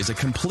Easy is a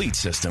complete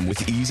system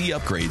with easy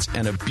upgrades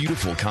and a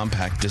beautiful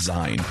compact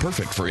design,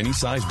 perfect for any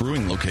size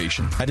brewing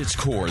location. At its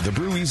core, the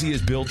Brew Easy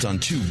is built on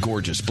two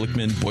gorgeous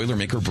Blickman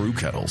Boilermaker brew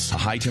kettles, a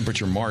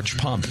high-temperature March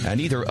pump,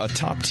 and either a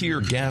top-tier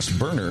gas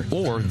burner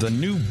or the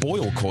new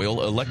Boil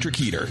Coil electric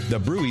heater. The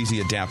Brew Easy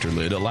adapter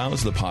lid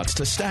allows the pots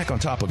to stack on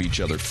top of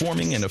each other,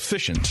 forming an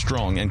efficient,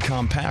 strong, and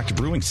compact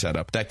brewing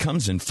setup that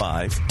comes in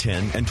 5,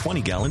 10, and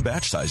 20-gallon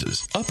batch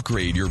sizes.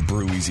 Upgrade your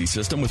Brew Easy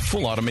system with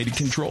full automated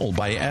control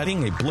by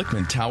adding a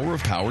Blickman Tower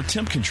of Power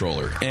temp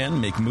controller, and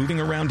make moving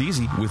around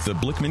easy with the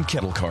Blickman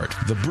Kettle Cart.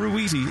 The Brew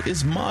Easy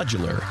is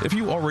modular. If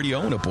you already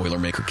own a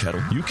Boilermaker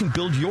kettle, you can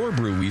build your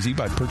Brew Easy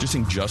by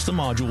purchasing just the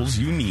modules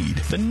you need.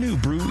 The new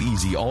Brew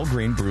Easy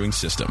all-grain brewing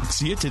system.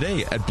 See it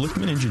today at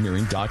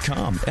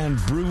BlickmanEngineering.com and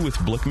brew with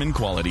Blickman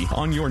quality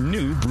on your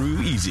new Brew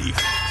Easy.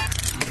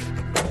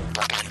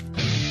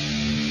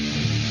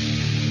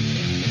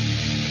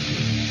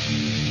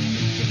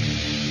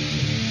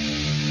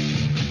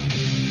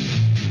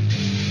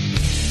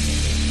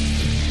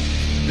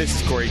 This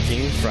is Corey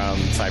King from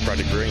Side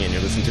Project Brewing, and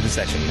you're listening to The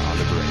Session on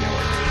the Brewing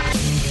Network.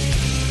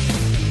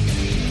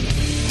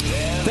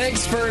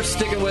 Thanks for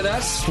sticking with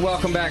us.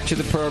 Welcome back to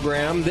the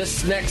program.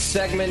 This next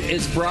segment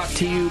is brought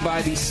to you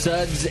by the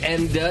Suds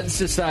and Duds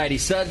Society.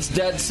 Suds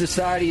Duds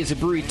Society is a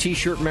brewery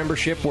t-shirt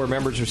membership where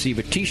members receive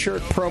a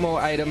t-shirt, promo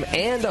item,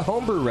 and a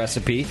homebrew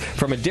recipe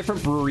from a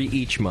different brewery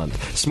each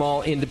month.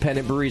 Small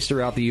independent breweries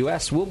throughout the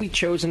U.S. will be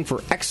chosen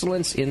for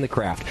excellence in the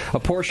craft. A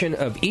portion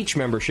of each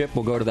membership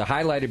will go to the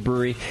highlighted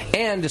brewery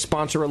and to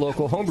sponsor a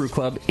local homebrew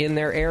club in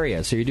their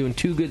area. So you're doing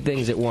two good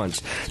things at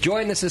once.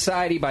 Join the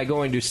society by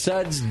going to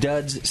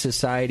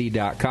sudsdudssociety.com.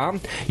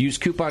 Use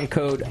coupon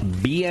code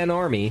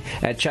BNARMY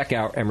at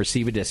checkout and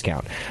receive a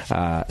discount.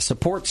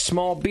 Support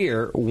small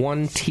beer,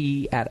 one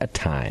tea at a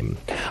time.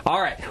 All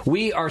right,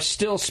 we are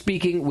still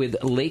speaking with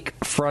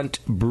Lakefront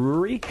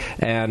Brewery,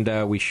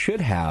 and we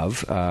should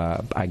have,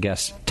 I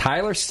guess,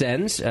 Tyler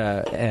Sens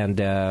and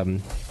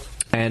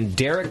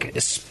Derek.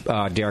 Derek,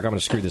 I'm going to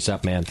screw this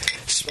up, man.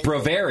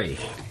 Sprovery.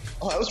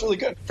 Oh, that was really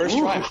good. First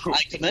try.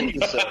 I commend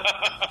you, sir.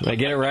 Did I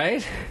get it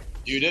right?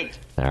 You did.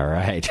 All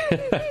right.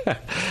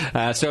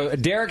 So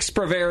Derek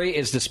Sprovery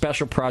is the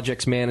special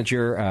projects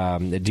manager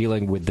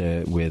dealing with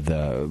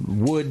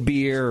wood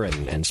beer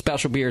and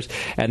special beers.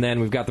 And then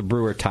we've got the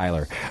brewer,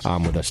 Tyler,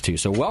 with us, too.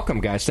 So welcome,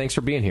 guys. Thanks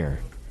for being here.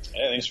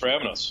 Hey, thanks for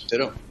having us.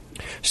 Ditto.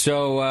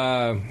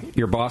 So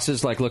your boss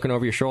is like looking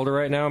over your shoulder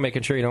right now,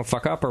 making sure you don't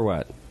fuck up or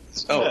what?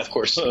 Oh, of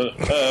course.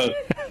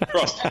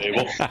 Across the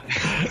table.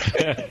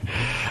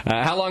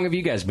 How long have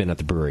you guys been at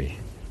the brewery?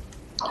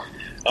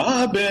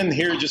 I've been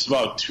here just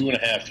about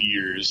 2.5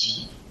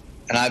 years.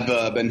 And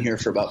I've been here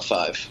for about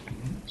 5.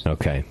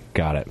 Okay,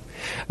 got it.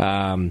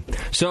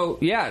 So,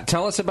 yeah,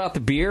 tell us about the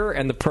beer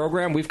and the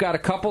program. We've got a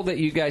couple that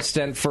you guys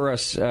sent for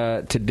us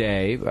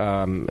today.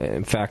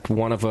 In fact,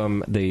 one of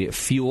them, the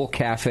Fuel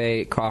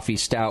Cafe Coffee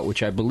Stout,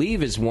 which I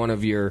believe is one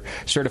of your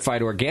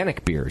certified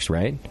organic beers,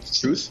 right?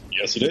 Truth?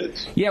 Yes, it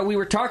is. Yeah, we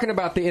were talking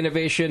about the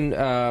innovation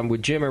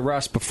with Jim and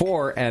Russ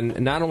before,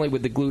 and not only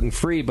with the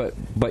gluten-free,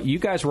 but you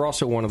guys were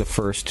also one of the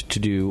first to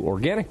do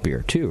organic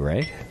beer, too,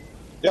 right?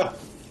 Yeah.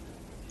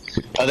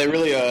 They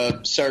really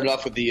started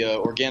off with the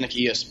organic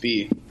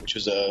ESB, which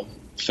was a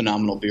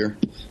phenomenal beer.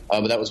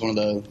 But that was one of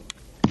the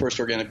first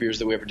organic beers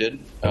that we ever did.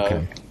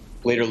 Okay.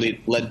 Later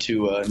led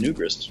to New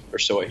Grist, or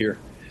so I hear.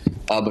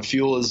 But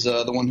Fuel is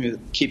the one who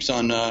keeps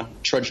on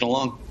trudging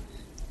along.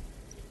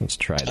 Let's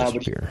try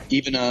this beer.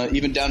 Even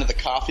down to the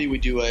coffee, we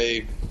do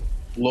a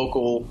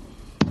local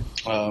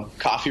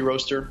coffee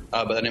roaster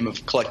by the name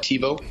of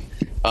Collectivo.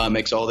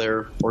 Makes all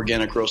their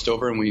organic roast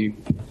over, and we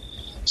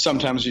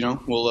sometimes,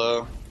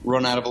 we'll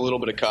run out of a little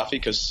bit of coffee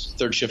because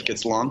third shift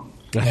gets long.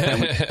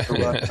 And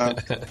we run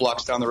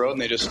blocks down the road,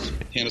 and they just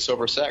hand us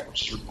over a sack,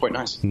 which is quite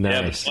nice.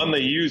 Yeah, the one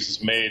they use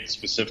is made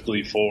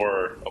specifically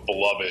for a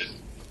beloved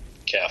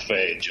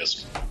cafe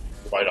just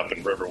right up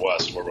in River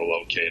West where we're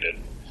located.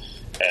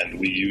 And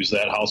we use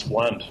that house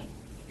blend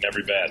in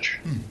every batch.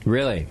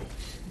 Really?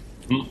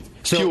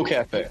 So, Fuel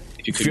Cafe.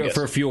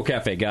 For Fuel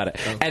Cafe, got it.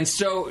 Oh. And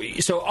so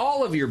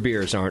all of your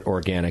beers aren't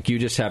organic. You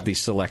just have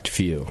these select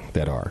few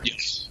that are.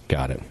 Yes.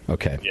 Got it.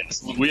 Okay.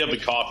 Yes. We have the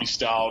coffee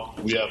stout.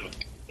 We have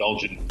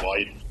Belgian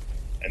white,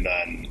 and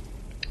then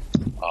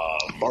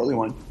barley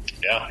wine.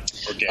 Yeah,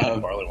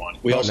 organic barley wine.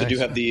 We also do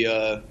have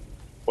the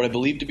what I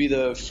believe to be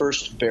the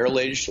first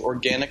barrel-aged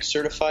organic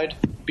certified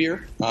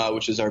beer,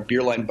 which is our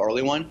Beer Line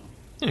barley wine.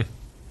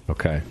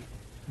 Okay.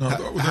 Now,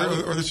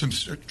 are there some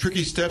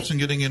tricky steps in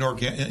getting in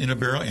a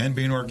barrel and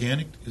being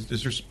organic?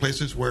 Is there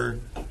places where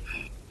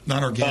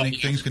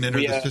non-organic things can enter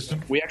the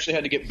system? We actually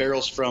had to get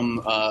barrels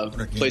from a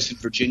place in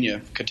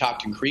Virginia,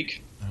 Catoctin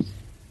Creek,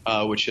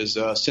 which has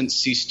since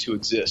ceased to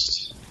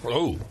exist.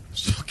 Oh.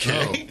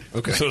 Okay.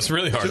 Okay. So it's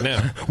really hard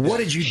now. What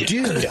did you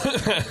do? So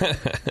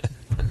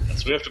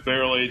we have to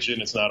barrel age it,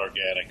 and it's not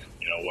organic.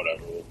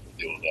 Whatever. We'll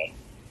deal with that.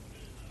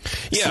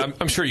 Yeah,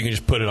 I'm sure you can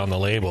just put it on the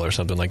label or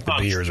something like the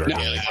beer is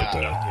organic.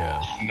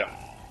 No.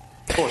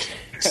 Of course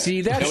not.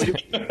 See, that's... We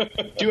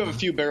do have a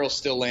few barrels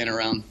still laying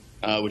around,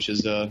 which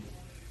is part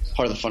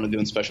of the fun of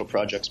doing special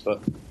projects.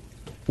 But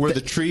were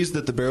the trees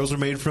that the barrels are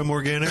made from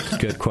organic?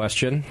 Good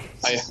question.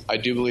 I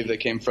do believe they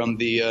came from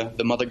the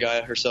mother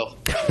Gaia herself.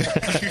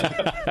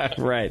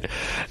 Right,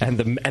 and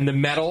the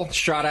metal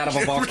shot out of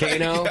a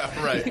volcano.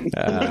 Right.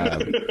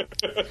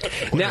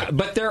 Now,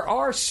 but there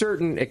are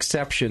certain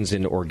exceptions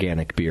in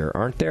organic beer,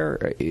 aren't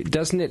there?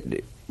 Doesn't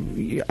it?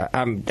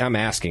 I'm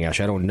asking, Ash.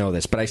 I don't know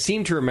this, but I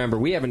seem to remember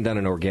we haven't done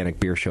an organic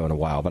beer show in a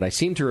while. But I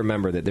seem to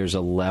remember that there's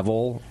a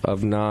level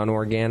of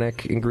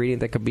non-organic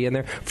ingredient that could be in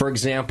there. For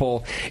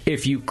example,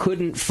 if you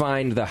couldn't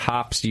find the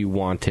hops you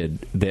wanted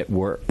that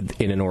were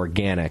in an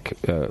organic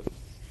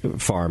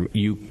farm,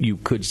 you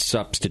could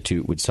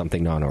substitute with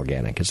something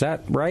non-organic. Is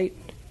that right?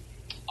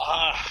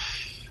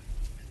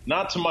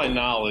 Not to my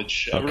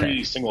knowledge. Okay.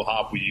 Every single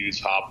hop we use,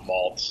 hop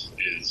malt,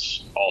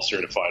 is all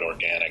certified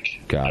organic.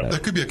 Got it.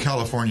 That could be a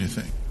California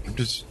thing.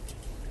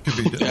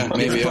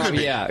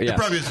 Maybe. Yeah. It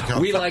probably is a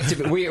California. We like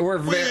to. We're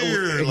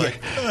very.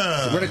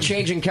 We're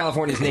changing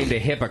California's name to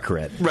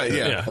hypocrite. Right.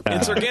 Yeah.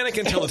 It's organic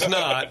until it's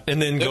not,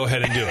 and then go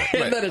ahead and do it.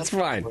 And then it's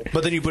fine.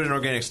 But then you put an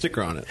organic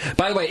sticker on it.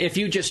 By the way, if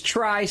you just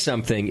try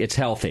something, it's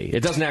healthy.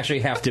 It doesn't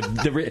actually have to.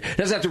 It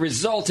doesn't have to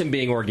result in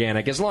being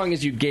organic, as long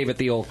as you gave it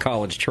the old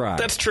college try.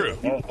 That's trro.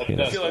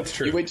 I feel that's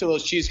true. You wait till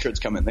those cheese curds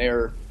come in; they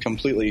are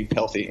completely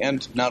healthy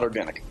and not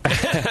organic.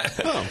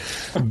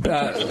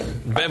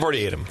 I've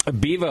already ate them.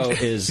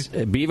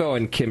 Bevo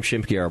and Kim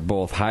Shimke are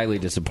both highly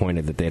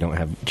disappointed that they don't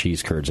have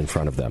cheese curds in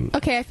front of them.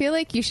 Okay, I feel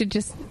like you should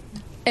just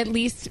at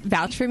least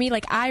vouch for me.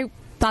 Like, I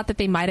thought that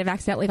they might have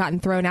accidentally gotten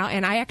thrown out,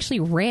 and I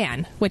actually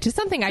ran, which is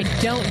something I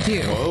don't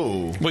do.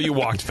 Whoa. Well, you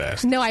walked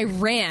fast. No, I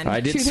ran. I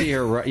did see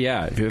her,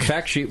 yeah. In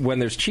fact, when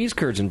there's cheese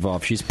curds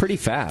involved, she's pretty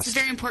fast. It's a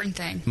very important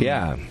thing.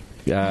 Yeah.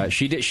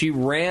 She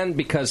ran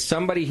because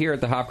somebody here at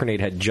the Hop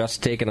Grenade had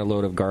just taken a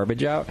load of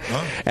garbage out,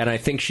 and I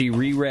think she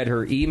reread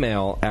her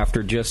email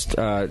after just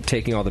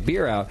taking all the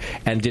beer out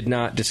and did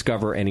not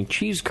discover any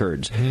cheese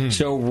curds.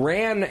 So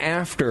ran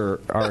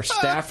after our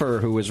staffer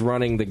who was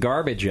running the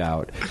garbage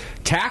out,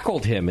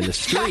 tackled him in the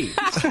street.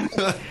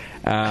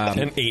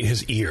 And ate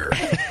his ear.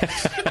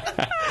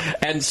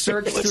 And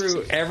searched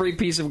through every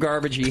piece of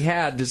garbage he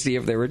had to see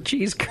if there were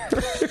cheese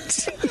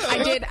curds.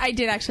 I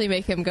did actually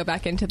make him go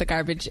back into the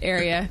garbage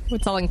area.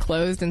 It's all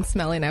enclosed and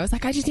smelling. I was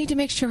like, I just need to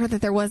make sure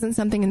that there wasn't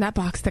something in that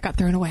box that got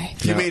thrown away.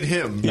 You made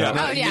him.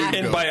 Yeah. Oh, yeah.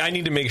 And by I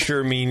need to make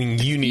sure, meaning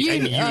you need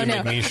to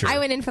make me sure. I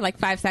went in for like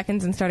 5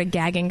 seconds and started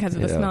gagging because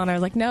of the smell, and I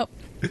was like, nope.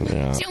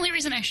 It's the only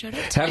reason I showed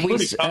it. Have we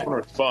common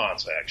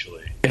response,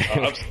 actually.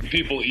 I've seen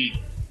people eat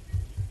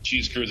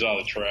cheese curds out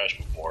of the trash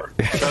before.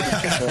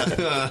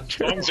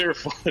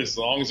 As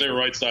long as they're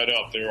right side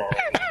up, they're all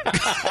right.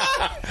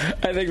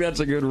 I think that's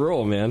a good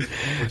rule, man.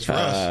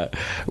 So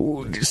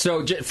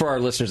for our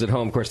listeners at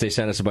home, of course, they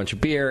sent us a bunch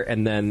of beer,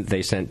 and then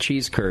they sent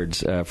cheese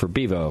curds for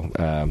Bevo.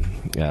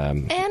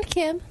 And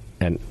Kim.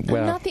 And I'm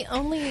not the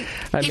only.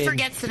 He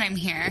forgets that I'm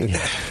here.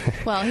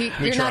 Well,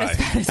 you're not as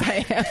bad as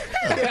I am.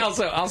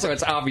 Also,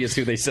 it's obvious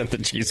who they sent the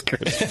cheese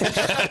curds.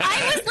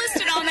 I was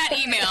listed on that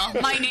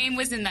email. My name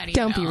was in that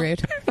email. Don't be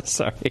rude.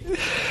 Sorry,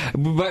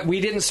 but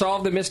we didn't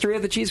solve the mystery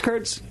of the cheese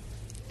curds.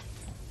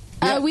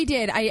 We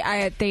did.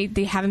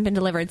 They haven't been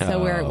delivered,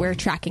 so we're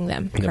tracking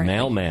them. The currently.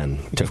 mailman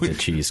took the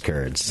cheese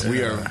curds.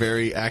 We are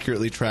very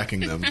accurately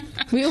tracking them.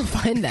 We will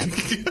find them.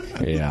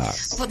 Yeah.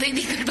 Well, they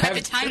by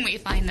the time we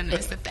find them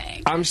is the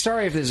thing. I'm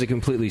sorry if this is a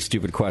completely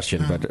stupid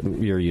question, but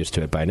you're used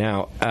to it by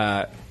now.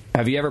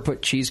 Have you ever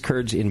put cheese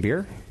curds in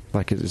beer?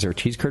 Like, is there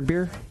cheese curd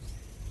beer?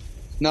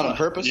 Not on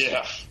purpose?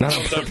 Yeah. Not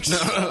on purpose.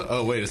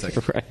 Oh, wait a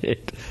second.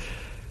 Right.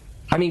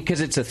 I mean,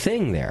 because it's a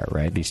thing there,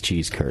 right? These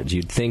cheese curds.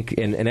 You'd think,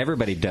 and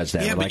everybody does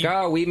that. Yeah,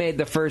 like, we made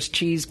the first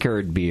cheese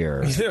curd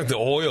beer. You think the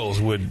oils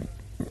would...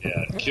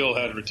 Yeah, kill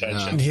head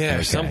retention.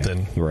 Or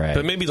something. Right.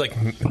 But maybe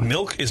like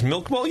milk. Is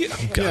milk... Well, yeah.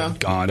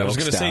 God, I was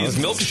going to say, is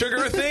milk sugar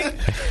a thing?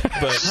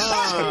 But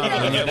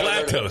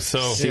lactose,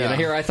 so... See,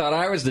 here I thought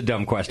I was the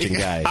dumb question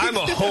guy. I'm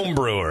a home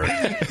brewer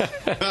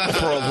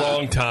for a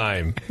long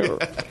time.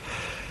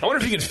 I wonder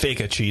if you can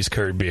fake a cheese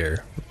curd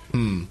beer.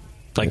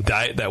 Like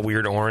diet that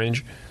weird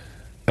orange.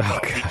 Oh,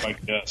 my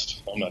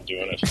guest. I'm not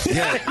doing it.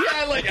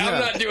 I'm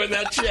not doing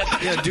that shit.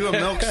 Yeah, do a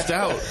milk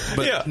stout,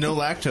 but no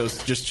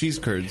lactose, just cheese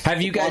curds.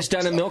 Have you guys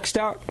done a milk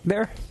stout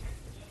there?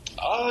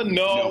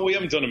 No, we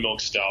haven't done a milk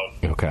stout.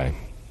 Okay.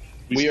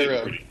 We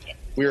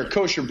are a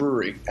kosher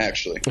brewery,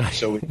 actually,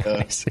 so we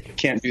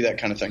can't do that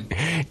kind of thing.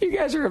 You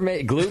guys are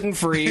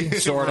gluten-free,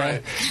 sort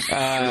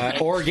of,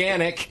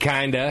 organic,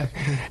 kind of,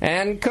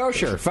 and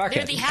kosher. Fuck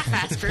They're it. the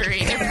half-ass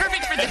brewery. They're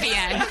perfect for the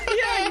VN.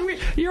 Yeah,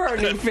 you're our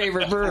new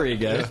favorite brewery,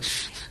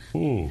 guys.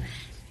 All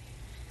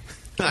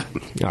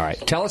right,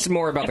 tell us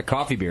more about the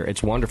coffee beer.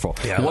 It's wonderful.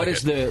 Yeah, what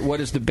is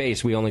the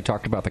base? We only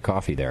talked about the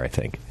coffee there, I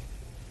think.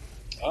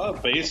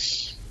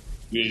 Base,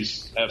 we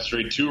have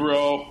straight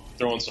 2-row,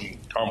 throw in some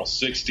caramel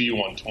 60,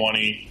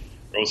 120,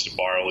 roasted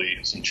barley,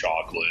 some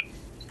chocolate,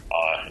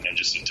 and then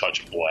just a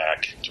touch of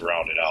black to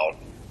round it out.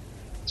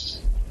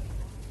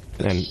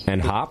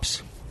 And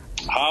hops?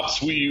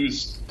 Hops, we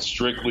use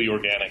strictly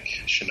organic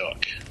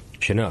Chinook.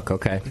 Chinook,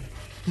 okay.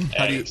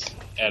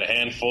 Add a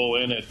handful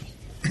in at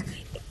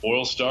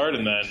boil start,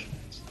 and then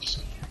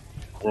just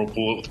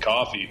whirlpool it with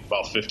coffee,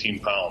 about 15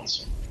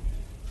 pounds.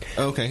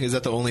 Okay, is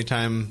that the only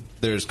time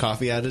there's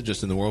coffee added,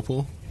 just in the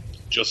whirlpool?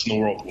 Just in the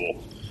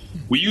whirlpool.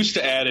 We used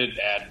to add it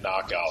at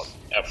Knockout,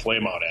 at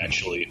Flameout,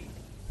 actually.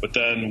 But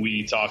then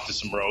we talked to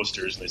some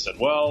roasters, and they said,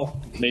 well,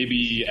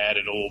 maybe add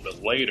it a little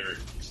bit later.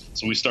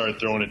 So we started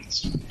throwing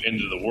it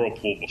into the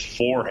whirlpool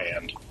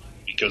beforehand,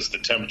 because the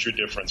temperature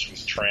difference from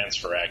the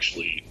transfer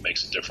actually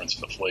makes a difference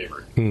in the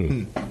flavor.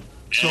 And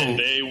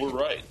they were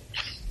right.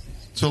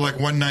 So like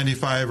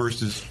 195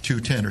 versus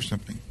 210 or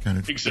something, kind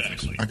of.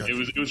 Exactly.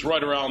 It was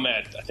right around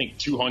that, I think,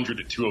 200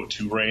 to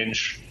 202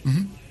 range.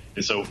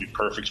 And so it would be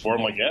perfect for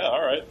them. Like, yeah,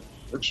 all right.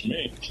 Works for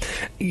me.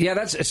 Yeah,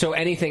 that's so.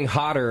 Anything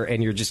hotter,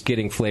 and you're just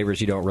getting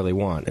flavors you don't really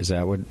want. Is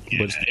that what?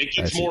 Yeah, it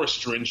gets more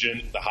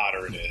astringent the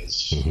hotter it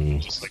is. Mm-hmm.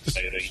 Just like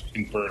say,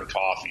 you can burn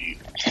coffee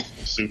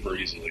super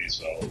easily.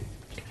 So.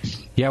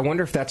 Yeah, I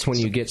wonder if that's when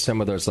you get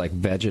some of those like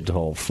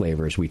vegetal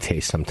flavors we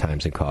taste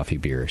sometimes in coffee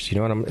beers. You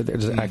know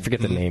what I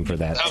forget the name for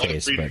that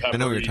taste, but I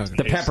know what you're talking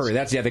the about. peppery.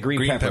 That's the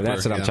green pepper.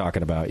 That's what I'm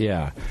talking about.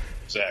 Yeah,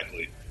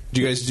 exactly.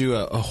 Do you guys do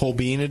a whole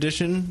bean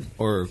edition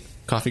or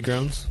coffee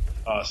grounds?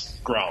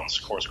 Grounds,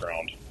 coarse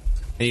ground.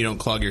 And you don't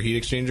clog your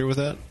heat exchanger with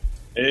that?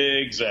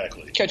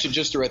 Exactly. Catch it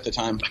just right at the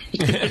time.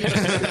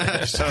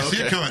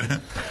 See it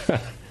coming.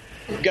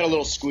 We've got a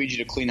little squeegee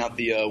to clean out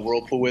the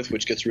whirlpool with,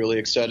 which gets really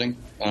exciting.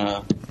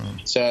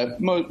 It's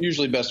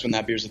usually best when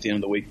that beer's at the end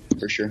of the week,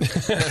 for sure.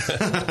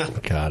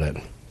 Got it.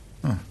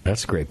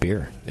 That's a great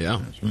beer.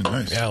 Yeah. It's really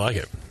nice. Yeah, I like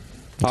it.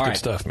 It's All good right.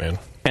 stuff, man.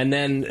 And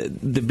then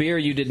the beer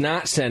you did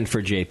not send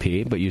for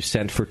JP, but you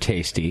sent for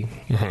Tasty.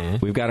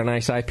 Mm-hmm. We've got a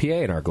nice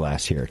IPA in our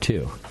glass here,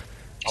 too.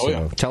 Oh, So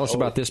yeah. tell us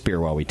about this beer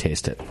while we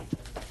taste it.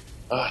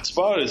 It's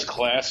about as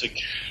classic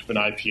of an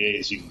IPA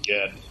as you can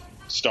get.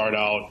 Start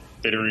out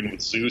bittering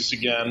with Zeus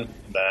again,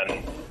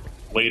 then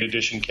late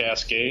edition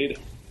Cascade,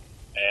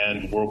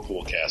 and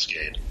Whirlpool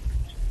Cascade.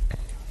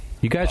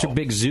 You guys are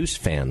big Zeus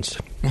fans.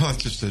 Well,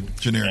 it's just a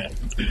generic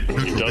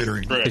neutral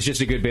bittering. It's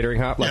just a good bittering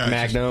hop, like Yeah,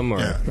 it's Magnum,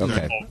 just- or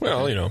okay.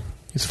 Well, you know,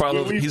 he's father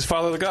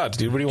of the gods,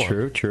 dude. What do you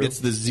want? True. It's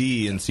the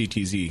Z in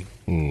CTZ.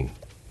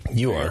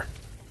 You are.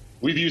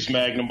 We've used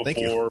Magnum Thank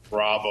you. before,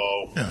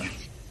 Bravo. Yeah.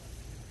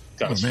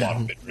 Got Oh, a spot man.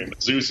 of bittering,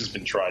 but Zeus has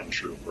been tried and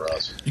true for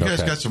us. You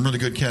guys got some really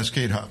good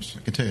Cascade hops.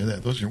 I can tell you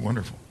that. Those are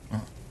wonderful.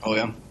 Oh,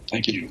 yeah.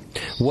 Thank you.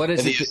 What is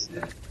And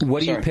it? What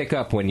do you Sorry. pick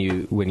up when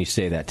you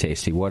say that,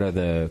 Tasty? What are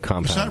the It's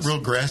compounds? not real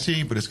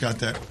grassy, but it's got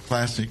that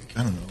classic,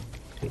 I don't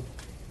know,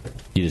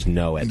 You just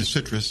know it. and the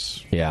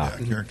citrus Yeah.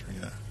 character,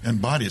 yeah.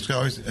 And body. It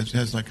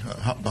has like a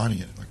hot body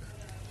in it. Like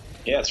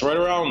Yeah, it's right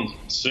around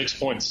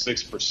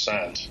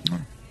 6.6%.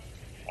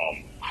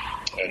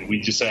 And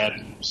we just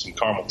add some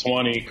caramel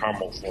 20,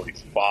 caramel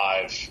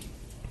 45,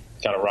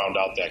 kind of round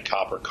out that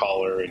copper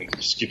color and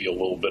just give you a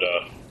little bit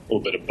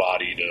of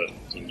body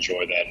to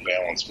enjoy that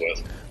balance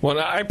with. Well,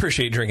 I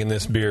appreciate drinking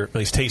this beer, at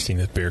least tasting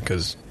this beer,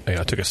 because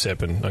I took a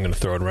sip and I'm going to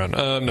throw it around.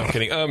 No, I'm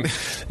kidding.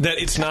 That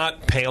it's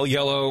not pale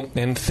yellow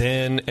and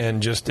thin,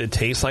 and just it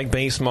tastes like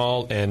base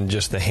malt, and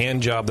just the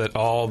hand job that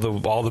all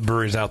the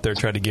breweries out there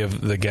try to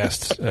give the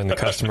guests and the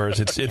customers.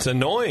 It's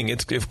annoying.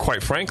 If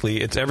quite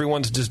frankly,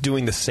 everyone's just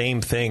doing the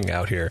same thing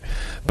out here,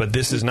 but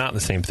this is not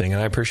the same thing,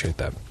 and I appreciate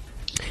that.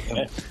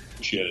 Yeah,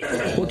 appreciate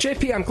it. Well,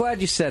 JP, I'm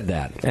glad you said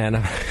that. And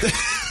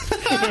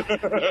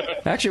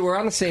actually, we're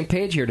on the same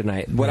page here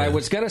tonight. What I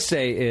was going to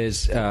say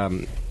is, a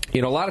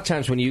lot of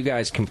times when you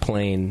guys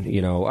complain,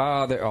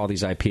 all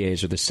these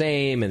IPAs are the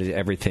same and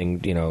everything,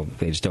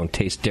 they just don't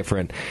taste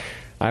different.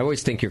 I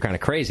always think you're kind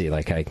of crazy.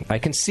 Like, I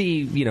can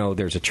see,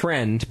 there's a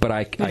trend, but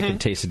I can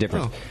taste the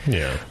difference. Oh.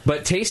 Yeah.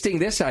 But tasting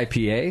this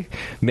IPA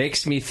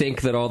makes me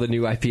think that all the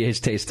new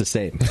IPAs taste the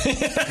same.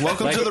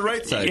 Welcome to the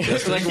right side.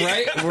 It's like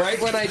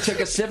right when I took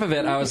a sip of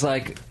it, I was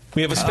like,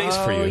 we have a space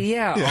for you. Oh,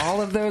 yeah.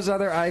 All of those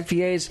other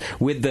IPAs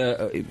with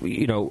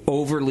the,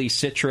 overly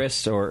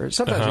citrus, or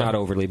sometimes not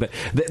overly, but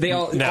they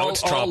all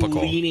it's tropical.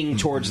 All leaning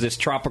towards this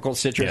tropical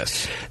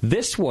citrus. Yes.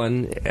 This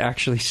one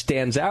actually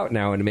stands out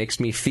now, and it makes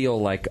me feel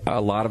like a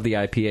lot of the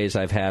IPAs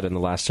I've had in the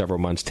last several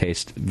months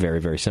taste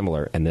very, very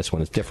similar, and this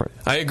one is different.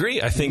 I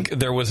agree. I think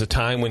there was a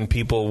time when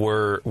people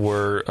were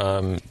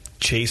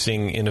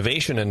chasing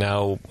innovation, and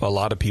now a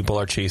lot of people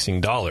are chasing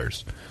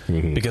dollars,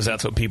 because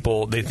that's what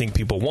they think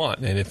people want.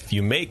 And if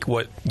you make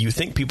what you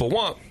think people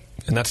want,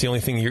 and that's the only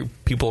thing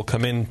people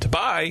come in to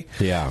buy,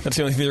 that's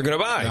the only thing they're going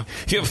to buy. Yeah.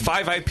 If you have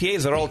 5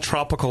 IPAs that are all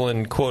tropical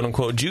and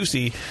quote-unquote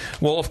juicy,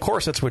 well, of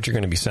course that's what you're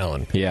going to be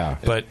selling. Yeah.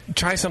 But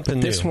try something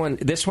new.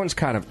 This one's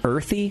kind of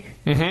earthy.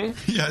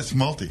 Mm-hmm. Yeah, it's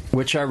malty.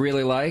 Which I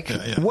really like.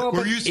 Yeah. Well,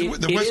 we're used to,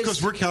 the West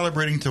Coast, we're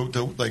calibrating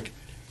to like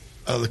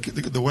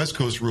the West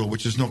Coast rule,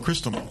 which is no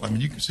crystal malt. I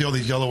mean, you can see all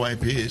these yellow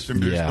IPAs,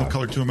 and there's no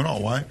color to them at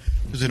all. Why?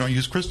 Because they don't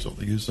use crystal.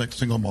 They use like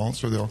single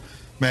malts, or they'll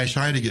mash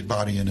high to get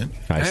body in it.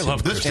 I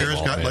love this beer.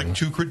 Has got man. like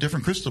 2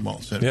 different crystal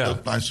malts. Yeah.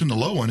 I assume the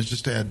low one is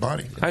just to add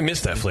body. I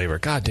miss that flavor.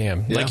 God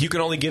damn. Yeah. Like, you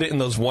can only get it in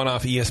those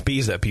one-off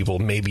ESBs that people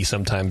maybe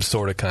sometimes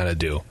sort of kind of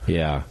do.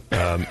 Yeah.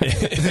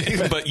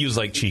 But use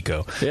like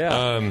Chico.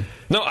 Yeah.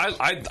 No,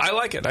 I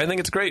like it. I think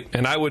it's great.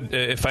 And I would,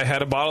 if I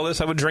had a bottle of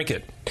this, I would drink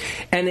it.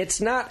 And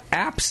it's not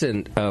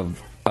absent of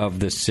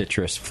the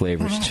citrus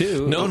flavors,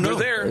 too. No, they're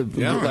there.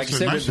 Yeah, like I it's a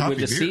said, nice with the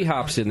hoppy sea beer.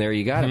 hops in there,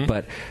 you got it.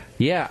 But,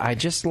 yeah, I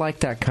just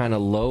like that kind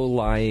of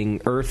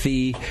low-lying,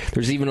 earthy.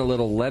 There's even a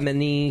little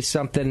lemony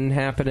something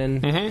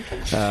happening.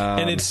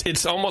 And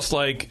it's almost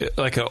like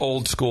an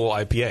old-school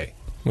IPA.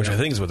 Which I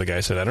think is what the guy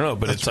said. I don't know,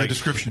 but That's it's like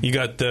description. You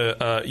got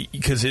the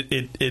because it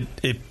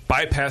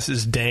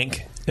bypasses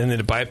dank, and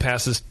then it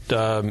bypasses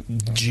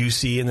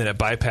juicy, and then it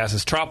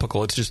bypasses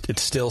tropical.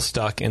 It's still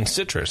stuck in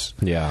citrus.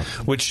 Yeah,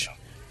 which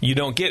you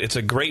don't get. It's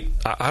a great,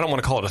 I don't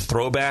want to call it a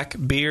throwback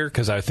beer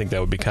because I think that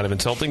would be kind of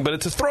insulting, but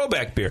it's a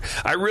throwback beer.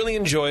 I really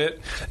enjoy it,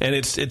 and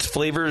it's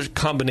flavor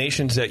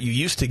combinations that you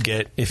used to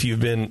get if you've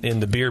been in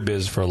the beer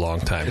biz for a long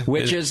time.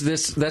 Which is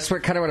this, that's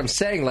kind of what I'm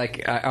saying.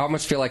 Like, I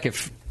almost feel like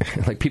if,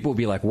 like, people would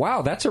be like,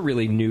 wow, that's a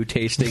really new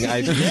tasting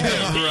IPA.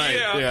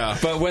 Right, yeah.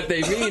 But what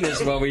they mean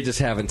is, well, we just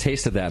haven't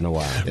tasted that in a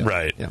while. Yeah.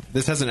 Right. Yeah.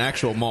 This has an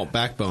actual malt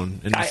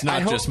backbone, and it's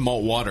not just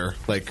malt water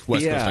like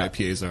West Coast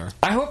IPAs are.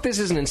 I hope this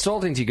isn't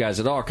insulting to you guys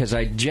at all, because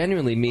I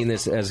genuinely mean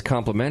this as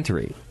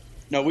complimentary.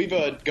 No, we've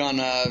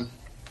gone.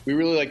 We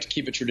really like to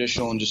keep it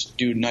traditional and just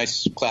do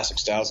nice classic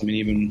styles. I mean,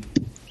 even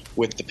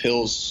with the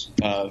Pils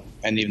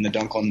and even the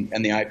Dunkel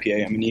and the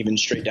IPA. I mean, even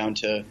straight down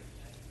to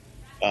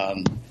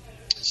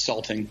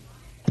salting,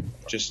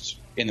 just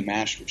in the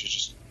mash, which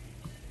is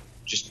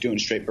just doing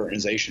straight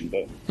Burtonization.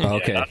 But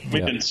we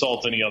didn't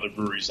insult any other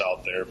breweries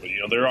out there, but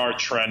there are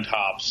trend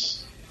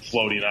hops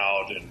floating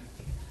out,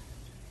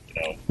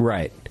 and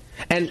right.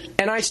 And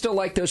I still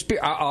like those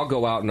beers. I'll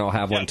go out and I'll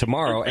have one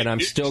tomorrow, and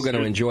I'm still going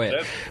to enjoy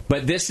it.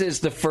 But this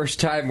is the first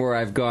time where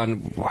I've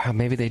gone, wow,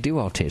 maybe they do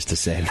all taste the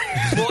same.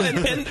 Well,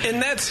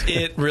 and that's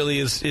it. Really,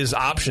 is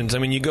options. I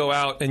mean, you go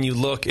out and you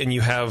look, and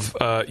you have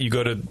you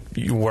go to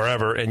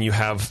wherever, and you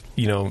have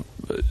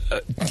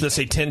let's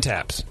say 10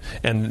 taps,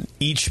 and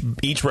each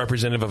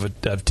representative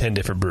of 10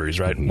 different breweries,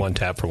 right? One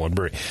tap for one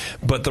brewery,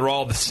 but they're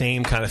all the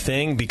same kind of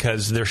thing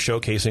because they're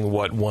showcasing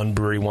what one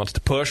brewery wants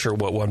to push or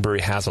what one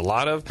brewery has a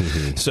lot of.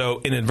 So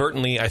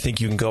inadvertently, I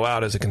think you can go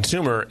out as a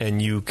consumer and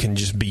you can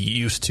just be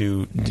used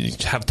to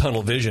have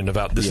tunnel vision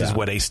about this is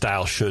what a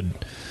style should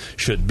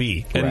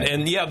be.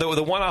 And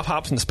the one-off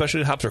hops and the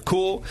specialty hops are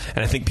cool,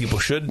 and I think people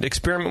should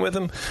experiment with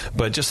them.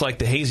 But just like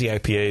the hazy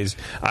IPAs,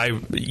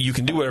 you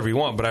can do whatever you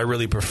want, but I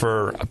really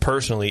prefer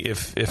personally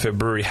if a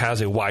brewery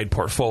has a wide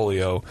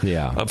portfolio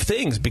of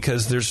things,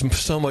 because there's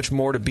so much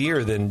more to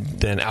beer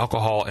than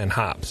alcohol and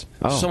hops.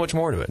 So much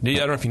more to it. I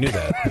don't know if you knew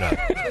that.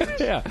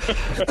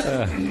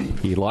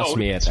 You lost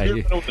me at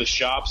with the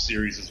shop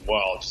series as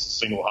well, just a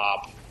single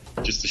hop,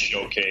 just to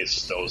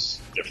showcase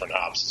those different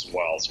hops as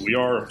well. So we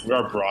are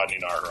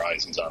broadening our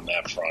horizons on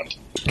that front.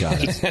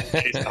 Got it. Just in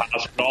case the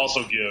hops would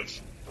also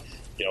give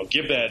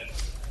that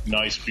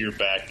nice beer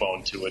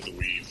backbone to it that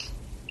we've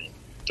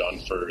done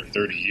for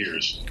 30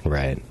 years.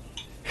 Right.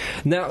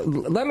 Now,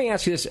 let me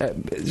ask you this.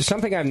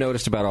 Something I've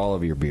noticed about all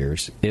of your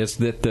beers is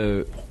that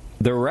the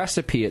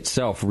recipe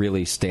itself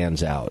really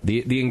stands out.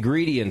 The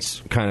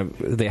ingredients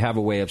they have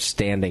a way of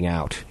standing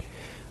out.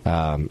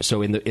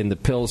 So in the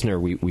Pilsner,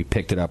 we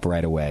picked it up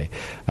right away.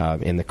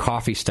 In the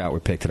coffee stout, we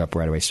picked it up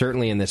right away.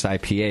 Certainly in this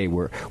IPA,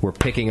 we're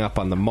picking up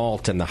on the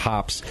malt and the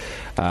hops.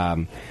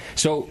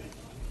 So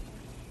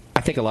I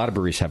think a lot of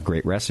breweries have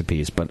great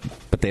recipes, but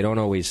they don't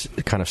always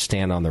kind of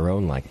stand on their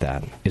own like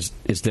that.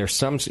 Is there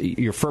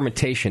your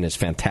fermentation is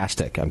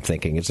fantastic, I'm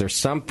thinking. Is there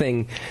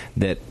something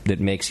that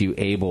makes you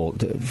able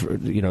to,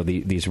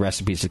 these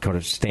recipes to kind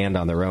of stand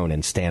on their own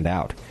and stand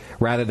out,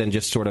 rather than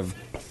just sort of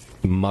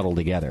muddle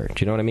together? Do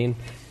you know what I mean?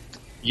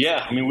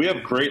 Yeah, I mean, we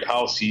have great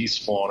house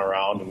yeast flowing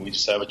around, and we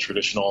just have a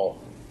traditional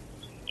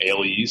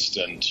ale yeast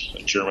and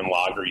a German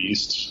lager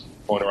yeast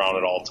flowing around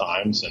at all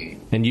times.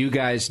 And you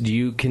guys, do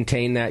you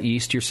contain that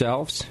yeast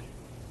yourselves?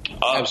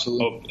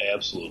 Absolutely.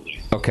 Absolutely.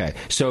 Okay,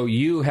 so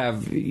you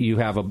have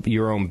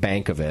your own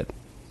bank of it.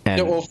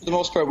 And well, for the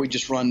most part, we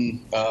just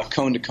run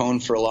cone to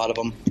cone for a lot of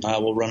them.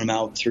 We'll run them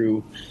out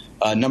through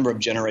a number of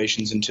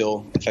generations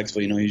until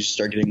effectively, you just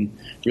start getting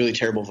really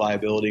terrible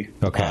viability.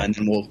 Okay. And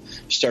then we'll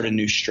start a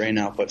new strain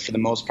out. But for the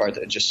most part,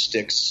 that just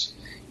sticks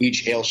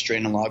each ale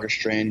strain and lager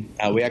strain.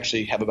 We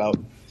actually have about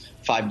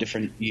 5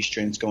 different yeast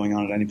strains going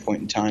on at any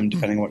point in time,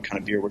 depending on what kind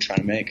of beer we're trying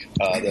to make.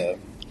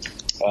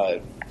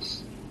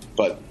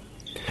 But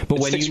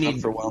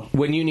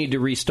when you need to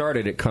restart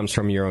it, it comes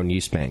from your own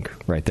yeast bank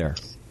right there.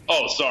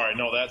 Oh, sorry.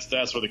 No,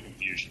 that's where the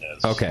confusion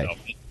is. Okay.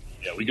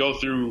 We go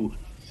through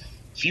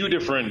a few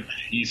different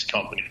yeast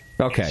companies.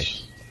 Okay.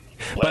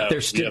 But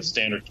we have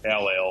standard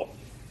Cal Ale.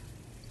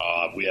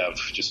 We have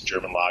just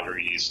German lager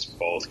yeast.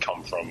 Both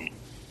come from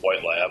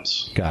White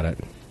Labs. Got it.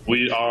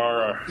 We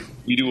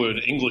do an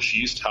English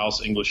yeast,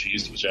 house English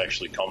yeast, which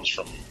actually comes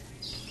from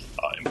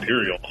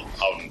Imperial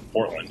out in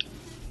Portland.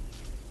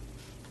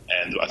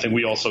 And I think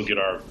we also get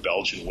our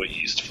Belgian wheat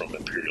yeast from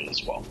Imperial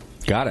as well.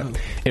 Got it.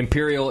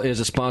 Imperial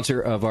is a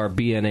sponsor of our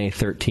BNA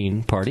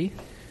 13 party.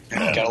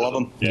 Gotta love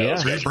them.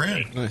 Yeah, great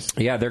brand. Nice.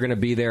 Yeah, they're going to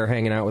be there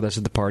hanging out with us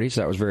at the party, so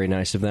that was very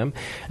nice of them.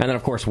 And then,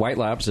 of course, White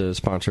Labs is a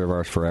sponsor of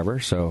ours forever.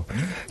 So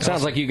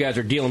sounds like you guys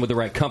are dealing with the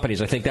right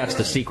companies. I think that's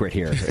the secret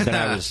here that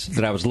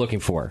I was looking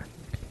for.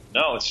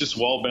 No, it's just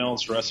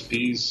well-balanced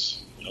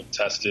recipes,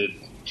 tested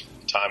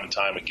time and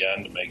time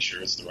again to make sure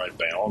it's the right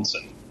balance.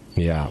 And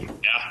yeah,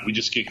 we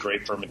just get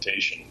great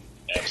fermentation.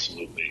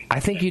 Absolutely. I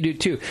think you do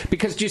too.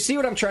 Because do you see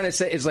what I'm trying to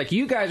say? Is like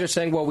you guys are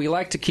saying, well, we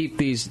like to keep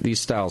these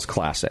styles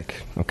classic.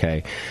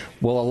 Okay.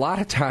 Well, a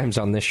lot of times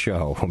on this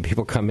show, when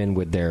people come in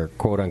with their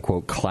quote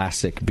unquote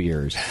classic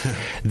beers,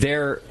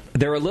 they're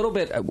a little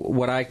bit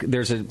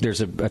there's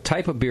a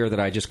type of beer that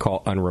I just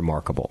call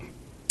unremarkable.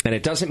 And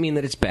it doesn't mean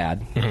that it's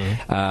bad.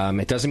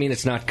 It doesn't mean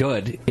it's not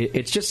good.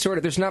 It's just sort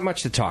of, there's not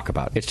much to talk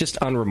about. It's just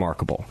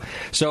unremarkable.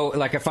 So,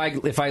 like, if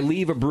I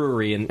leave a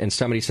brewery and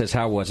somebody says,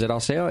 how was it? I'll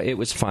say, oh, it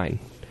was fine.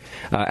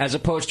 As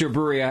opposed to a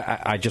brewery,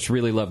 I just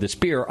really love this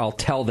beer, I'll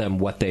tell them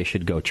what they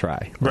should go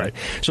try. Right.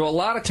 So a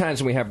lot of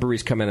times when we have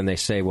breweries come in and they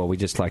say, well, we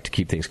just like to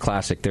keep things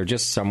classic, they're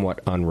just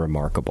somewhat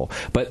unremarkable.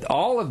 But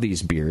all of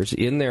these beers,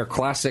 in their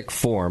classic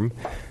form,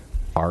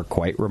 are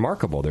quite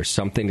remarkable. There's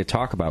something to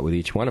talk about with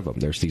each one of them.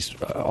 There's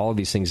all of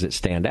these things that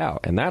stand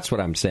out, and that's what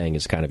I'm saying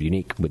is kind of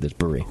unique with this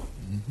brewery.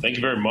 Thank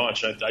you very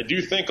much. I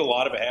do think a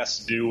lot of it has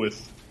to do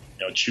with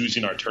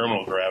choosing our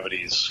terminal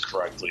gravities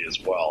correctly as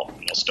well.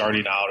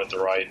 Starting out at the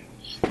right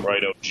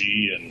OG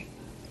and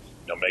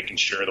making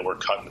sure that we're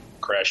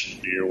crashing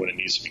the beer when it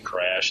needs to be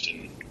crashed,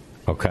 and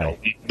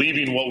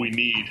leaving what we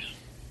need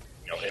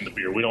in the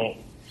beer. We don't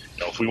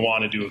if we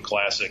want to do a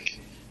classic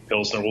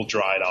Pilsner, we'll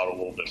dry it out a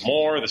little bit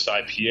more. This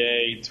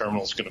IPA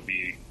terminal's going to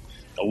be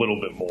a little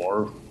bit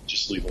more,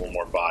 just leave a little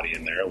more body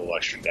in there, a little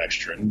extra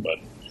dextrin. But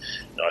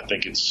I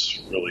think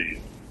it's really,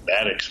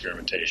 that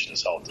experimentation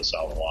has helped us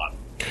out a lot.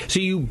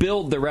 So you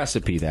build the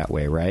recipe that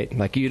way, right?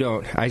 Like you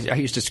don't. I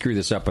used to screw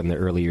this up in the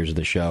early years of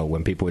the show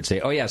when people would say,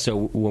 "Oh yeah,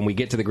 so when we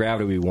get to the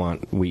gravity we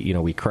want,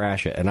 we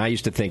crash it." And I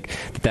used to think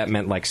that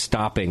meant like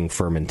stopping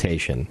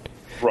fermentation.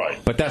 Right.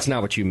 But that's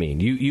not what you mean.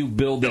 You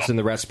build this in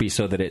the recipe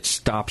so that it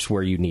stops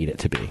where you need it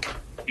to be.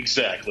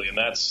 Exactly, and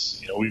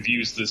that's we've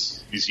used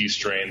these yeast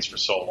strains for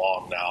so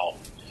long now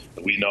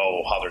that we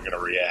know how they're going to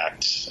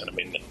react. And I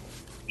mean,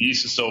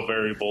 yeast is so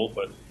variable,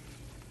 but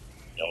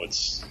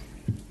it's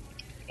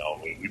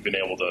we've been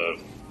able to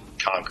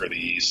conquer the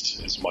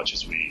yeast as much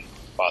as we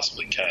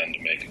possibly can to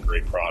make a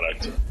great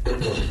product.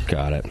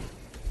 Got it.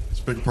 It's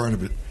a big part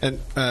of it. And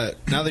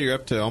now that you're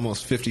up to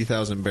almost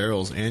 50,000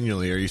 barrels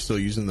annually, are you still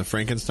using the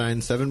Frankenstein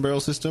 7-barrel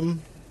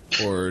system?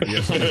 Or do you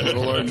have something a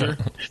little larger?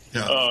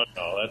 Yeah. Oh,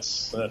 no,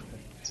 that's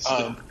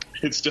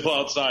it's still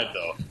outside,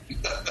 though.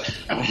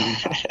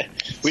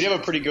 We have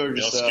a pretty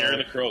gorgeous scaring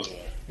the crows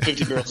away.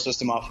 50-barrel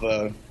system off of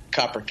a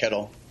copper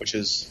kettle, which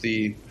is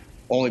the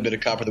only bit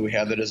of copper that we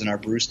have that isn't our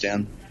brew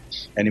stand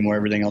anymore.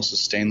 Everything else is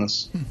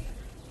stainless.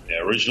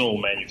 Yeah, original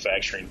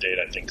manufacturing date,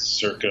 I think,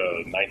 circa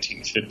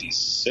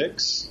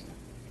 1956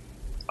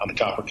 on the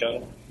copper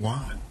kettle.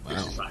 Wow.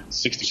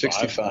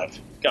 65.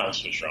 God, I'm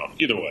switched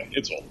around. Either way,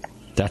 it's old.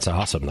 That's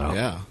awesome, though.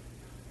 Yeah.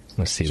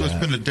 Let's see so that. So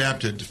it's been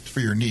adapted for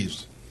your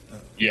needs.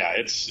 Yeah,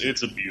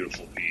 it's a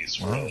beautiful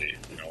piece, really.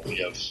 We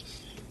have,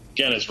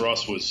 again, as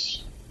Russ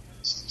was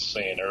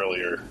saying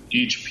earlier,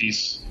 each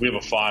piece, we have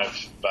a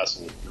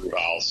 5-vessel brew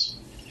house,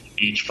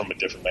 each from a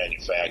different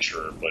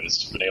manufacturer, but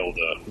we've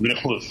been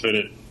able to fit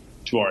it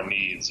to our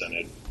needs,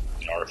 and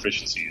our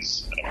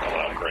efficiencies end up coming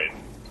out great.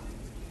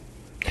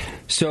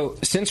 So,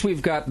 since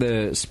we've got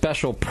the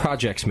special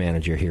projects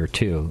manager here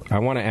too, I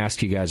want to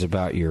ask you guys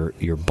about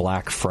your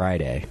Black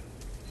Friday.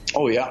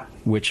 Oh yeah,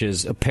 which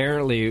is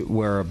apparently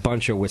where a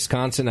bunch of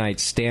Wisconsinites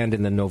stand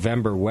in the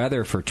November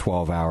weather for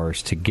 12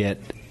 hours to get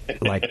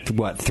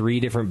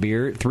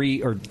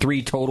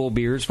three total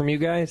beers from you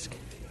guys.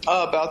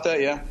 About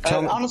that, yeah.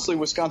 Honestly,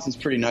 Wisconsin's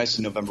pretty nice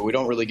in November. We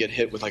don't really get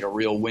hit with like a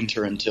real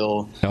winter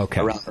until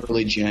around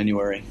early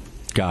January.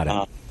 Got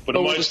it. But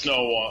it might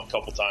snow a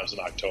couple times in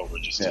October,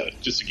 just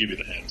to give you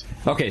the hint.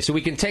 Okay, so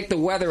we can take the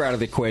weather out of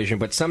the equation,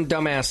 but some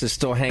dumbass is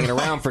still hanging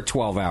around for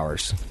 12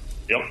 hours.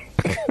 Yep.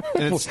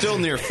 And it's still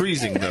near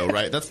freezing, though,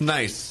 right? That's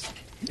nice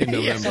in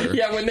November.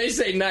 Yeah, when they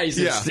say nice,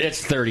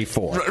 it's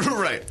 34.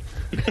 Right.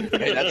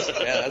 Hey,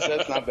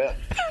 that's not bad.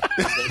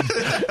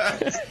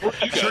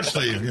 Shirt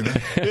sleeve,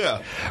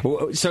 Yeah.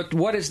 So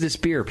what is this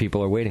beer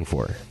people are waiting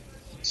for?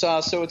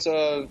 So it's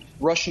a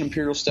Russian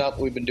Imperial Stout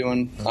that we've been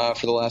doing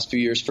for the last few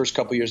years. First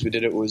couple years we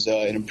did it was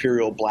an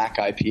Imperial Black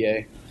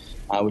IPA,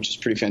 which is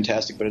pretty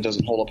fantastic, but it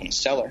doesn't hold up in a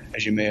cellar,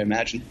 as you may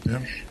imagine. Yeah.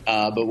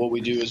 But what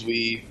we do is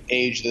we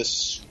age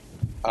this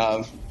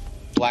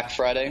Black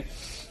Friday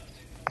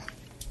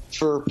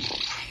for,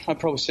 I'd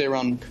probably say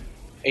around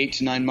 8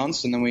 to 9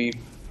 months, and then we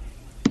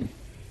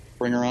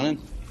bring her on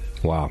in.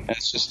 Wow. And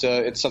it's just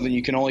it's something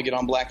you can only get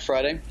on Black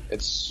Friday.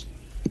 It's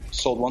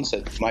sold once.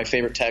 My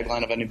favorite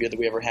tagline of any beer that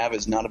we ever have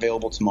is "not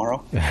available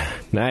tomorrow."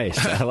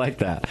 Nice. I like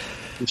that.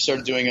 We've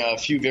started doing a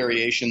few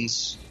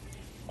variations.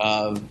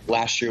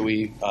 Last year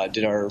we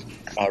did our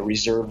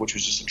Reserve, which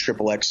was just a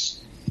XXX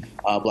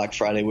Black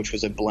Friday, which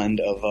was a blend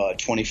of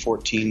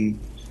 2014,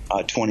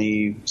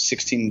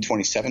 2016, and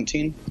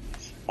 2017.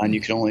 And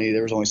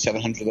there was only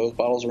 700 of those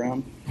bottles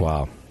around.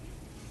 Wow.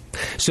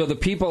 So the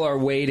people are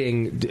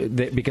waiting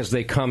because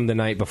they come the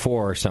night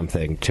before or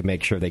something to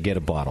make sure they get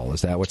a bottle.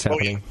 Is that what's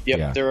happening? Yep.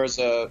 Yeah.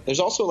 There's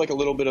also like a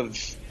little bit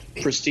of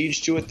prestige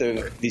to it.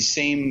 The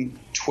same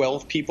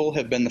 12 people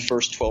have been the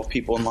first 12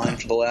 people in line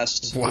for the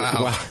last.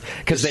 Wow.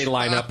 Because they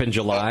line up in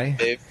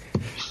July.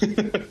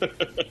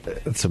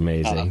 That's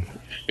amazing.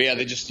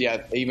 But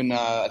yeah, even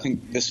I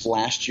think this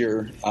last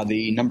year,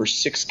 the number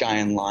 6 guy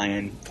in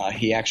line,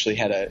 he actually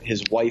had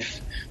his wife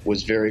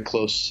was very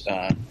close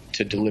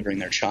to delivering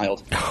their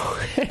child.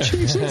 Hey,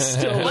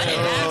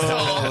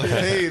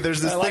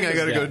 there's this thing I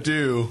got to go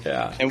do.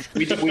 Yeah. And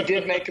we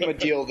did make him a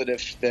deal that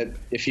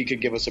if he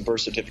could give us a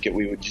birth certificate,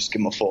 we would just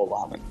give him a full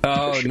allotment.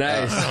 Oh,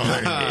 nice.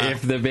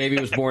 If the baby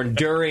was born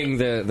during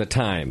the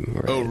time.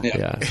 Right? Oh,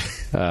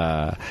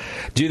 yeah.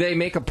 Do they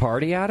make a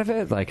party out of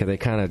it? Like, are they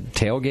kind of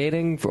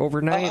tailgating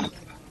overnight?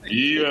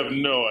 You have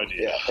no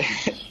idea.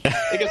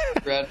 I guess,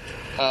 Brad,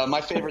 my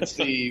favorite's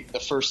the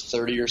first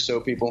 30 or so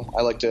people.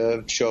 I like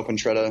to show up and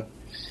try to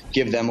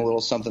give them a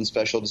little something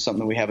special to something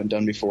that we haven't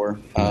done before.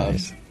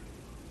 Nice.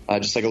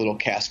 Just like a little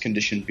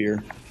cask-conditioned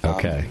beer.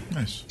 Okay.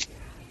 Nice.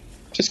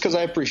 Just because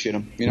I appreciate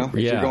them, you know. If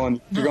you're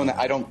going,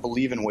 I don't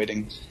believe in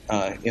waiting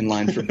in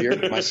line for beer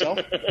myself.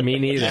 Me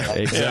neither.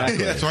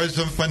 Exactly. Yeah, so it's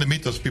fun to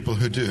meet those people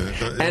who do.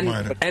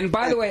 And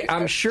by the way,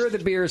 I'm sure the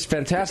beer is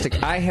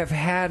fantastic. I have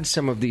had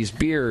some of these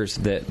beers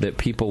that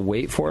people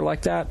wait for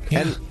like that,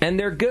 and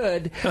they're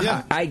good.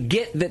 Yeah. I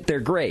get that they're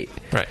great.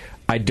 Right.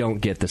 I don't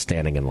get the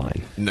standing in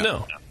line.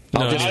 No.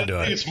 I think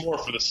it's more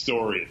for the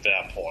story at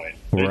that point.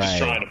 They're just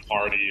trying to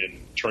party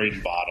and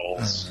trade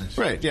bottles.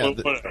 Right, yeah.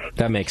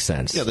 That makes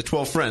sense. Yeah, the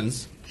 12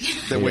 friends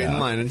that wait in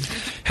line. And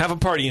have a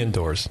party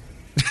indoors.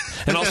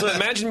 And also,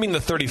 imagine being the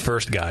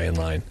 31st guy in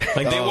line.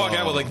 Like, they walk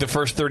out with, like, the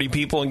first 30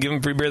 people and give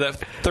them free beer. That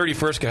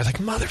 31st guy's like,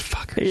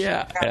 motherfuckers.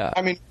 Yeah.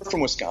 I mean, we're from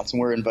Wisconsin.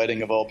 We're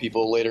inviting, of all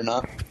people, late or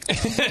not.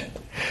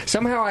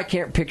 Somehow I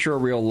can't picture a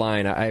real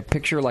line. I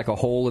picture, like, a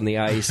hole in the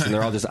ice, and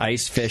they're all just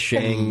ice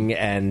fishing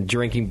and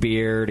drinking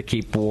beer to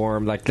keep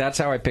warm. Like, that's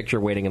how I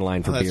picture waiting in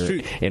line for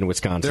beer in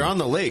Wisconsin. They're on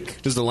the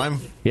lake. Does the line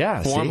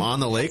form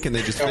on the lake and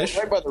they just fish?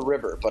 Right by the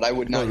river, but I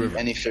would not eat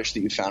any fish that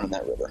you found in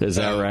that river. Is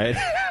that right?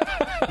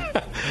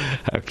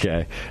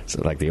 Okay.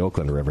 So like the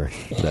Oakland River,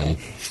 then.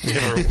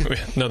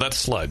 No, that's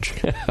sludge.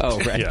 Oh,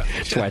 right. Yeah.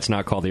 That's why it's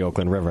not called the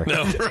Oakland River.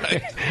 No,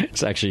 right.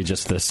 It's actually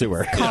just the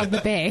sewer. Called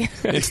the Bay.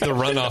 It's the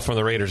runoff from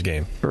the Raiders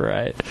game.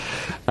 Right.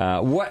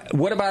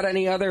 What about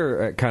any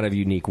other kind of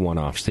unique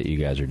one-offs that you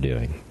guys are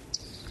doing?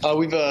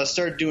 We've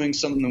started doing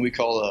something that we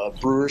call a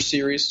brewer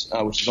series,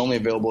 which is only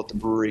available at the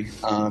brewery.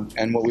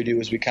 And what we do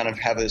is we kind of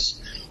have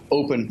this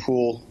open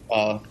pool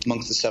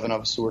amongst the 7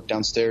 of us who work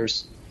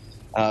downstairs,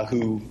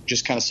 who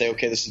just kind of say,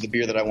 okay, this is the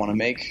beer that I want to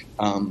make.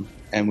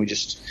 And we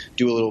just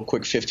do a little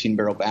quick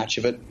 15-barrel batch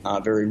of it.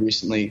 Very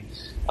recently,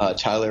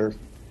 Tyler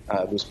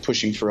was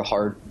pushing for a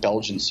hard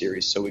Belgian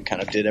series, so we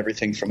kind of did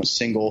everything from a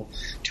single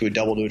to a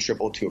double to a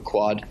triple to a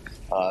quad.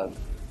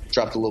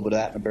 Dropped a little bit of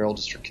that in a barrel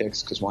just for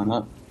kicks, because why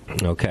not?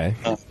 Okay.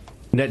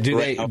 Now, do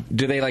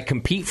they like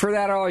compete for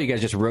that at all? You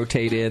guys just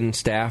rotate in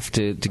staff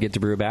to get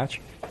to brew a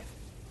batch?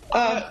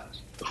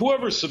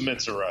 Whoever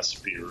submits a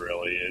recipe,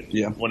 really.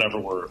 Whenever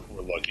we're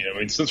looking. I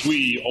mean, since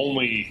we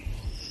only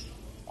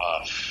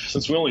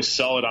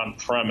sell it on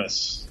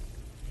premise,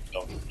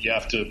 you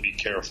have to be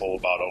careful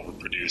about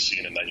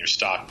overproducing, and then you're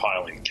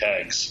stockpiling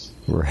kegs.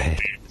 Right.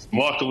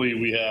 Luckily,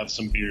 we have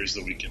some beers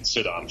that we can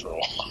sit on for a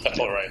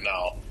while right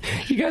now.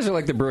 You guys are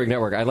like the Brewing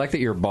Network. I like that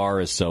your bar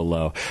is so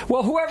low.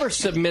 Well, whoever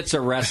submits a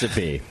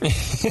recipe.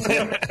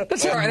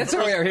 That's all right. That's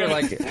why we're here.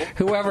 Like,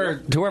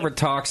 whoever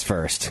talks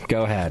first.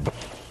 Go ahead.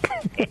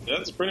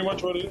 That's pretty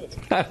much what it is.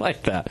 I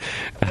like that.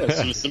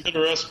 So submit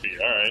a recipe.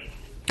 All right.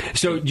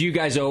 So do you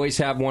guys always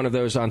have one of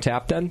those on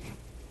tap then?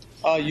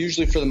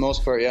 Usually for the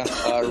most part, yeah.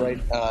 Right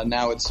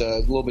now it's a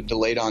little bit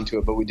delayed onto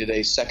it, but we did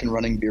a second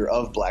running beer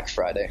of Black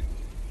Friday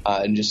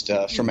and just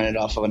fermented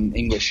off of an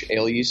English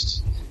ale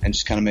yeast and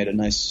just kind of made a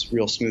nice,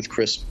 real smooth,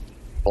 crisp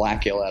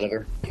black ale out of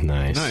her.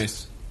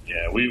 Nice.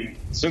 Yeah,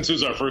 since it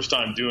was our first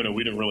time doing it,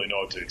 we didn't really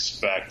know what to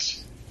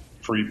expect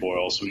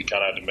pre-boil, so we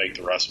kind of had to make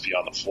the recipe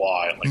on the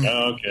fly. I'm like,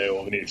 okay,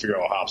 well, we need to figure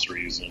out what hops we're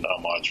using and how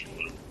much.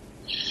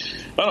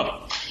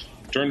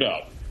 Turned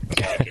out.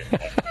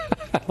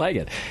 I like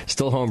it.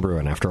 Still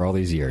homebrewing after all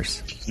these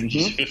years.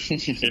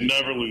 It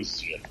never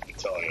loses you, I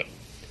tell you.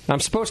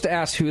 I'm supposed to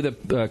ask who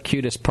the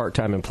cutest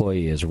part-time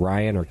employee is,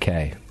 Ryan or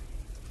Kay?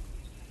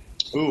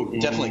 Ooh,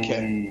 definitely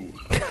Kay.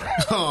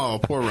 Oh,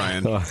 poor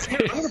Ryan. I'm going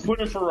to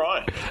put it for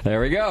Ryan. There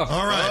we go.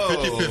 All right,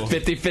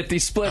 50-50.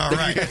 50-50 split. All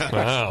right.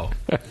 Wow.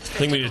 I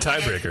think we need a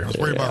tiebreaker. I was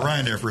worried about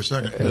Ryan there for a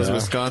second. Those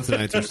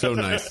Wisconsinites are so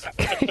nice.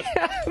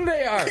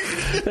 They are.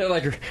 They're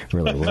like,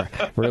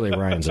 really,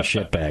 Ryan's a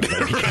shitbag.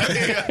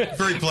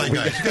 Very polite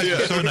guy. You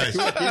guys are so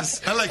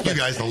nice. I like you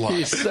guys a lot.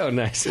 He's so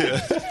nice.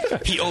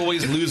 He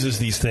always loses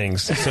these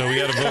things, so we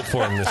got to vote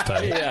for him this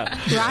time. Yeah.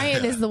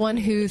 Ryan is the one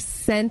who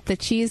sent the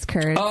cheese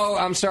curds. Oh,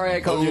 I'm sorry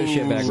I called you a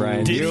shitbag,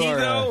 Ryan. Did he,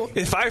 though?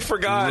 If I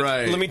forgot,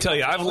 let me tell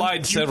you, I've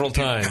lied several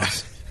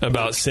times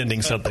about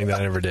sending something that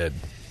I never did.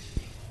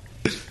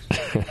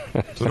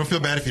 So don't feel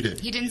bad if you did.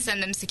 He didn't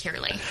send them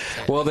securely.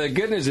 Well, the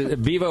good news is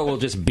Bevo will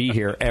just be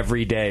here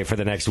every day for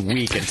the next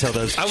week until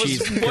those cheese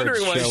curds show up. I was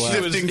wondering why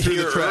she was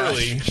here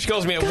early. She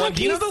calls me at 1.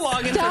 Do you know the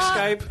login for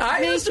Skype?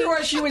 I asked her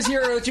why she was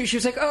here early, too. She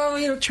was like,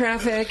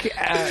 traffic.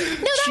 No,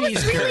 that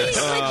was really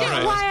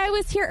legit why I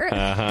was here early.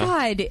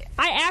 God,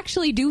 I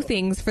actually do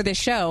things for this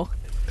show.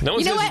 No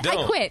one you know says what? you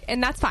don't. I quit,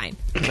 and that's fine.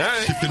 All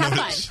right. Have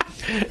fun.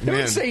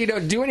 Don't say you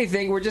don't do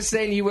anything. We're just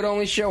saying you would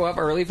only show up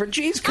early for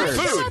cheese curds.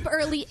 I show up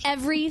early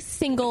every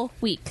single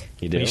week.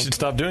 You do? You should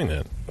stop doing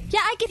that.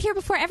 Yeah, I get here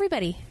before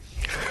everybody.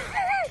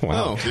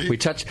 Wow. We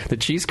touched the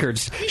cheese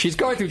curds. She's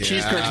going through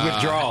cheese curds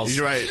withdrawals.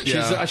 You're right.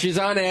 Yeah. She's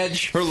on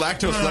edge. Her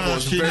lactose level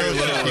is very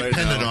low right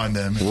dependent now. on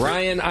them.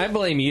 Ryan, I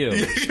blame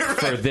you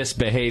for this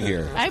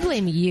behavior. I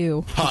blame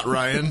you. Hot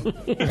Ryan.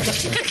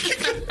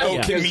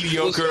 Okay,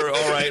 mediocre.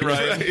 All right,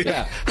 Ryan.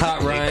 Yeah,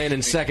 Hot Ryan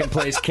in second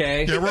place,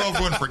 K. Yeah, we're all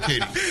going for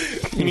Katie.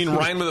 You mean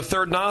Ryan with a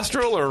third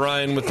nostril or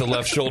Ryan with the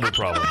left shoulder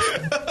problem?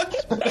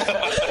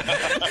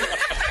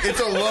 It's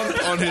a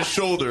lump on his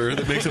shoulder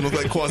that makes him look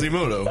like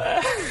Quasimodo.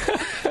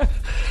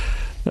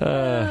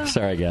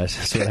 Sorry, guys.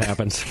 That's what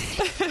happens.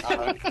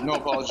 No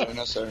apology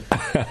necessary.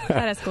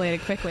 That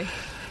escalated quickly.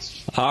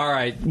 All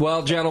right.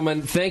 Well,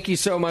 gentlemen, thank you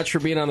so much for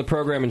being on the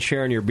program and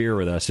sharing your beer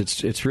with us.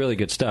 It's really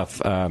good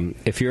stuff.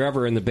 If you're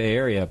ever in the Bay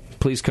Area,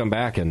 please come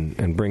back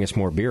and bring us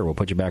more beer. We'll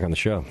put you back on the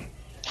show.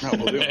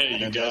 Hey,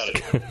 you got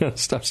it.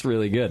 Stuff's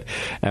really good.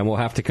 And we'll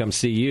have to come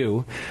see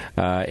you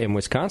in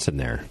Wisconsin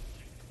there,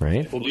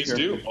 right? Please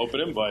do. Open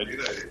invite.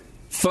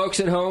 Folks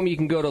at home, you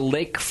can go to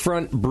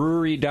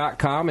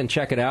lakefrontbrewery.com and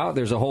check it out.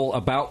 There's a whole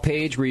about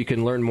page where you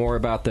can learn more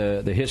about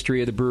the history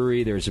of the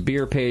brewery. There's a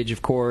beer page,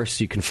 of course.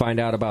 You can find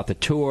out about the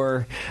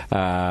tour.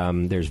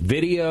 There's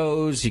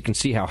videos. You can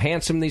see how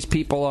handsome these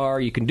people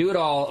are. You can do it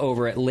all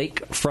over at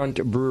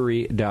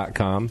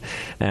lakefrontbrewery.com.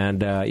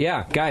 And,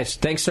 yeah, guys,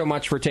 thanks so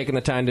much for taking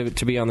the time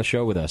to be on the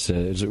show with us.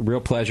 It's a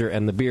real pleasure,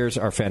 and the beers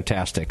are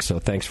fantastic, so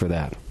thanks for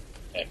that.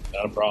 Hey,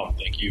 not a problem.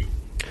 Thank you.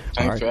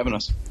 Thanks for having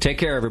us. Take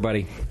care,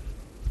 everybody.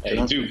 Hey,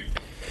 you too.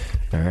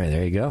 All right,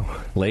 there you go.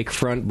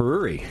 Lakefront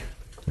Brewery,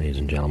 ladies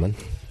and gentlemen.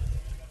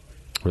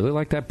 Really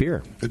like that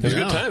beer. It was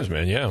good times,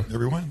 man, yeah.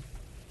 Everyone.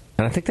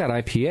 And I think that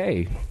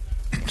IPA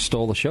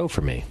stole the show for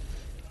me.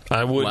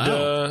 I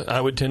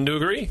would tend to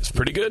agree. It's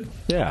pretty good.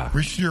 Yeah.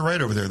 Richard, you're right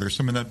over there. There's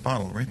some in that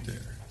bottle right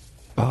there.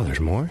 Oh,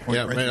 there's more?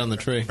 Yeah, right on the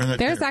tray.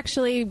 There's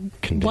actually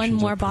one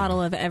more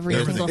bottle of every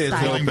single It's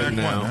style. going back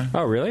now. Huh?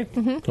 Oh, really?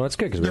 Mm-hmm. Well, that's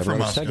good because we have They're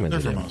another from segment.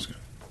 They're to from do. Moscow.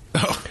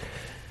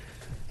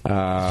 What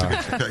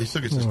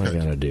am I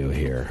going to do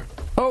here?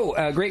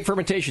 Oh, Great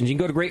Fermentations. You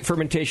can go to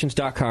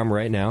greatfermentations.com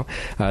right now.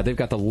 They've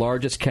got the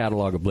largest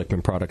catalog of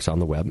Blickman products on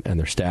the web, and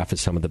their staff is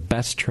some of the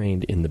best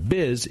trained in the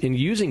biz in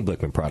using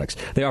Blickman products.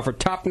 They offer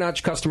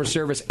top-notch customer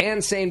service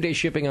and same-day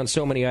shipping on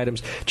so many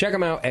items. Check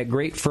them out at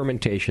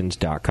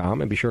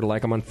greatfermentations.com, and be sure to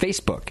like them on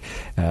Facebook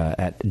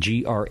at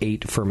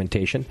GR8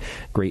 Fermentation,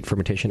 Great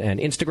Fermentation, and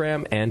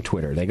Instagram and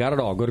Twitter. They got it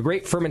all. Go to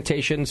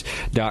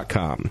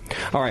greatfermentations.com.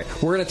 All right,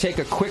 we're going to take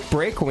a quick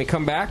break. When we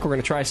come back, we're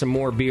going to try some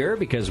more beer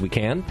because we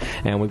can,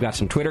 and we've got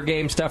some Twitter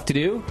game stuff to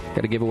do.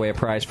 Got to give away a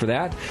prize for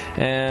that,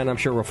 and I'm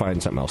sure we'll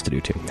find something else to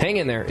do too. Hang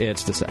in there.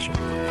 It's The Session.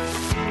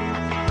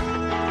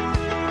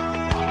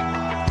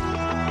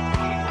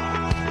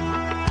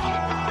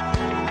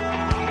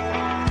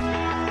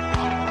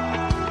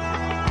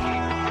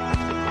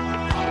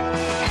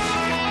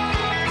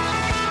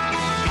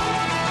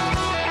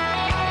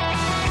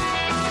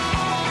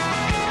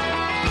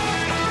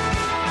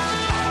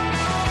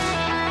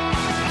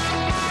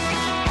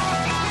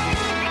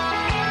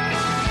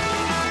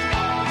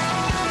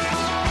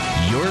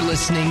 You're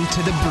listening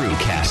to the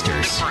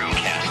Brewcasters. The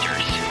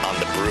Brewcasters on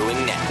the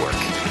Brewing Network.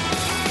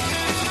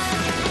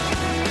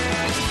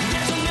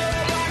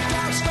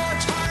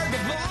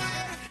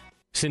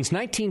 Since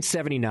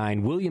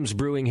 1979, Williams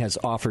Brewing has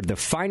offered the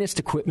finest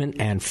equipment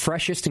and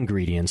freshest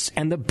ingredients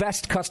and the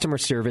best customer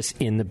service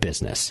in the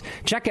business.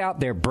 Check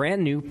out their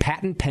brand new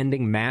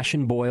patent-pending Mash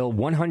and Boil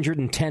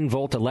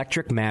 110-volt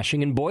electric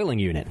mashing and boiling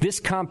unit. This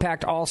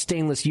compact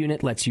all-stainless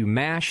unit lets you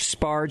mash,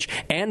 sparge,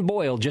 and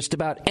boil just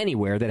about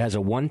anywhere that has a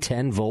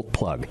 110-volt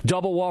plug.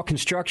 Double-wall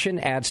construction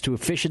adds to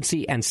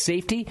efficiency and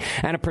safety,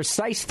 and a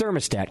precise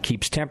thermostat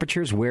keeps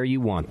temperatures where you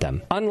want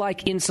them.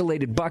 Unlike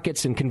insulated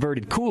buckets and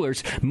converted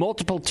coolers,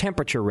 multiple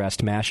temperature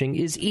rest mashing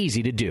is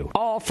easy to do,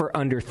 all for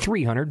under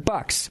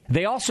 $300.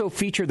 They also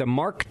feature the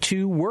Mark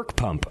II work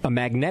pump, a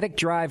magnetic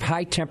drive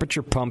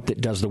high-temperature pump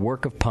that does the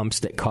work of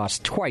pumps that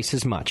cost twice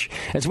as much,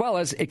 as well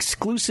as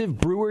exclusive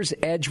Brewer's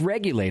Edge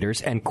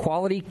regulators and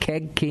quality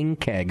Keg King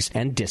kegs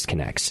and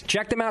disconnects.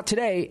 Check them out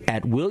today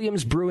at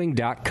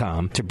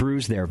williamsbrewing.com to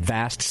brews their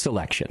vast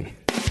selection.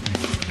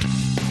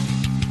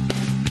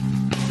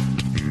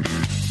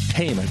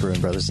 Hey, my brewing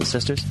brothers and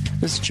sisters.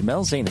 This is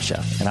Jamel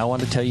Zanishev, and I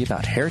want to tell you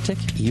about Heretic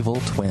Evil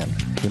Twin.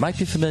 You might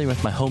be familiar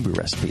with my homebrew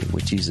recipe,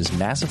 which uses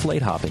massive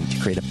late hopping to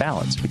create a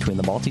balance between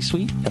the malty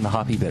sweet and the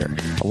hoppy bitter,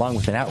 along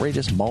with an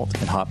outrageous malt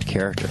and hop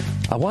character.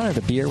 I wanted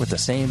a beer with the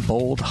same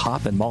bold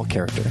hop and malt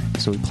character,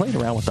 so we played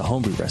around with the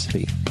homebrew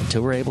recipe and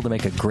until we're able to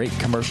make a great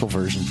commercial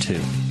version too.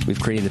 We've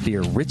created a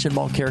beer rich in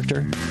malt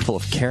character, full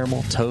of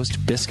caramel,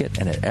 toast, biscuit,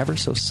 and an ever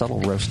so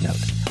subtle roast note.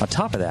 On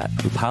top of that,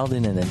 we piled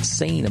in an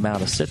insane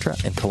amount of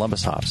Citra and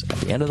Columbus hops at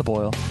the end of the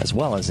boil, as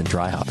well as in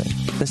dry hopping.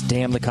 This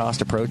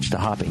damn-the-cost approach to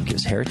hopping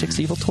gives Heretic's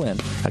Evil Twin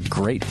a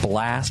great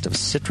blast of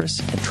citrus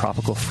and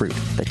tropical fruit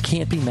that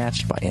can't be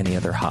matched by any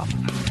other hop.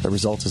 The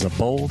result is a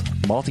bold,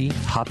 malty,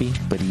 hoppy,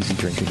 but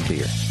easy-drinking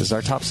beer. This is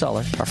our top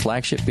seller, our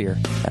flagship beer,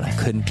 and I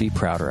couldn't be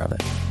prouder of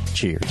it.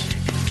 Cheers.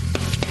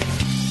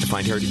 To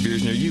find Heretic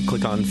beers near you,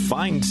 click on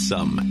Find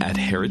Some at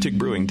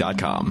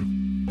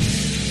hereticbrewing.com.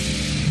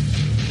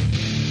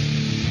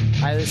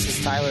 Hi, this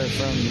is Tyler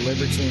from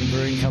Libertine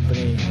Brewing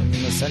Company on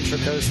the Central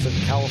Coast of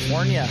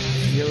California.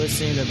 You're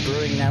listening to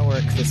Brewing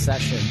Network, The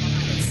Session.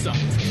 It sucks.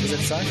 Does it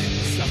suck?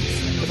 It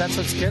sucks. But that's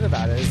what's good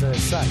about it, is that it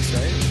sucks,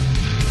 right?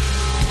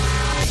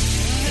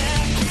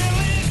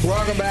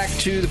 Welcome back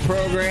to the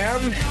program.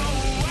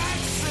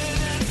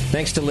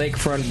 Thanks to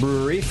Lakefront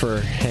Brewery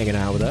for hanging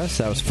out with us.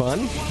 That was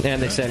fun.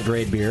 And they sent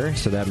great beer,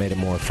 so that made it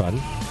more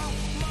fun.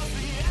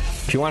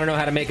 If you want to know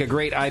how to make a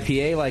great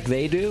IPA like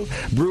they do,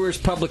 Brewers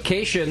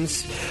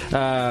Publications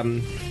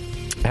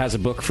has a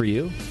book for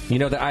you. You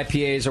know, the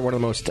IPAs are one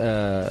of the most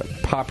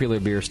popular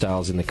beer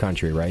styles in the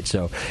country, right?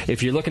 So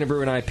if you're looking to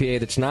brew an IPA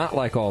that's not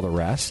like all the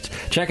rest,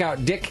 check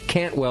out Dick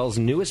Cantwell's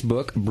newest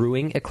book,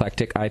 Brewing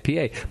Eclectic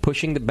IPA,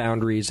 Pushing the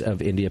Boundaries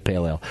of India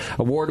Pale Ale.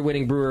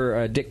 Award-winning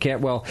brewer Dick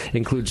Cantwell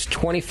includes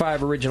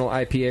 25 original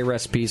IPA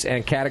recipes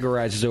and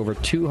categorizes over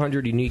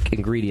 200 unique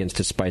ingredients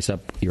to spice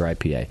up your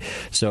IPA.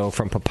 So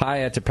from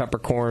papaya to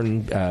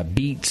peppercorn,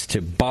 beets to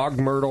bog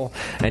myrtle,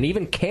 and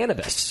even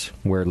cannabis,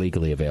 where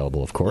legally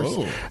available, of course.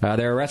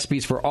 There are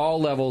recipes for all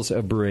levels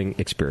of brewing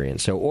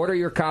experience. So order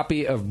your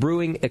copy of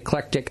Brewing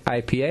Eclectic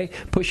IPA,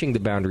 Pushing the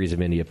Boundaries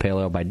of India Pale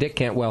Ale by Dick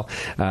Cantwell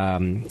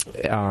on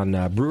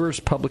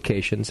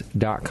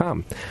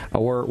brewerspublications.com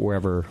or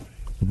wherever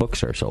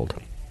books are sold.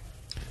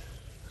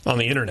 On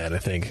the internet, I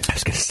think. I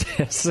was going to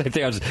say the same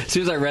thing. As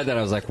soon as I read that,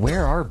 I was like,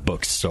 where are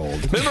books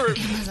sold? Remember,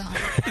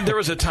 there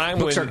was a time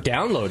books when... are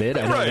downloaded.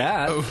 I know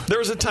that. There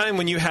was a time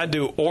when you had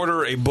to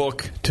order a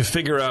book to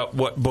figure out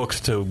what books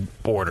to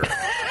order.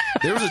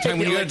 There was a time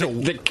when you had to...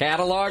 The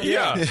catalog?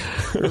 Yeah. I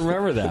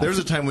remember that. There was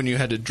a time when you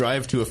had to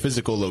drive to a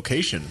physical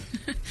location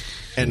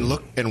and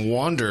look and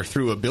wander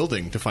through a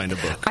building to find a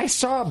book. I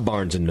saw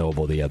Barnes &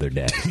 Noble the other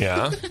day.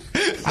 Yeah?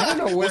 I don't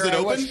know where Was it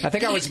open? I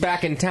think I was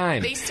back in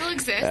time. They still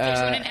exist. There's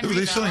one in Are every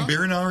they selling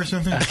beer now or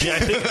something? Yeah, I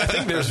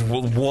think there's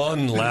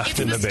one left It's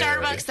in the the Bay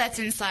Area. Starbucks that's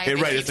inside Yeah,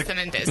 that right, keeps it's a- them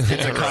in business.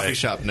 It's a coffee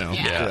shop now.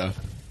 Yeah.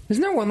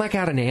 Isn't there one like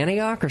out in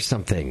Antioch or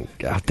something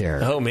out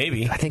there? Oh,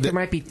 maybe. I think there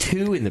might be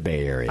two in the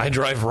Bay Area. I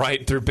drive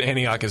right through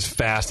Antioch as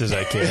fast as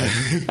I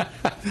can.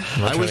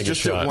 I was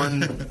just at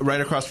one right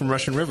across from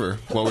Russian River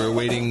while we were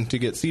waiting to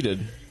get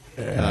seated.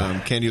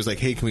 Candy was like,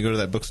 "Hey, can we go to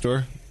that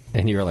bookstore?"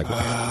 And you were like,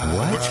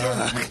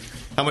 "What?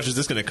 How much is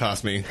this going to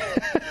cost me?"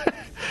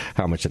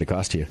 How much did it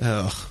cost you?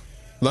 Oh.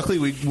 Luckily,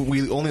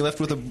 we only left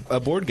with a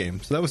board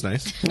game, so that was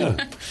nice.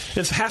 Yeah.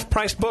 It's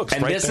half-price books,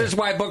 And right this there. is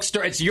why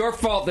it's your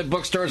fault that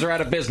bookstores are out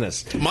of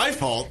business. My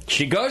fault.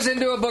 She goes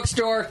into a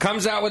bookstore,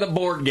 comes out with a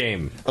board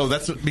game. Oh,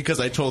 that's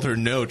because I told her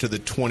no to the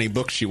 20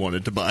 books she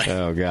wanted to buy.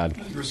 Oh, God.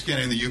 You were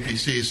scanning the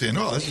UPC saying,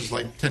 "Oh, this is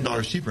like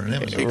 $10 cheaper than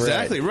Amazon."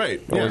 Exactly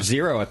right. Or Yeah.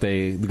 zero at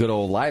the good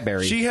old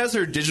library. She has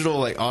her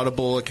digital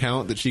Audible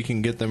account that she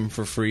can get them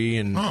for free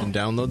and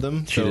download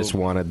them. She just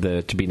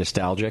wanted to be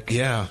nostalgic.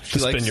 Yeah, To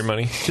spend your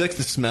money. She likes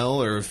the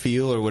smell or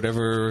feel or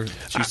whatever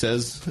she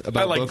says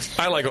about books.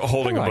 I like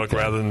holding I a like book that.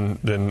 rather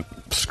than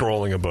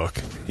scrolling a book.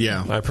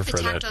 Yeah. I The prefer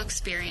tactile that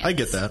experience. I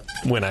get that,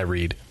 when I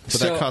read. but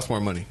So- that costs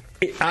more money.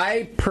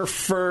 I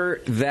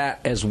prefer that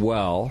as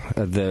well,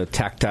 the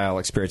tactile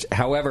experience.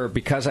 However,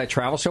 because I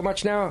travel so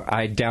much now,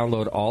 I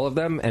download all of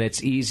them, and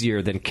it's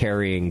easier than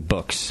carrying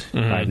books.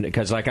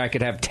 Because I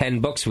could have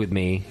 10 books with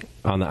me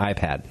on the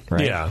iPad,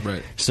 right? Yeah.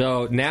 Right.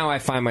 So now I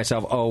find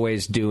myself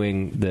always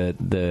doing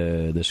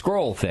the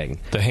scroll thing.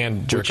 The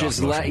hand jerk Which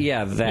is, off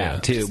motion.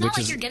 that too. It's not Which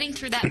like is, you're getting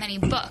through that many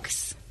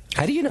books.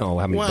 how do you know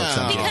how many books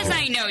I'm Because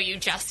getting? I know you,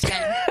 Justin.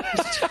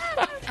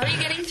 Are you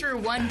getting through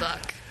one book?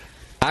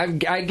 I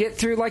get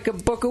through like a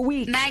book a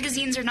week.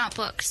 Magazines are not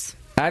books.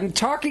 I'm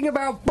talking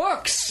about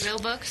books. Real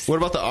books? What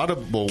about the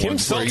Audible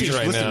Kim's ones where you salty just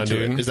right listen now, to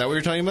dude. it? Is that what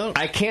you're talking about?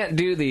 I can't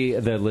do the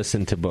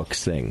listen to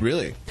books thing.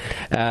 Really?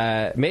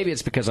 Maybe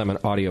it's because I'm an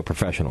audio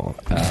professional.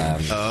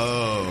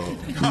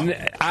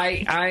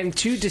 I'm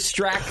too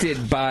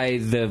distracted by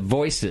the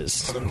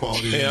voices. The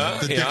quality, Yeah,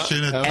 the yeah.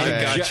 diction, And,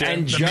 gotcha.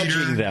 and The judging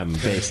meter. them,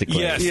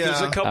 basically. Yes,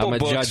 there's a couple I'm a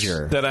books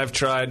judger. that I've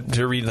tried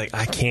to read. Like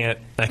I can't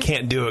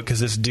do it because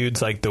this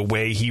dude's like the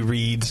way he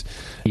reads.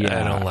 Yeah.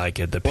 I don't like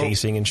it. The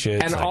pacing and shit.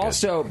 And it's not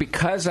also,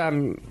 because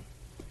I'm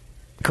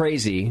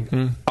crazy,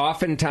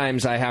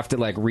 oftentimes I have to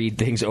like read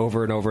things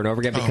over and over and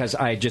over again because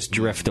I just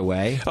drift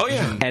away. Oh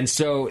yeah, and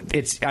so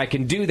I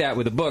can do that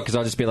with a book because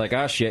I'll just be like,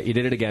 oh shit, you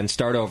did it again,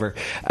 start over.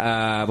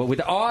 But with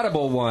the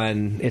Audible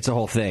one, it's a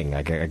whole thing.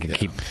 I can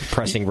keep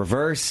pressing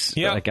reverse.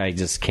 Yeah, like I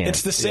just can't.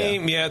 It's the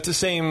same. Yeah, it's the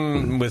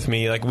same with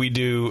me. Like we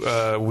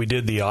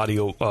did the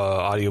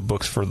audio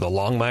books for the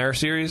Longmire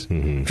series,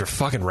 which are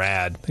fucking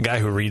rad. The guy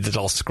who reads it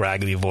all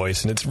scraggly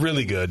voice, and it's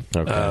really good.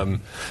 Okay.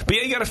 But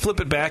yeah, you got to flip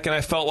it back, and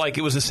I felt like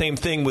it was the same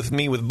thing with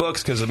me with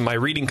books because my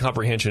reading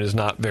comprehension is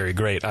not very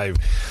great. I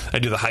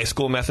do the high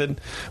school method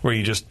where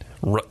you just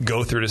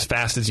go through it as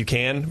fast as you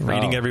can,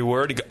 reading every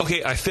word. You go,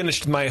 okay, I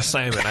finished my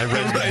assignment. I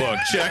read the book,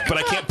 but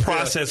I can't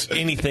process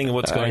anything of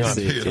what's going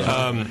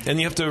on. And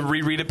you have to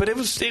reread it, but it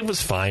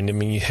was fine. I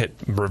mean, you hit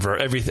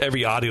reverse.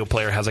 Every audio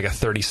player has like a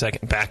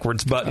 30-second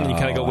backwards button. And you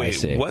kind of go,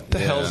 wait, what the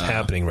hell is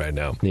happening right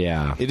now?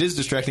 Yeah, it is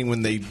distracting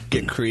when they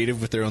get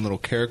creative with their own little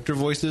character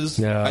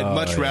voices. I'd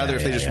much rather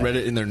if they just read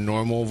it in their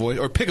normal voice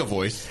or pick a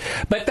voice.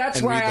 But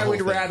that's why I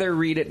would rather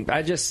read it.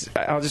 I'll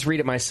just read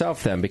it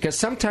myself then, because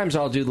sometimes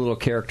I'll do little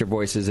character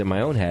voices in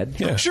my own head,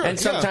 and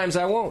sometimes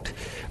I won't.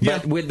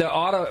 But with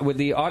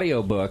the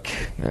audio book,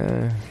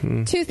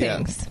 two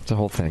things. It's a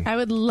whole thing. I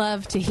would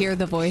love to hear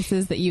the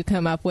voices that you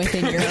come up with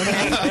in your own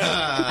head.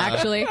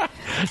 Actually,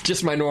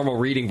 just my normal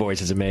reading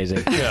voice is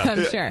amazing.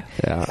 I'm sure.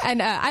 Yeah.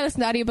 And I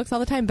listen to audiobooks all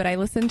the time, but I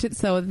listen to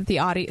so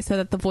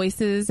that the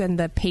voices and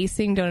the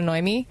pacing don't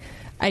annoy me.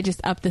 I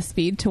just up the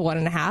speed to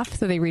 1.5,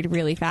 so they read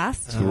really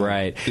fast.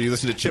 Right. So you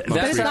listen to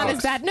Chipmunks. But it's not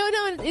as bad. No,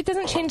 it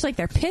doesn't change like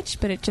their pitch,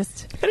 but it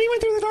just. And he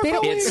went through the dark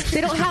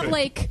they don't have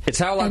like. It's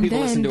how a lot of people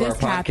listen to our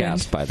podcast,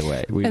 happened. by the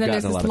way. We've and then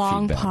gotten there's a lot this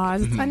long of feedback.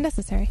 pause. It's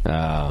unnecessary.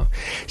 Oh,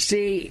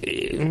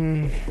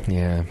 see,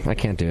 yeah, I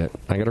can't do it.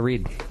 I got to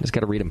read. Just got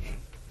to read them.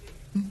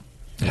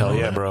 Hell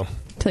yeah, bro.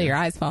 Till your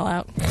eyes fall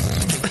out.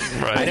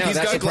 Right. I know, He's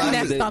that's got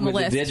glasses next on the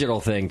with list. the digital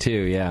thing too.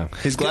 Yeah,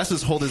 his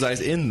glasses hold his eyes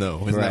in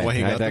though. Isn't that why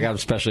he got them? I got them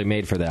specially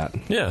made for that.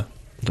 Yeah,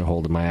 to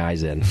hold my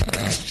eyes in.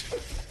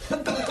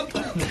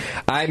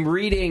 I'm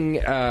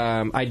reading.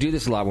 I do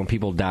this a lot when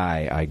people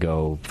die. I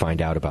go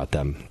find out about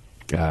them.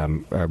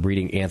 I'm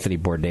reading Anthony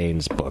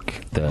Bourdain's book,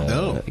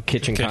 the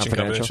Kitchen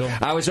Confidential.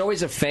 I was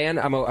always a fan.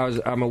 I'm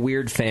a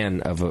weird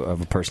fan of a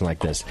person like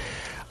this.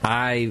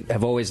 I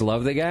have always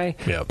loved the guy,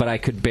 but I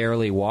could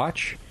barely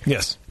watch.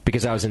 Yes.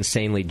 Because I was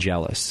insanely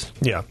jealous.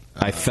 Yeah.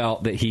 I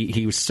felt that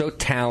he was so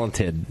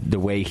talented the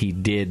way he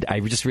did. I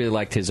just really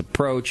liked his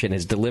approach and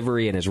his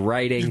delivery and his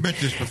writing. You've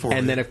mentioned this before.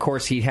 And then, of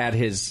course, he had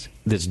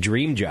this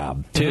dream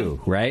job, too,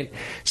 right?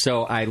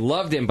 So I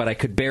loved him, but I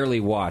could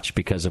barely watch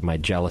because of my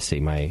jealousy,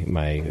 my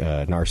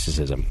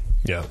narcissism.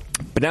 Yeah.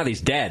 But now that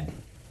he's dead,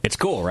 it's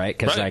cool, right?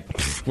 Because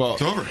it's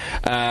over.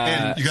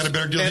 And you got a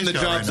better deal. And the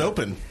job's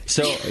open.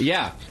 So,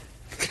 yeah.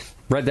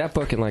 Read that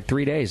book in like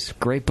 3 days.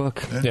 Great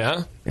book.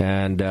 Yeah.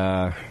 And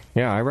I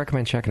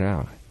recommend checking it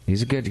out.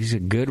 He's a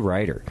good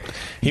writer.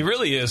 He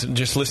really is.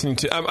 Just listening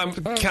to, I'm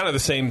kind of the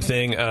same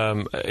thing.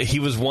 He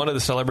was one of the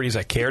celebrities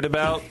I cared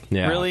about,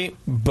 really,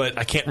 but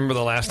I can't remember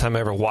the last time I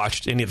ever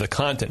watched any of the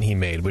content he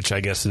made, which I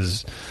guess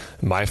is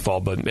my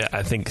fault. But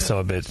I think some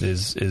of it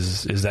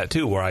is that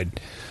too, where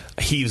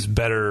he's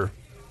better.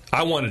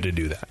 I wanted to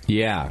do that.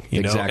 Yeah,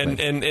 you know? exactly.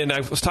 And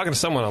I was talking to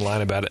someone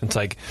online about it. And it's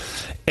like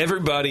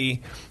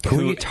everybody who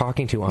are you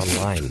talking to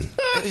online?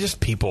 Just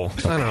people.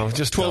 I don't know.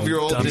 Just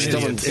 12-year-old in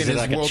his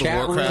like World of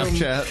Warcraft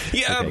chat.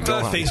 Yeah,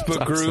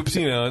 Facebook groups.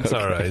 You know, it's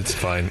all right. It's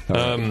fine.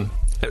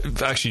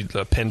 Actually,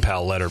 a pen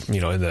pal letter, in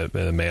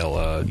the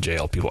mail,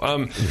 jail people.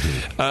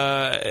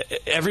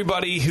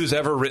 Everybody who's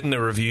ever written a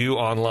review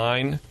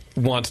online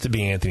wants to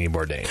be Anthony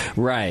Bourdain.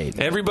 Right.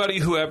 Everybody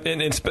who,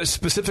 and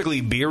specifically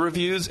beer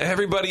reviews,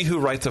 everybody who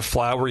writes a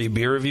flowery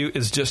beer review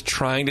is just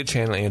trying to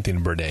channel Anthony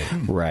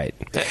Bourdain. Right.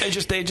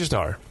 They just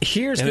are.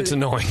 It's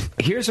annoying.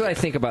 Here's what I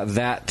think about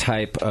that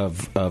type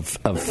of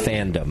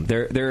fandom.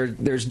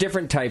 There's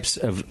different types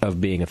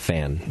of being a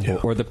fan,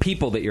 or the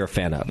people that you're a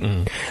fan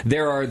of.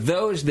 There are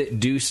those that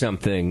do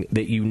something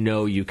that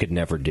you could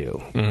never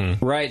do.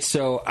 Right?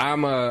 So I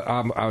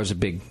was a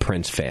big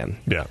Prince fan.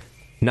 Yeah.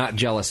 Not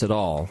jealous at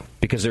all,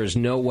 because there's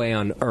no way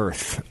on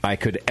earth I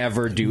could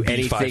ever do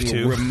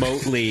anything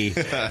remotely.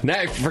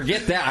 Now,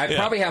 forget that.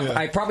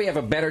 I probably have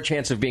a better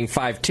chance of being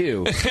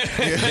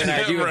 5'2" than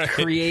I do of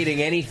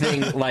creating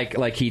anything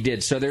like he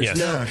did. So there's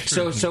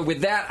so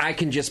with that, I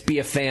can just be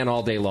a fan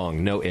all day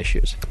long, no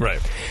issues. Right.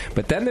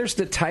 But then there's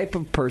the type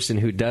of person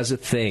who does a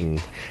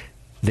thing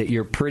that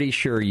you're pretty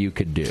sure you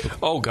could do.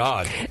 Oh,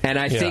 God. And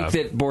I think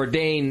that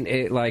Bourdain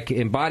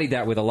embodied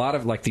that with a lot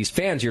of these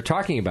fans you're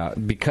talking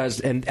about, because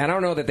and I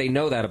don't know that they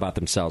know that about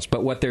themselves,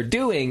 but what they're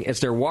doing is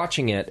they're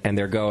watching it and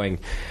they're going,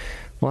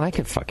 well, I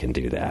could fucking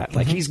do that.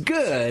 Like, he's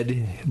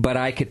good, but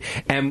I could,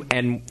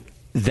 and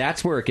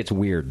that's where it gets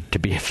weird to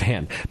be a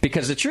fan,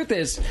 because the truth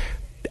is,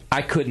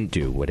 I couldn't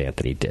do what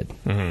Anthony did.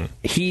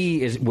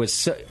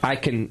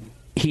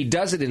 he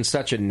does it in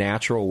such a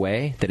natural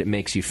way that it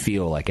makes you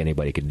feel like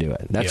anybody could do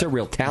it. That's a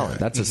real talent.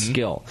 That's a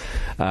skill.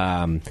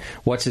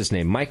 What's his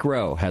name? Mike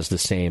Rowe has the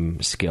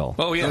same skill.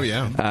 Oh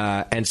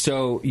yeah. And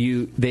so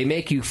they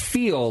make you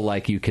feel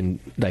like you can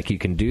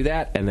do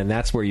that, and then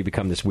that's where you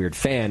become this weird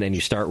fan, and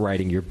you start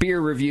writing your beer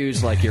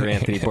reviews like you're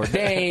Anthony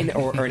Bourdain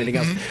or anything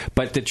else.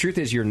 But the truth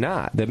is, you're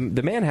not. The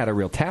man had a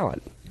real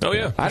talent. Oh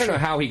yeah, I don't know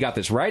how he got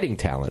this writing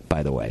talent,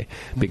 by the way,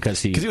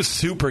 because he was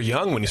super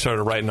young when he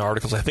started writing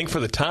articles. I think for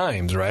the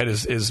Times, right?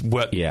 Is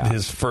what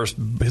his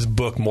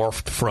book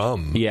morphed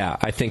from. Yeah,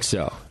 I think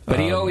so. But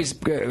he always,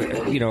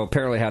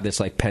 apparently had this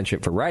like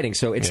penchant for writing.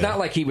 So it's not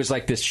like he was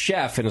like this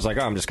chef and was like,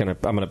 I'm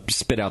gonna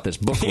spit out this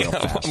book real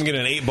fast. I'm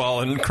getting an 8-ball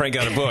and crank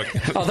out a book.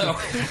 Although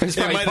it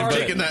might have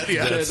taken that.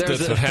 Yeah,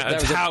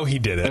 that's how he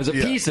did it. There was a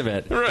piece of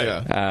it, right?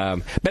 Yeah.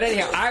 But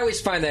anyhow, I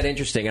always find that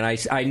interesting, and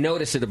I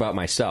notice it about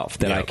myself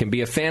that I can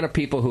be a fan of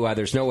people who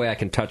there's no way I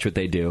can touch what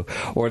they do,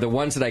 or the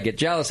ones that I get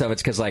jealous of.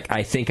 It's because like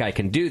I think I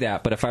can do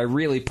that, but if I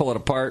really pull it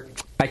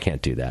apart, I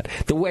can't do that.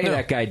 The way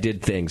that guy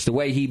did things, the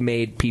way he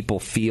made people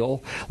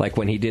feel, like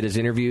when he did his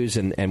interviews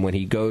and when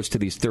he goes to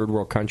these third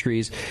world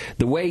countries,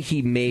 the way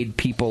he made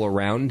people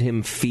around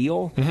him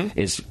feel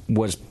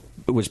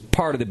was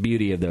part of the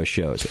beauty of those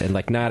shows, and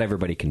like not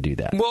everybody can do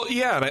that. Well,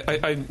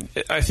 yeah,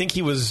 I think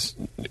he was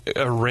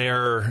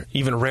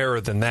even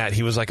rarer than that.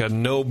 He was like a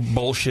no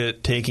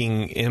bullshit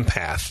taking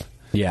empath.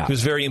 Yeah. He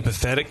was very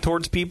empathetic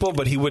towards people,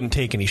 but he wouldn't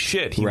take any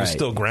shit. He was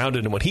still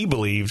grounded in what he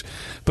believed,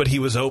 but he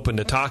was open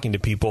to talking to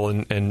people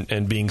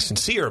and being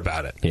sincere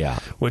about it. Yeah.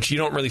 Which you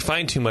don't really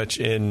find too much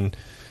in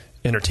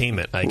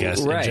entertainment, I guess,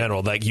 in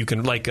general. Like you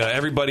can,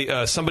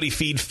 everybody, somebody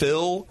feed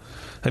Phil.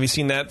 Have you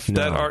seen that?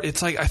 No. That art?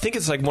 It's like, I think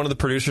it's like one of the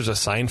producers of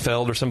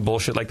Seinfeld or some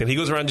bullshit like that. He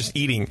goes around just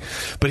eating,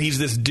 but he's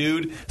this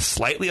dude,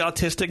 slightly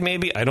autistic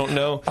maybe. I don't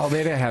know. Oh,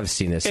 maybe I have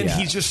seen this. And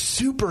he's just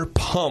super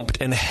pumped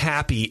and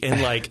happy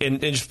and like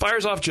and just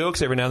fires off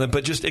jokes every now and then,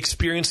 but just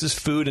experiences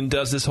food and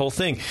does this whole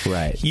thing.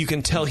 Right. You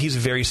can tell he's a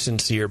very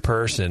sincere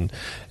person.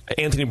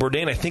 Anthony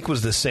Bourdain, I think,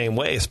 was the same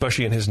way,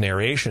 especially in his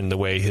narration, the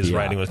way his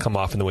writing would come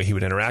off and the way he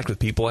would interact with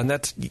people. And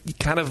that's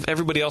kind of,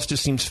 everybody else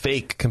just seems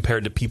fake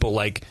compared to people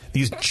like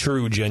these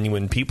true,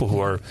 genuine people who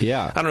are,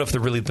 I don't know if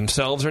they're really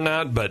themselves or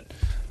not, but...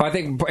 I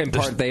think in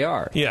part they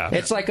are. Yeah.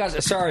 It's like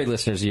us. Sorry,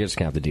 listeners, you just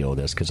have to deal with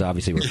this because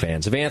obviously we're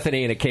fans of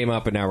Anthony and it came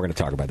up and now we're going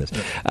to talk about this.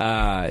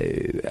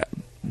 I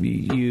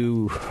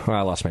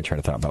lost my train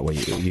of thought about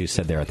what you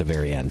said there at the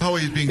very end. Oh,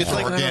 he's being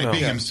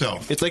being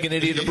himself. It's like an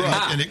idiot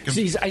abroad.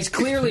 He's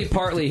clearly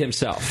partly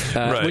himself,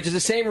 which is the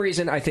same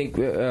reason I think,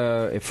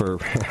 for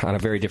on a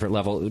very different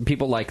level,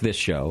 people like this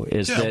show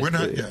is that we're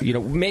not,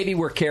 maybe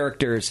we're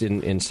characters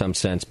in some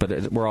sense,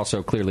 but we're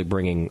also clearly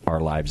bringing our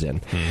lives in.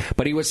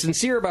 But he was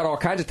sincere about all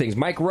kinds of things.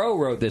 Mike Rowe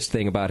wrote this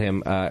thing about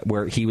him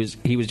where he was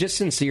just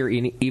sincere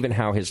in even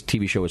how his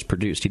TV show was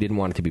produced. He didn't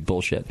want it to be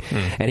bullshit,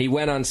 and he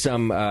went on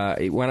some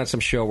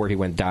show where he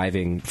went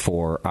diving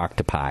for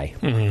octopi,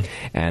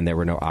 and there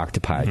were no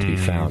octopi to be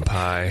found.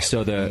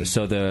 So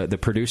the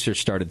producers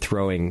started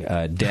throwing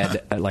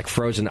dead, like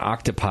frozen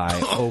octopi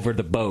over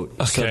the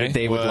boat, so that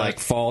they would like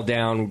fall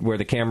down where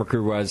the camera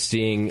crew was,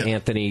 seeing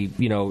Anthony,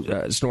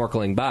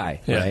 snorkeling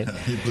by. Right?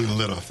 He blew the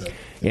lid off that.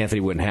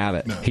 Anthony wouldn't have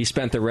it. No. He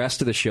spent the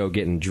rest of the show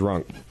getting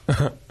drunk,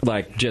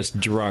 like just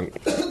drunk,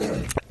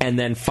 and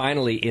then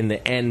finally in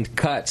the end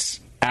cuts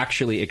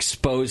actually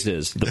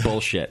exposes the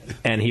bullshit,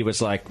 and he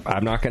was like,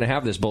 I'm not going to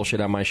have this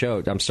bullshit on my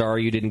show. I'm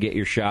sorry you didn't get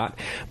your shot,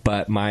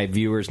 but my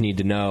viewers need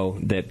to know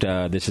that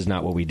this is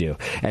not what we do.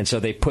 And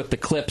so they put the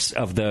clips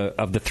of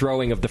the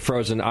throwing of the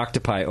frozen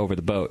octopi over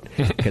the boat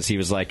because he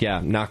was like,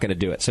 not going to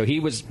do it. So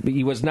he was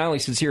not only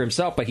sincere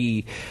himself, but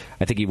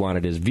I think he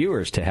wanted his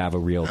viewers to have a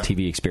real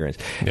TV experience.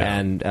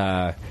 And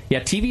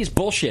TV is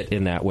bullshit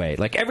in that way.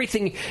 Like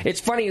everything, it's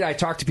funny that I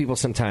talk to people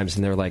sometimes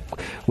and they're like,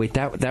 wait,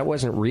 that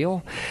wasn't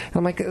real? And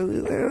I'm like,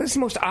 it's the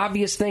most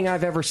obvious thing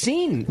I've ever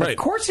seen. Right. Of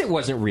course it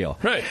wasn't real.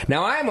 Right.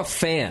 Now, I am a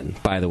fan,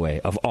 by the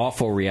way, of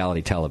awful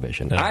reality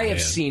television. I have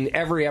seen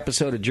every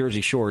episode of Jersey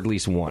Shore at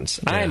least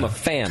once. I am a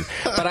fan,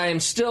 but I am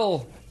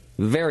still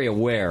very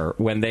aware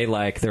when they're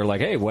like,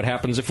 hey, what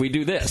happens if we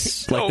do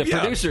this? Like the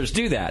producers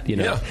do that,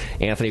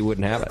 Anthony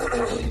wouldn't have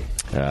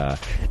it.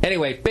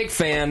 Anyway, big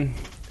fan.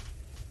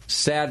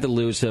 Sad to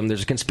lose him.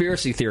 There's a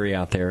conspiracy theory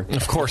out there.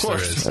 Of course there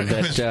is.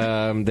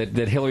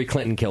 That Hillary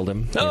Clinton killed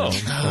him. Oh,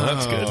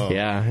 that's good.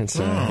 Yeah, it's,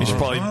 we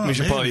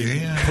should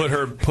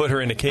probably put her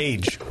in a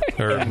cage,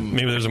 or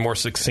maybe there's a more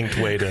succinct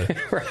way to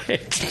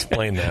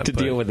explain that.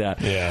 Deal with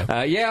that.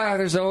 Yeah.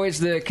 There's always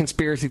the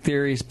conspiracy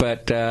theories,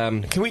 but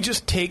can we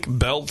just take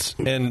belts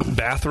and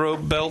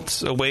bathrobe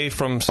belts away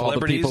from celebrities? All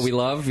the people we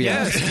love.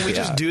 Yes. Can we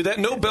just do that?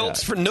 No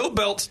belts for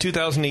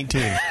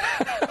 2018.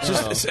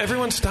 Just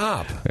everyone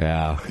stop.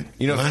 Yeah.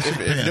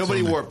 If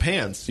nobody wore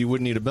pants, you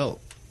wouldn't need a belt.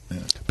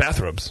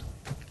 Bathrobes.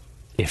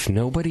 If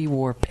nobody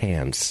wore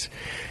pants,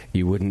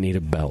 you wouldn't need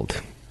a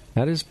belt.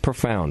 That is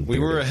profound. We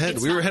were ahead.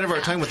 We were ahead of our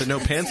time with the No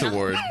Pants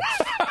Award.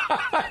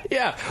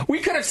 Yeah, we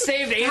could have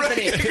saved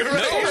Anthony.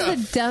 That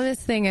was the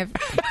dumbest thing I've...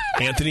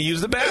 Anthony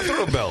used the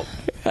bathrobe belt.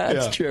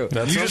 That's true.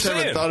 That's you what just I'm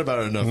haven't saying. thought about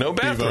it enough. No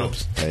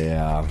bathrobes.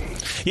 Yeah.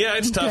 Yeah,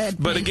 it's tough.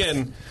 Good. But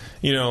again,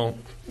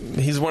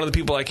 he's one of the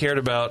people I cared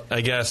about, I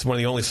guess, one of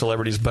the only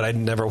celebrities, but I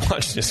never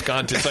watched his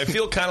content. So I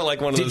feel kind of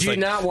like one of those, Did you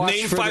not watch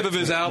name for 5 the- of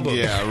his albums.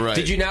 Yeah, right.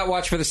 Did you not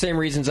watch for the same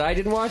reasons I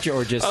didn't watch,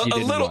 or just you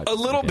didn't watch? A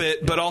little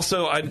bit, but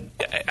also I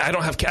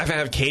don't have. I've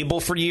had cable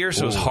for years,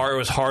 so it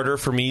was harder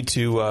for me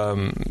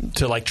to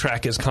like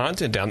track his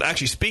content down.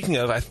 Actually, speaking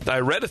of, I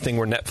read a thing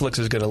where Netflix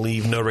is going to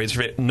leave no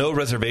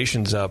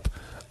reservations up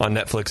on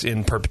Netflix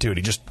in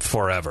perpetuity, just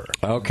forever.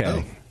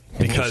 Okay.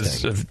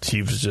 Because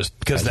he was just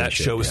because As they that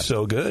should, show is yeah.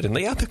 so good, and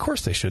of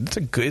course they should. It's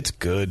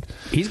good.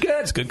 He's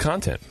good. It's good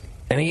content,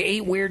 and he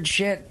ate weird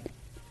shit.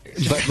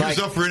 But he was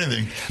up for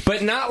anything.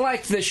 But not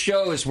like the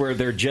shows where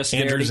they're just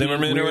there Andrew to eat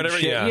Zimmerman or weird whatever.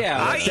 shit.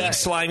 Yeah, like I that. eat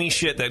slimy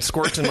shit that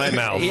squirts in my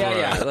mouth.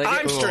 Yeah. Like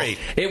I'm straight.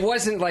 It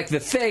wasn't like the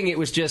thing. It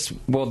was just,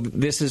 well,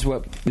 this is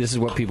what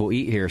people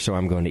eat here, so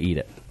I'm going to eat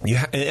it.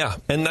 Yeah,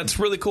 and that's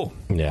really cool.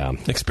 Yeah,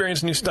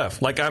 experience new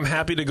stuff. Like I'm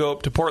happy to go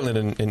up to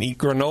Portland and eat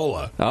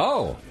granola.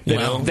 Oh,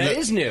 that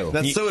is new.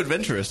 That's so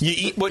adventurous. You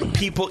eat what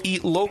people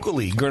eat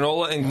locally.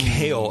 Granola and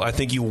kale. I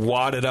think you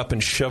wad it up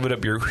and shove it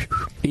up your.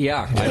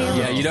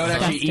 Yeah. You don't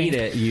actually eat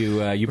it.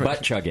 You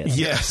butt chug it.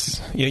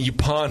 Yes. Yeah. You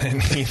pawn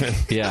it even.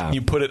 Yeah.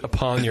 You put it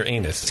upon your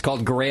anus. It's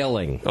called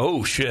grailing.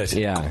 Oh shit.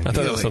 Yeah. I thought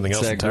that was something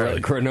else entirely.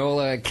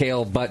 Granola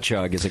kale butt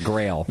chug is a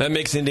grail. That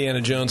makes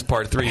Indiana Jones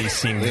Part 3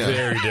 seem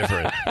very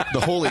different. The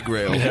Holy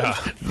Grail. Yeah.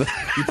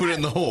 You put it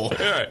in the hole.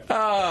 All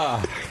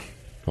right.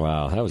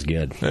 Wow, that was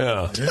good.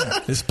 Yeah.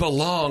 This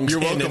belongs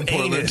You're in welcome, an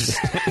Portland. anus.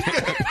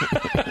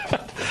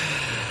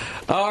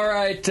 All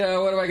right,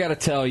 what do I got to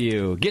tell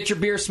you? Get your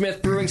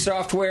Beersmith brewing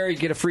software. You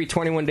get a free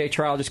 21-day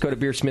trial. Just go to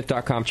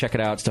beersmith.com. Check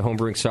it out. It's the home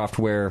brewing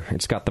software.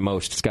 It's got the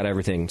most. It's got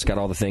everything. It's got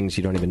all the things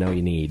you don't even know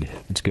you need.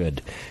 It's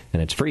good.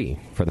 And it's free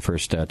for the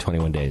first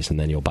 21 days, and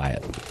then you'll buy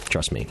it.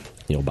 Trust me,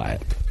 you'll buy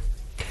it.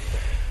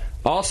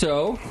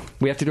 Also,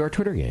 we have to do our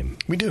Twitter game.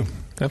 We do.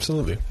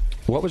 Absolutely.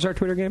 What was our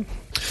Twitter game?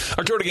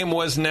 Our Twitter game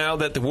was, now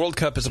that the World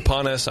Cup is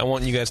upon us, I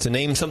want you guys to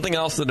name something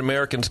else that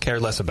Americans care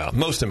less about.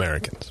 Most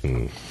Americans.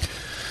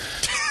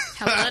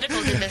 How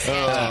political did this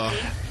get?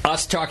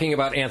 Us talking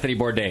about Anthony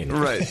Bourdain.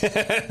 Right.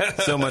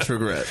 So much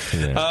regret.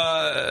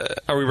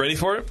 Are we ready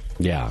for it?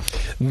 Yeah.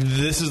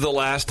 This is the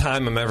last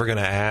time I'm ever going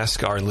to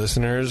ask our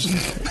listeners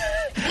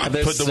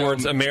put the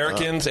words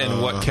Americans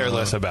and what care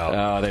less about.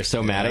 Oh, they're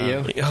so mad at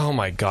you? Oh,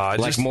 my God.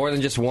 Like more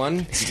than just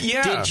one?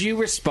 Yeah. Did you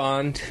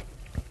respond?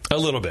 A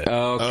little bit. Okay.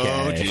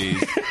 Oh,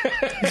 geez.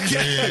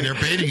 Yeah, they're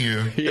baiting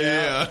you.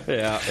 Yeah.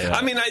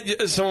 I mean,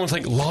 someone's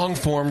like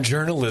long-form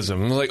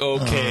journalism. I'm like,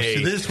 okay.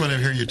 See, this is when I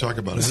hear you talk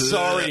about it.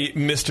 Sorry,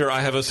 mister,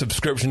 I have a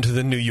subscription to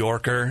the New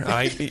Yorker.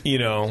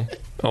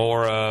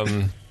 Or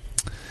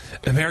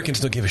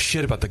Americans don't give a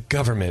shit about the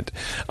government.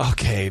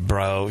 Okay,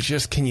 bro,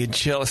 just can you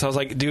chill? So I was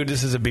like, dude,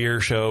 this is a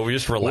beer show. We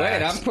just relax.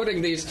 Wait, I'm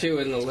putting these two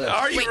in the list.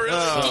 Are you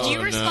really? Did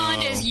you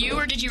respond as you,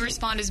 or did you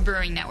respond as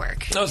Brewing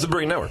Network? No, it's the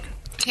Brewing Network.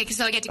 Okay,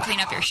 so I get to clean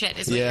up your shit,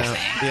 is what you're saying.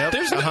 Yep.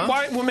 There's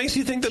what makes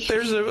you think that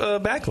there's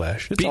a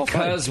backlash? It's all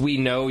because fine. we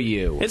know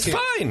you. It's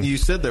fine. You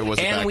said there was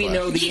a backlash. And we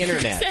know the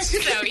internet.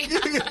 So,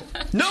 yeah.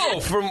 No,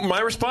 from my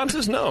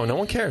responses, no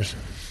one cares.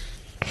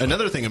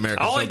 Another thing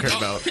Americans don't care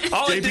about.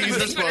 JP's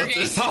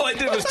responses. All I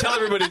did was tell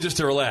everybody just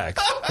to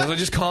relax. I was like,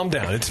 just calm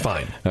down. It's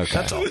fine. Okay.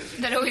 That's all.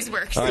 That always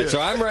works. All right,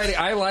 so I'm ready.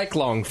 I like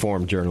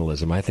long-form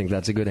journalism. I think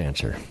that's a good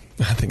answer.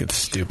 I think it's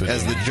stupid.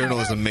 As the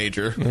journalism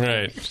major.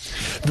 Right.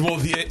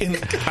 Well,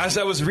 as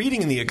I was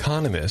reading in The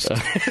Economist,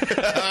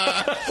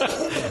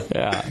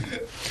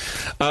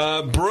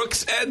 Yeah.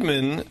 Brooks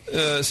Edmond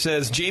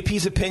says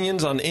JP's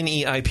opinions on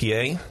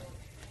NEIPA.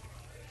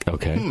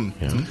 Okay.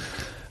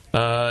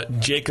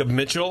 Jacob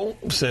Mitchell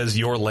says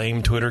your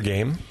lame Twitter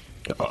game.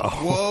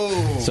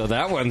 Whoa. So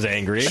that one's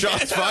angry.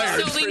 Shots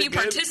fired. So when you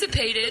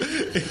participated.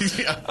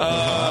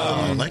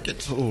 I like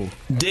it. Ooh.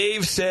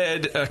 Dave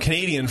said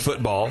Canadian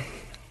football.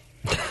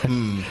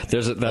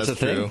 That's a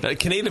thing.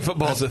 Canadian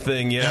football's a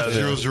thing, yeah.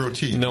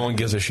 F00T. No one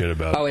gives a shit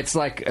about. Oh, it's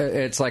like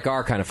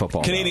our kind of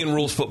football. Canadian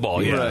rules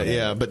football, yeah. Right,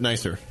 yeah, but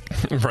nicer.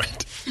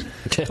 Right.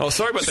 Oh,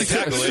 sorry about the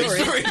tackle.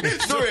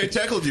 Sorry, I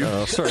tackled you.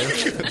 Oh, sorry.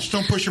 Just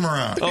don't push him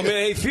around. Oh, man,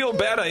 I feel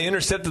bad. I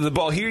intercepted the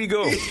ball. Here you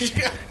go.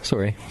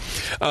 Sorry.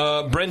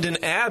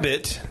 Brendan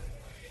Abbott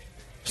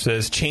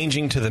says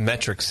changing to the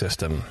metric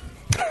system.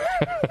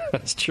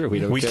 That's true.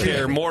 We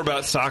care more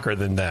about soccer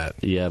than that.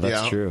 Yeah,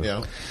 that's true.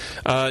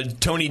 Yeah.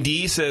 Tony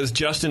D says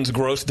Justin's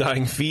gross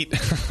dying feet.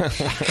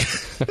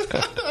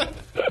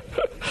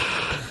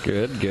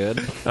 Good.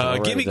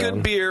 Gimme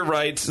Good Beer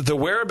writes the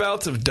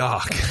whereabouts of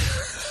Doc.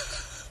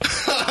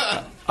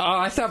 Oh,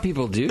 I thought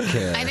people do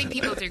care. I think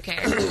people do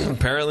care.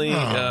 Apparently,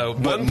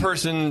 one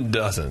person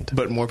doesn't.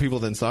 But more people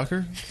than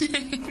soccer?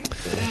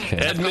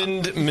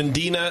 Edmund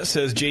Medina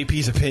says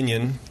JP's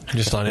opinion,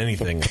 just on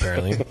anything,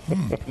 apparently.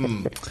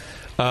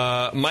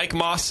 Mike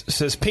Moss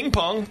says ping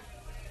pong.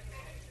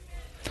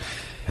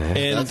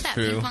 And What's that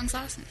ping pong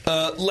sauce?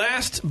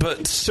 last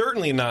but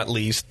certainly not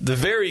least, the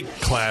very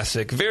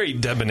classic, very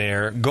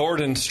debonair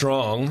Gordon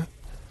Strong.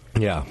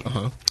 Yeah.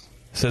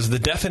 says the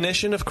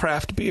definition of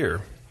craft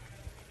beer.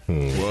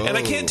 And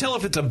I can't tell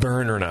if it's a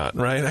burn or not,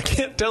 right? I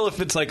can't tell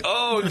if it's like,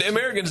 oh,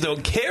 Americans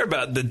don't care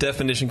about the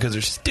definition because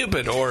they're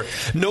stupid, or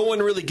no one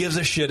really gives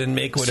a shit and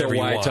make whatever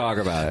you want. So why talk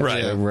about it?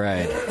 Right. Yeah,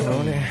 right.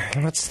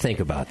 Well, let's think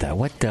about that.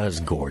 What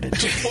does Gordon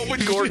mean? What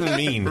would Gordon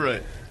mean?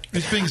 Right.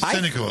 He's being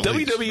cynical.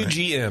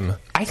 WWGM. Right?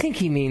 I think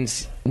he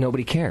means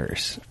nobody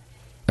cares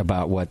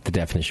about what the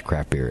definition of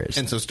craft beer is.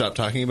 And so stop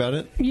talking about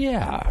it?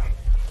 Yeah.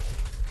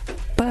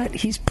 But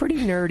he's pretty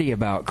nerdy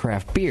about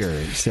craft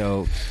beer,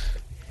 so...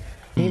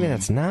 Maybe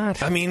that's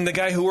not. I mean, the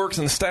guy who works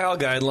in the style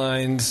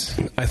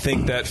guidelines, I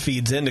think that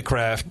feeds into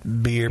craft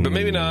beer, but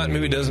maybe not.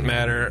 Maybe it doesn't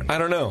matter. I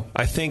don't know.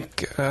 I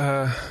think,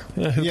 who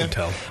can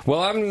tell?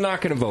 Well, I'm not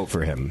going to vote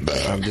for him.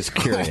 I'm just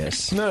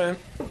curious. No.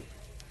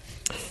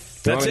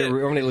 That's it.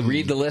 Want me to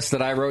read the list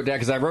that I wrote down?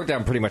 Because I wrote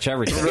down pretty much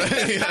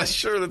everything. Yeah,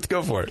 sure. Let's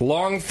go for it.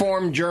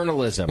 Long-form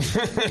journalism.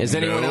 Is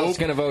anyone else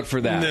going to vote for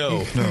that?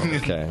 No.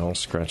 Okay, I'll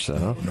scratch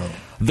that out. No.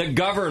 The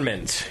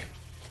government.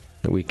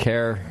 We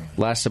care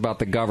less about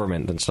the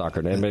government than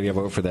soccer. Maybe I'll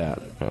vote for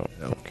that. Oh,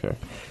 okay.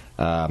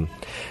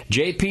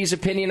 JP's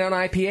opinion on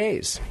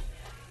IPAs.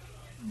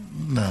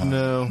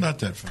 No. Not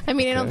that fun. I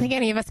mean, I don't think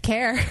any of us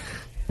care.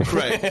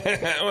 Right.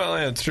 Well,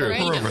 that's true.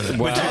 Right. We're over that.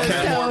 Well,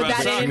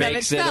 that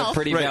makes it a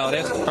pretty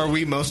valid. Are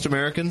we most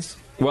Americans?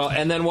 Well,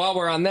 and then while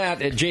we're on that,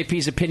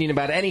 JP's opinion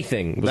about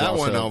anything. That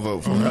one I'll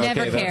vote for.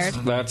 Never Okay, cared.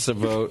 That's a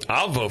vote.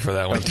 I'll vote for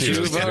that one, too.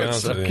 2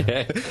 votes.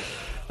 Okay.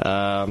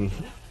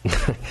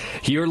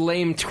 Your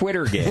lame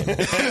Twitter game.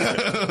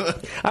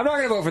 I'm not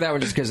going to vote for that one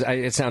just because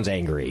it sounds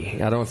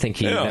angry. I don't think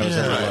that was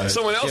right.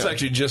 Someone else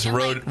actually just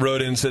wrote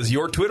in and says,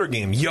 your Twitter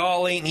game,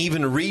 y'all ain't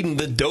even reading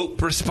the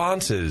dope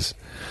responses.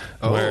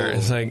 Where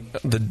it's like,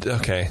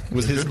 okay.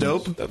 Was his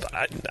dope?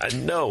 I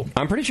know.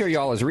 I'm pretty sure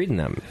y'all is reading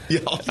them.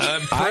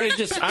 I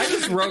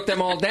just wrote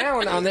them all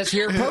down on this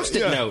here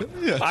Post-it note.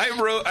 Yeah.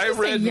 I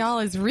read y'all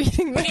is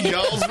reading them.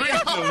 Y'all's reading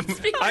them.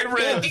 I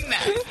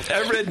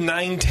read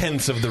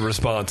 9/10 of the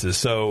responses.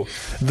 So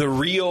the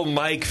real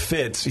Mike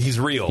Fitz, he's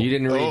real. You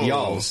didn't read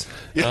y'all's.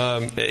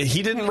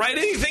 He didn't write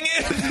anything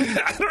in.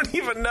 I don't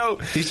even know.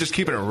 He's just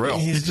keeping it real.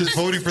 He's just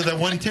voting for that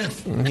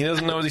 1/10. He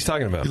doesn't know what he's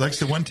talking about. He likes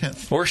the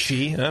 1/10. Or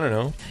she. I don't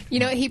know. You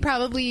know, he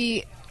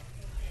probably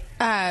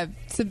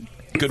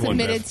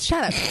submitted.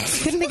 Shut up!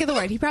 Couldn't think of the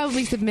word. He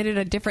probably submitted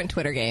a different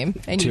Twitter game,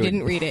 and you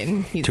didn't read it.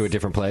 And to a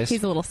different place.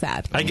 He's a little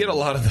sad. I get a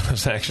lot of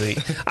those actually.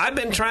 I've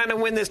been trying to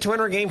win this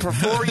Twitter game for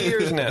 4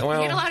 years now.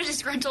 Well, you get a lot of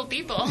disgruntled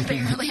people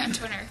apparently on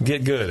Twitter.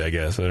 Get good, I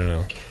guess. I don't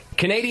know.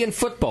 Canadian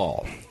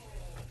football.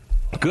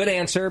 Good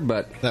answer,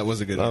 but that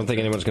was a good. I don't think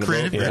anyone's going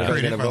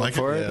to vote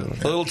for it.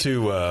 A little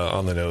too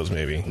on the nose,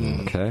 maybe.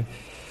 Okay.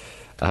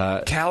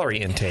 Calorie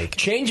intake.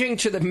 Changing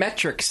to the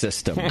metric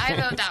system. I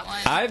vote that one.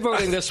 I'm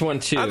voting this one,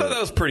 too. I thought that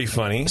was pretty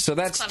funny. So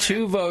that's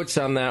 2 votes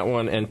on that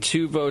one and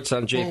 2 votes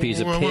on JP's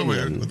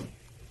opinion. Wait.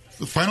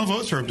 The final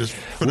votes or just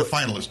for the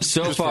finalists?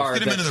 So just far.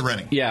 Get them into the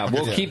running. Yeah,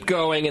 we'll keep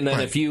going, and then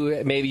if you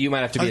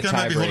might have to be a tiebreaker. I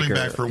might be holding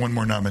back for one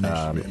more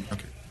nomination.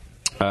 Okay.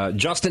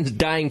 Justin's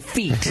dying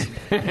feet.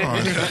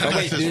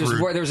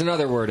 There's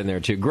another word in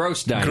there, too.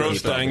 Gross dying feet.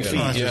 Gross dying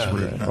feet,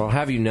 yeah. Well,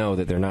 have you know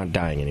that they're not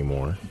dying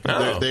anymore.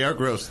 They are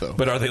gross, though.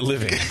 But are they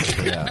living?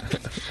 Yeah.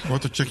 We'll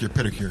have to check your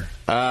pedicure.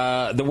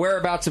 The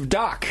whereabouts of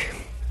Doc.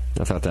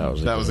 I thought that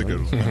was a good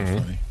one.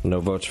 Mm-hmm. No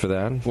votes for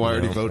that? Well, I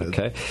already voted.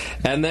 Okay.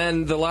 And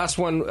then the last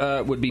one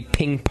would be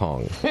ping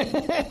pong.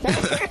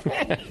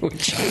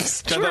 Which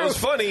is true. That was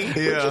funny. Which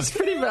is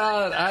pretty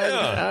valid.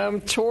 I'm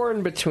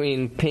torn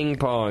between ping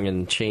pong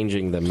and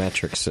changing the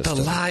metric system.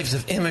 The lives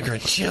of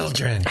immigrant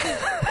children.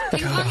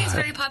 Ping pong is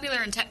very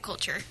popular in tech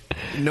culture.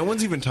 No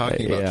one's even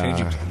talking about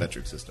changing to the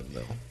metric system,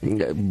 though.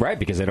 Right,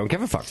 because they don't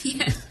give a fuck.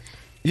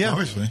 Yeah,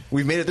 obviously.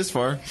 We've made it this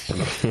far.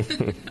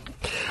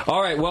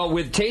 All right, well,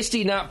 with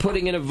Tasty not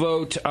putting in a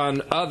vote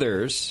on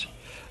others,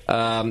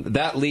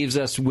 that leaves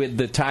us with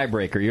the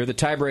tiebreaker. You're the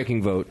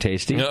tie-breaking vote,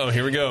 Tasty. Oh,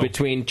 here we go.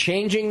 Between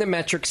changing the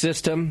metric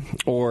system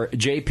or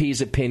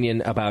JP's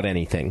opinion about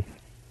anything.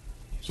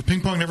 So ping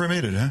pong never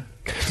made it, huh?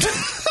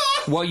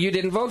 Well, you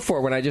didn't vote for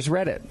it when I just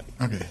read it.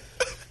 Okay.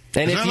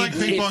 And I like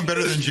ping pong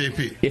better than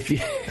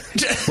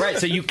JP. Right,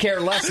 so you care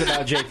less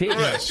about JP.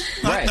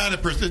 Right. Not a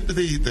person.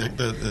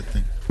 The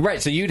thing.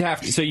 Right, so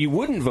you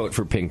wouldn't vote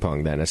for ping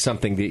pong then as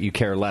something that you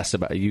care less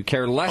about. You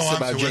care less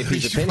about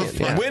JP's opinion.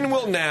 Yeah. When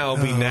will now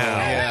be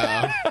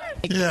now?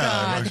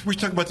 Yeah. We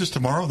talk about this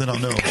tomorrow, then I'll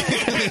know.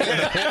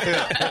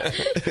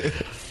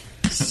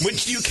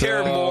 Which do you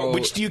care more?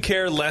 Which do you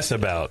care less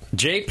about?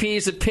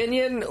 JP's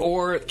opinion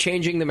or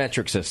changing the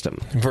metric system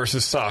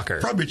versus soccer?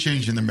 Probably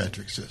changing the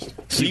metric system.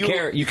 So you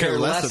care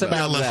less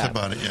about that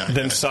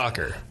than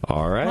soccer.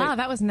 All right. Wow,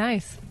 that was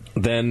nice.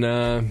 Then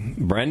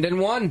Brendan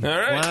won. All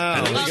right.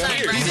 Wow.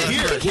 He's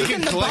here. He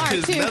can collect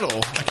his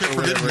medal. I kept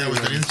forgetting that was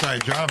an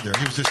inside job there.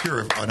 He was just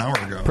here an hour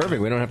ago.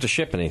 Perfect. We don't have to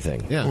ship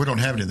anything. Yeah. We don't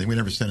have anything. We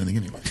never send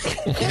anything anyway.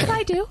 Yes,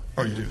 I do.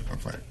 Oh, you do? I'm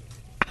fine.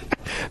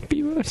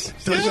 Beavis.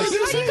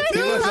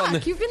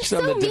 You've been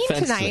so mean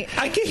tonight.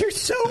 I get here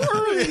so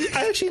early.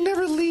 I actually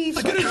never leave.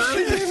 I get here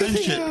early to send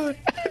shit.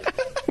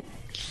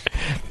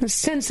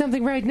 Send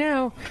something right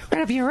now,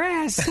 right up your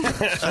ass.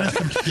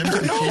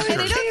 Granola, they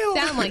don't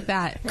sound like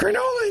that.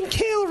 Granola and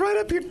kale right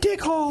up your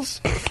dick holes.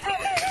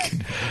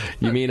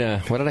 You mean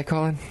what did I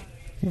call it?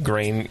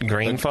 Grain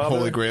father?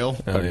 Holy Grail?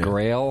 A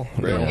grail?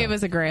 It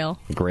was a grail.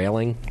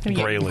 Grailing?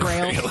 Grailing.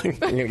 I'm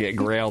going to get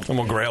grailed. I'm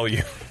going to grail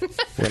you.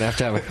 We're going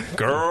to have a...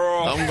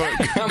 Girl.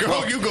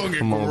 Girl, you going to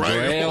get I'm going to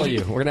grail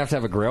you. We're going to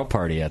have a grail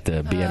party at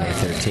the BNA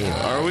 13.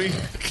 Are we?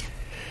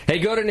 Hey,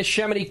 go to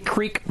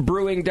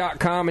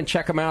NeshemitieCreekBrewing.com and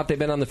check them out. They've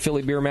been on the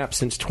Philly Beer Map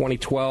since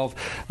 2012.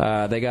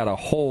 They got a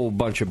whole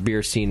bunch of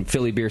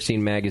Philly Beer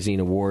Scene Magazine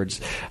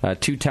awards.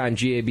 Two-time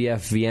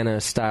GABF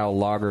Vienna-style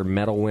lager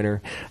medal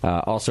winner.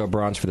 Also a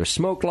bronze for their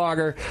smoked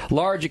lager.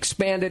 Large,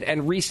 expanded,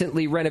 and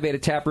recently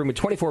renovated tap room with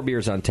 24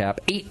 beers on tap,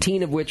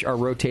 18 of which are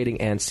rotating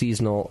and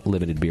seasonal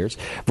limited beers.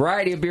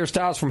 Variety of beer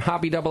styles from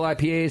hoppy double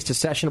IPAs to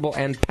sessionable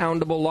and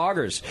poundable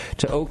lagers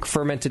to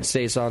oak-fermented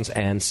saisons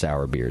and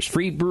sour beers.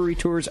 Free brewery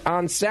tours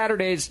on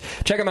Saturdays.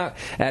 Check them out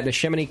at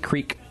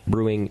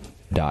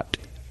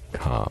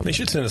NeshemitieCreekBrewing.com. They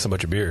should send us a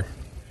bunch of beer.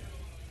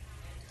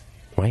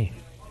 Wait.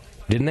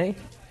 Didn't they?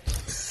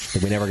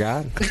 That we never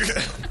got?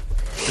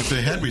 If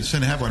they had, we'd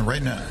send have one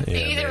right now. Yeah,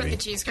 either with the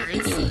cheese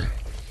curds.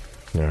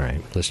 All right.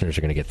 Listeners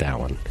are going to get that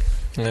one.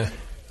 Yeah.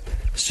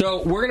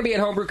 So we're going to be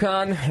at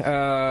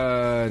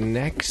HomebrewCon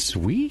next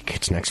week.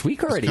 It's next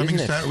week already, isn't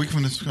it? Week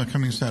from this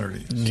coming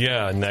Saturday.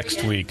 Yeah,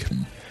 next week.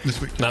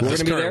 This week. Not We're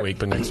this gonna be current there? week,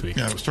 but next week.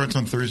 Yeah, it starts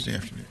on Thursday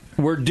afternoon.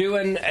 We're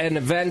doing an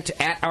event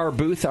at our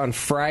booth on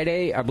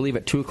Friday, I believe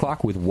at 2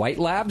 o'clock with White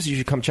Labs. You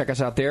should come check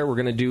us out there. We're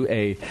going to do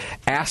a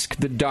Ask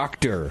the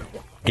Doctor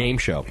game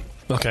show.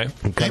 Okay.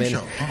 Come in,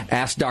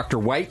 ask Dr.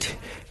 White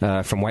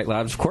from White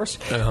Labs, of course.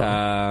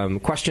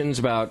 Questions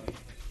about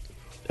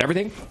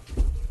everything.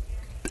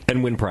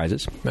 And win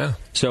prizes. Yeah.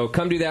 So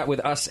come do that with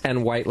us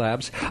and White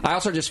Labs. I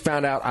also just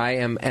found out I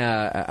am.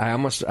 I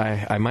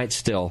might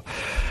still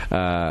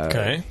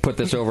put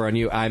this over on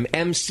you. I'm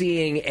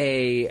emceeing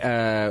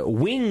a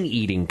wing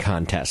eating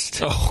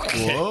contest. Oh,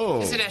 okay. Whoa.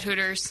 Is it at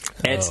Hooters?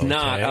 It's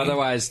not.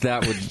 Otherwise,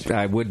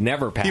 I would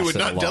never pass. You would it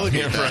not along.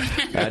 delegate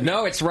that.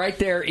 No, it's right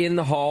there in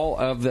the hall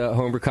of the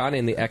HomebrewCon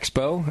in the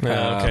expo.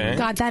 Okay.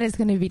 God, that is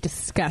going to be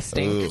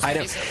disgusting. I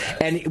know.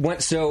 And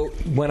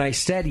when I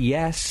said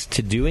yes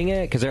to doing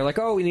it, because they're like,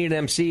 "Oh, we need an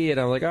MC," and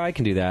I'm like, "Oh, I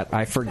can do that."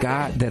 I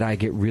forgot that I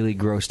get really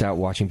grossed out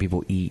watching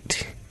people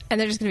eat. And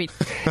they're just going to be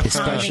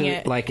Especially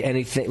it. like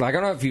anything. Like I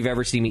don't know if you've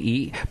ever seen me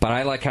eat, but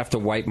I like have to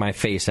wipe my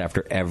face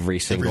after every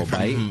single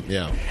bite.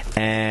 Yeah.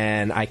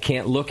 And I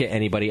can't look at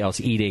anybody else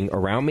eating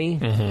around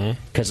me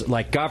because,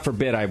 like, God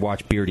forbid I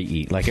watch Beardy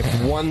eat. Like if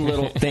one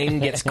little thing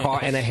gets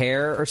caught in a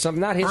hair or something,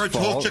 not his Or it's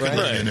whole fault, chicken right?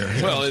 leg in there.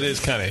 Yeah. Well, it is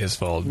kind of his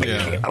fault. But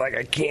Like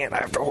I can't.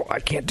 I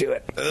can't do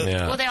it.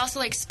 Yeah. Well, they also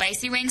like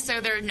spicy wings,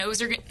 so their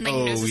nose are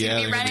nose is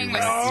yeah, going to be they're running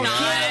gonna with be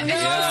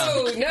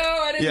snot. No,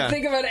 I didn't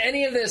think about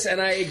any of this, and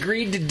I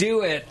agreed to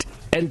do it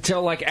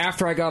until like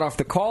after I got off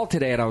the call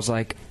today, and I was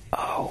like,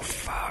 "Oh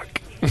fuck."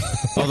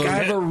 Like,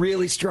 I have a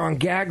really strong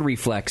gag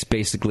reflex,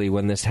 basically,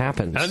 when this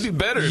happens. That'd be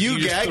better if you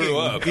just gagging. threw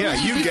up. Yeah,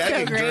 you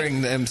gagging great.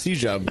 during the MC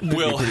job would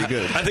Will, be pretty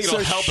good. I think it'll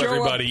So help show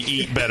everybody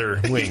eat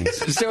better wings.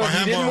 So if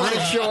you didn't want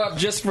to show up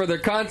just for their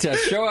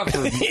contest, show up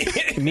for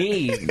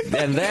me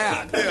and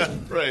that. Yeah,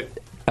 right.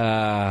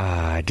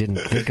 I didn't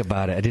think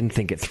about it. I didn't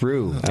think it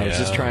through. I was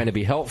just trying to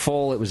be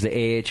helpful. It was the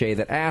AHA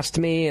that asked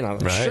me, and I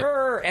was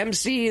sure,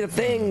 MC the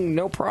thing,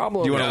 no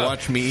problem. Do you want to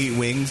watch me eat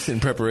wings in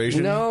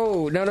preparation?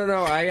 No.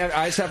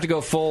 I just have to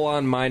go full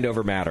on mind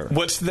over matter.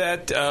 What's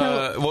that?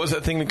 What was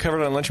that thing we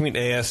covered on Lunch Meat?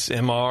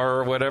 ASMR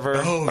or whatever?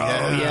 Oh,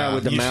 yeah.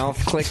 With the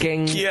mouth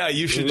clicking. Yeah,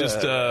 you should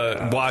just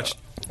watch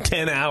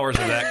 10 hours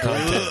of that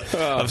content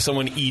of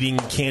someone eating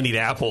candied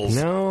apples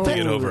to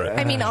get over it.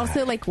 I mean,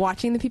 also like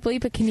watching the people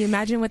eat, but can you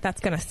imagine what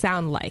that's going to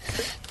sound like?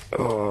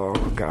 Oh,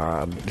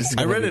 God.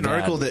 I read an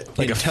article that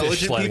like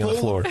intelligent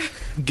people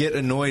get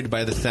annoyed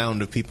by the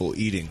sound of people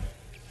eating.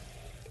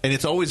 And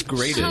it's always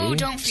grated. So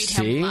don't feed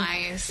him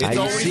lies. See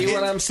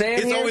what I'm saying?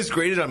 It's here? always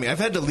grated on me. I've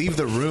had to leave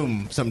the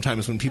room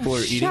sometimes when people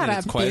are eating and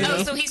it's quiet Oh,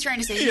 enough. so he's trying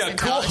to say he's Yeah,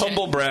 cool intelligent.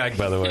 humble brag,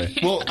 by the way.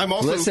 Well, I'm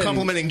also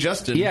complimenting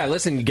Justin. Yeah,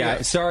 listen,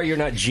 guys. Sorry you're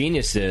not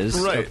geniuses,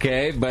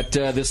 okay? But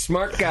the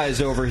smart guys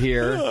over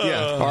here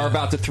are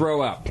about to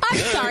throw up. I'm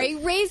sorry.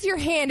 Raise your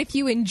hand if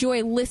you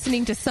enjoy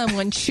listening to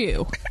someone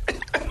chew.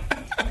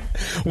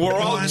 We're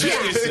all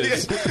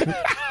geniuses.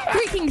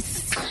 Freaking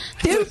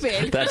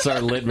stupid. That's our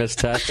litmus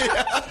test.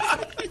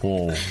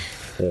 Right,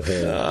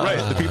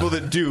 the people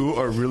that do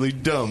are really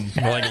dumb.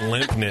 More like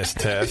limpness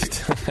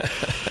test.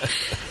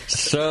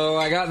 So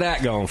I got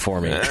that going for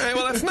me.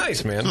 Well, that's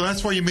nice, man. So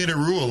that's why you made a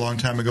rule a long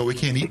time ago. We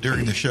can't eat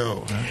during the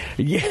show. Huh?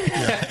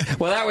 Yeah.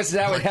 Well, that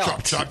would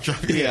help. Chop.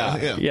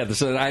 Yeah.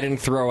 So that I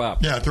didn't throw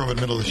up. Yeah, throw it in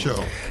the middle of the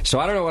show. So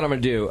I don't know what I'm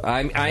going to do.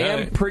 I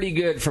am pretty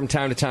good from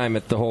time to time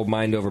at the whole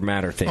mind over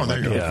matter thing. Oh, there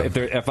you go.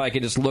 If I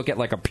could just look at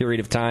like a period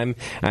of time,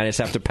 I just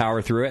have to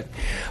power through it.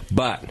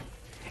 But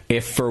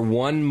if for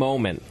one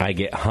moment I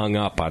get hung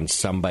up on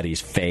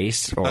somebody's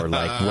face or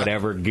like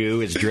whatever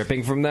goo is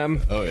dripping from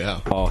them,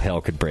 all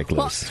hell could break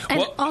loose.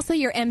 And also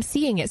you're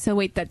emceeing it, so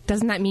wait,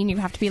 doesn't that mean you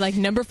have to be like,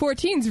 number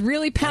 14's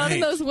really pounding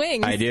those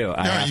wings? I do. You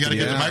got to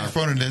get the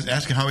microphone and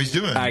ask him how he's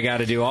doing. I got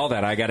to do all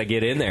that. I got to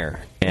get in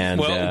there.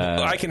 And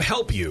I can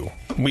help you.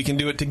 We can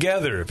do it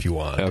together if you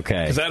want.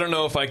 Okay. Because I don't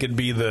know if I could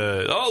be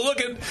look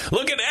at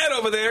Ed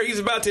over there. He's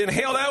about to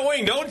inhale that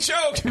wing. Don't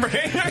choke.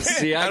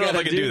 See, I don't know if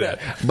I could do that.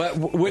 But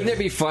wouldn't it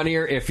be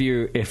funnier if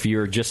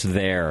you're just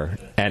there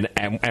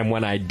and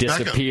when I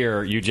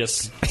disappear, you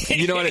just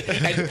you know what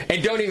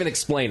and don't even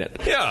explain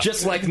it. Yeah.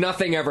 Just like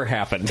nothing ever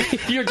happened.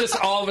 You're just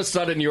all of a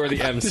sudden you're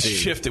the MC.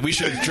 Just shift it. We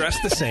should have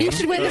dressed the same. You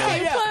should wear the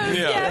same clothes.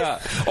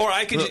 Yeah. Or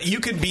you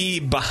could be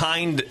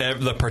behind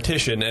the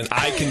partition, and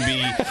I can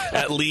be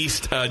at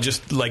least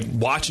just like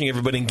watching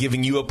everybody and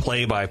giving you a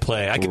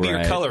play-by-play. I could be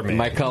your color man.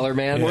 My color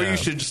man. Or you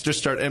should just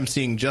start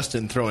emceeing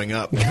Justin throwing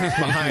up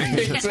behind.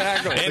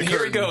 Exactly. And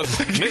here it goes.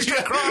 Mr.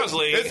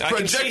 Crosley, I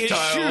can see his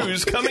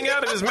shoes coming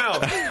out of his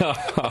mouth.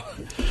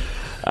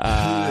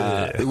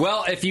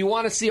 Well, if you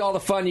want to see all the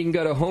fun, you can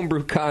go to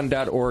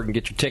homebrewcon.org and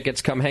get your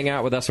tickets. Come hang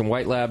out with us in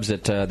White Labs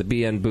at the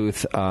BN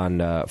booth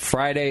on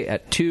Friday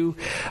at 2.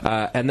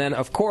 And then,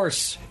 of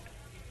course,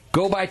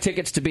 go buy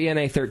tickets to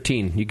BNA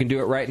 13. You can do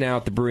it right now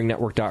at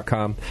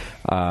thebrewingnetwork.com.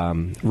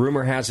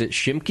 Rumor has it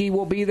Shimke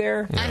will be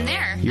there. I'm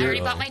there. I already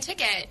bought my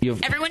ticket.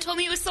 Everyone told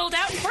me it was sold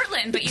out in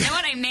Portland, but you know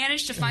what? I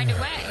managed to find a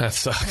way. That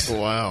sucks.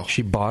 Wow.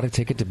 She bought a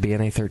ticket to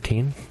BNA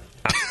 13?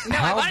 No,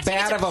 How I bought a ticket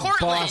bad to of a Portland.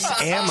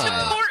 boss am I? To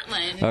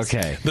Portland.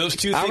 Okay. Those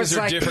two things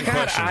are different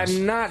questions.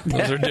 I'm not.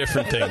 Those are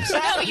different things.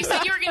 No, you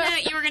said you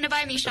were gonna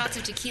buy me shots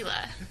of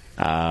tequila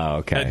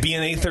Okay. At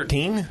BNA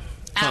 13?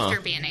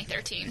 after BNA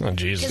 13. Oh,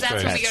 Jesus Because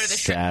that's when we go to the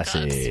strip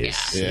Sassy.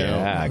 clubs.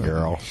 Yeah,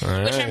 girl.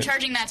 Which I'm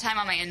charging that time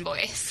on my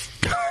invoice.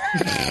 What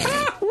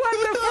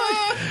the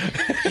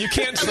fuck? You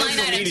can't A line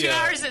social item, media. 2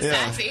 hours at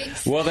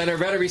Sassy's. Well, then there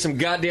better be some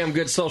goddamn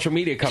good social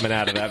media coming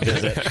out of that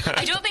visit.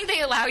 I don't think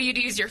they allow you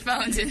to use your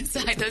phones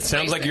inside those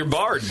Sounds places. like you're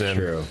barred then.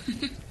 True.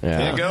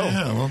 There you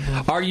go.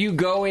 Are you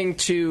going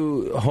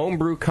to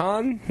Homebrew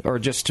Con or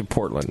just to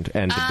Portland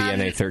and to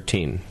BNA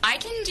 13? I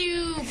can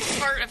do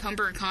part of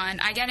Homebrew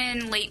Con. I get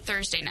in late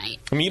Thursday night.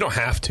 I mean, you don't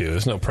have to.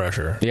 There's no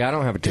pressure. Yeah, I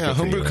don't have a ticket. Yeah,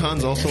 Homebrew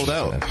Con's all sold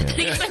out. I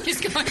guess I'm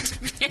just going to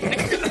BNA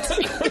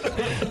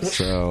 13.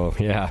 So,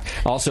 yeah.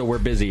 Also, we're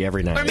busy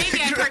every night. Or maybe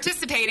I'm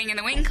participating in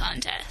the wing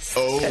contest.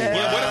 Oh.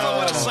 Yeah, what if I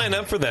want to sign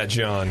up for that,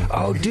 John?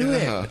 Oh, do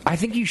it. I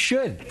think you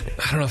should.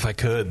 I don't know if I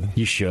could.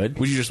 You should.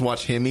 Would you just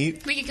watch him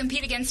eat? We could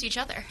compete against each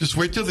other. Just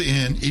wait till the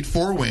end, eat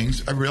 4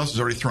 wings. Everybody else is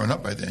already thrown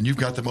up by then. You've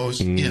got the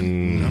most in. You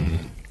know?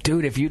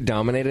 Dude, if you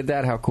dominated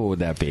that, how cool would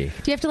that be? Do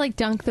you have to like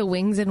dunk the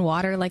wings in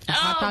water like the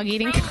hot dog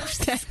eating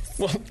contest?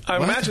 Well, I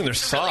imagine they're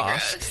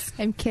soft.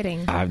 I'm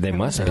kidding. They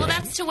must be. Well,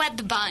 that's to wet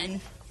the bun.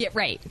 Yeah,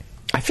 right.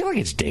 I feel like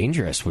it's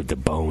dangerous with the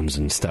bones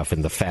and stuff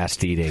and the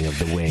fast eating of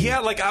the wing. Yeah,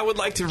 like I would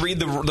like to read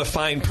the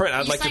fine print.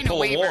 I'd like to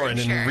pull a Warren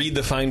and read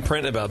the fine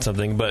print about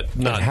something, but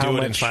not do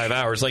it in 5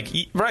 hours. Like,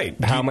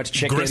 how much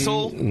chicken?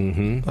 Gristle?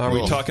 Mm-hmm. Are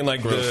we talking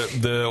like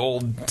the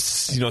old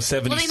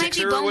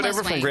 76er or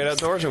whatever from Great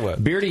Outdoors or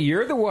what? Beardy,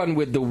 you're the one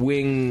with the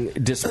wing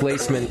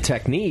displacement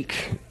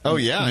technique. Oh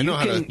yeah, I know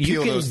how to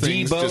peel those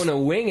things. You can debone a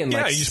wing in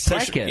like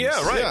seconds.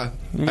 Yeah, right. Yeah.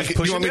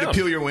 You want me to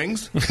peel your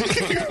wings? No, I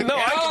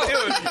can do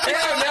it.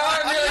 Now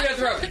I'm really gonna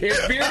throw.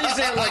 If Beardy's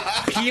saying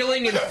like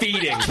peeling and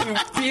feeding,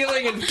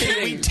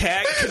 Can we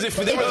tag? Because if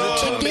there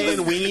was a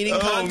 2-man wing eating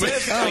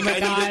contest,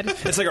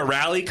 it's like a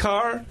rally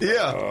car.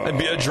 Yeah, I'd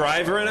be a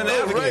driver and a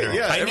navigator. Right,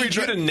 yeah. I need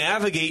you to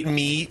navigate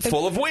me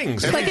full of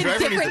wings. It's like a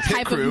different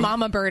type of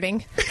mama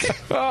birding.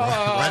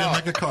 Ride it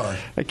like a car.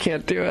 I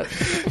can't do it.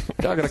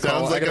 I'm gonna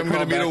Sounds like I'm going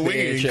to be in a wing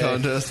eating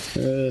contest.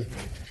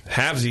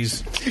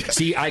 Halvesies.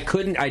 See,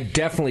 I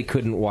definitely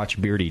couldn't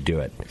watch Beardy do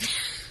it.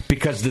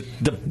 Because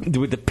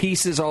with the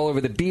pieces all over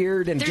the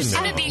beard and there's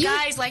going to be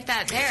guys like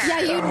that there.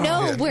 Yeah, you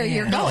know where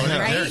you're going,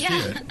 right?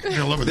 Yeah.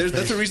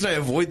 That's the reason I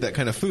avoid that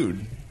kind of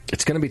food.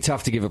 It's going to be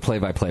tough to give a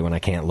play-by-play when I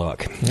can't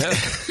look. Yeah.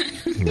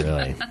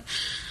 Really.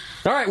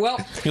 All right, well,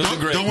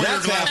 Don't wear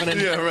that's your happening.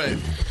 Yeah, right.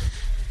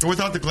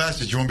 Without the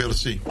glasses, you won't be able to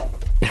see.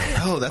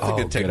 Oh, that's a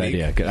good technique.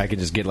 Good idea. I could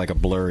just get like a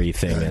blurry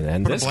thing,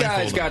 and this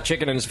guy's got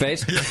chicken in his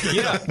face.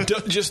 Yeah,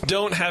 just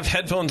don't have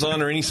headphones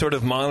on or any sort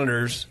of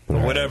monitors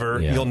or whatever.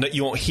 Yeah.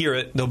 You won't hear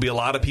it. There'll be a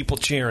lot of people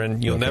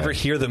cheering. You'll never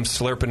hear them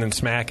slurping and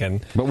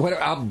smacking.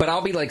 But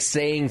I'll be like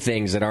saying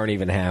things that aren't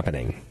even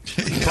happening.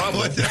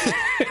 Probably.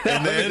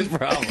 And then,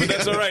 but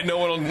that's all right. No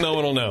one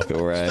will know.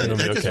 Right.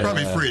 It's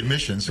probably free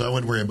admission, so I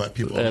wouldn't worry about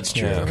people. That's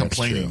true.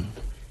 Complaining.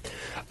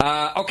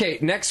 Okay,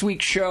 next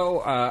week's show,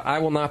 I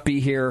will not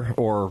be here,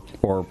 or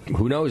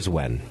who knows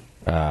when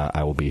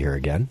I will be here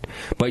again.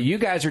 But you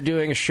guys are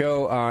doing a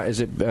show.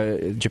 Is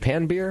it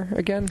Japan beer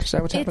again? Is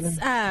that what's happening?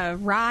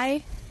 It's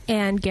Rye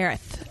and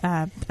Gareth.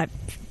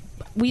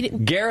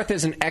 Gareth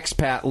is an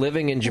expat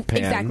living in Japan.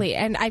 Exactly,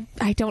 and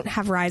I don't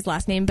have Rye's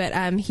last name,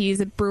 but he's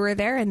a brewer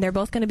there, and they're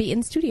both going to be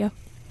in studio.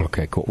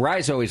 Okay, cool.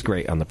 Rye's always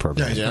great on the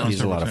program. Yeah,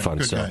 he's a lot of fun.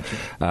 Good So,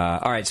 guy,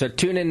 all right. So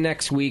tune in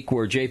next week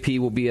where JP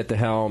will be at the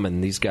helm,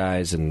 and these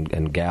guys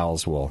and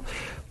gals will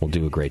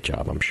do a great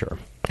job, I'm sure.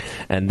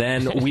 And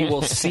then we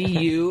will see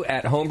you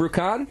at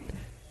HomebrewCon.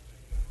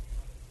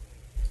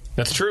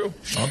 That's true.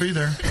 I'll be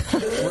there.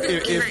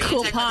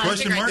 Cool pod.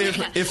 Question mark?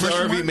 If the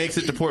RV makes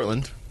it to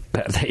Portland,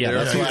 there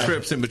are 2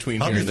 trips in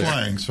between I'll here be and there.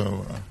 flying,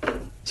 so...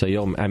 So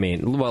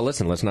well,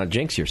 listen, let's not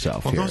jinx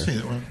yourself Well, here. go see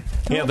it.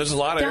 Yeah, there's a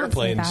lot of Don't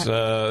say airplanes.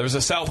 that. There's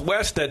a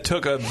Southwest that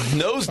took a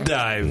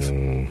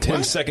nosedive,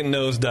 10-second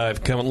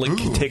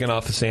nosedive, taking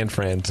off the San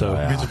Fran. So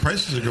It means the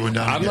prices are going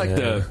down. I'm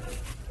again.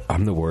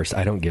 I'm the worst.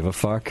 I don't give a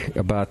fuck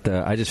about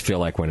I just feel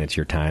like when it's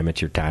your time,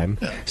 it's your time.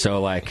 Yeah. So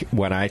like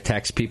when I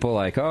text people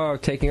like, "Oh,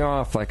 taking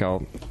off," like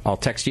I'll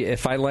text you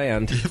if I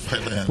land. If I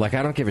land. Like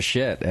I don't give a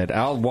shit. And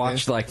I'll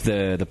watch like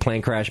the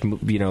plane crash,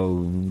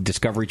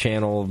 Discovery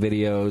Channel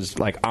videos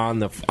like on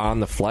the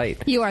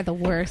flight. You are the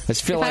worst. I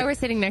just feel if like- I were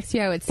sitting next to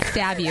you, I would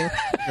stab you.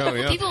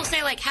 People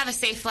say, like, have a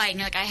safe flight, and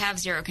you're like, I have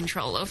zero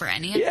control over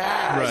any of Yeah,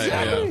 that. right,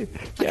 So, yeah.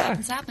 what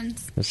happens,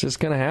 happens. It's just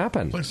gonna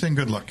happen. Like saying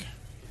good luck.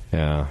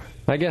 Yeah,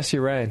 I guess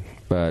you're right,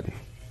 but.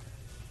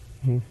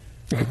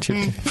 It's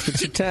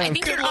your time. I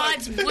think your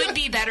odds would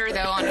be better, though,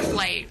 on a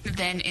flight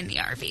than in the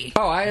RV.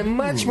 Oh, I am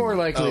much more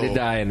likely to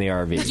die in the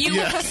RV. I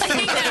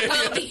think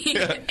that will be.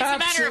 It's a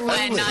matter of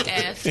when, not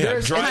if.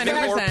 driving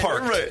or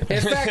parked. Right.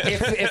 In fact,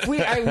 if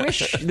we, I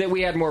wish that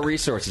we had more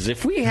resources.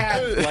 If we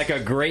had like a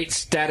great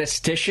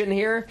statistician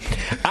here,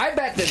 I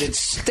bet that it's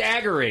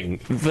staggering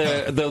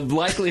the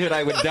likelihood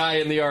I would die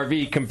in the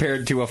RV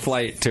compared to a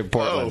flight to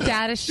Portland.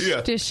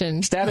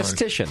 Statistician.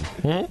 Statistician.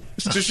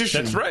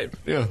 That's right.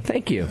 Yeah.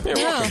 Thank you. You're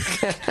welcome.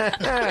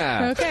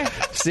 Okay.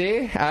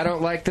 See, I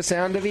don't like the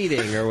sound of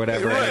eating or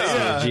whatever. Right,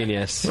 That's yeah.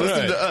 genius.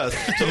 Listen to us.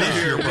 To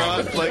hear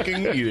not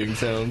liking eating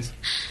sounds.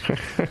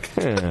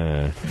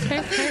 Where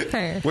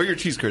are your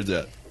cheese curds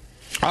at?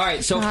 All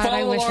right, so God, I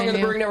follow wish along I on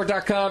knew.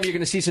 thebrewingnetwork.com. You're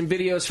going to see some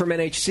videos from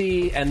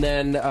NHC, and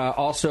then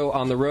also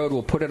on the road,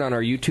 we'll put it on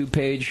our YouTube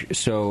page.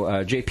 So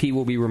JP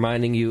will be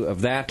reminding you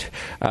of that.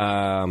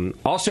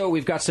 Also,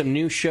 we've got some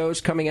new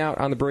shows coming out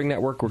on the Brewing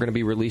Network. We're going to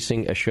be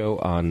releasing a show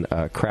on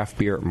craft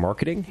beer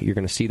marketing. You're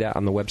going to see that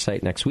on the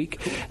website next week.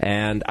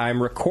 And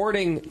I'm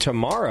recording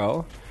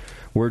tomorrow.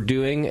 We're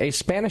doing a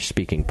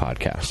Spanish-speaking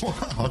podcast.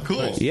 Wow,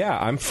 cool. Yeah,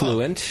 I'm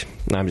fluent.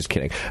 No, I'm just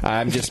kidding.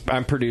 I'm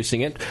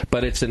producing it,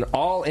 but it's an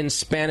all in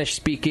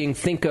Spanish-speaking.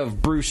 Think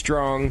of Brew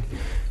Strong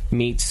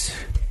meets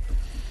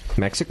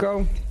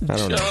Mexico? I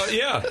don't know.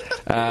 Yeah.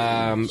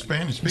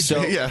 Spanish speaking.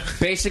 So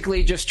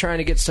basically just trying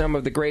to get some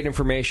of the great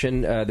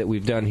information that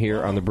we've done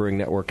here on the Brewing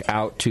Network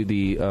out to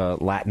the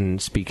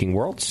Latin-speaking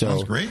world. So,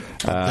 Sounds great.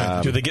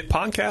 Do they get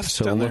podcasts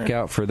So down look there?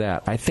 out for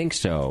that. I think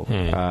so.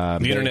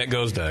 The internet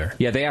goes there.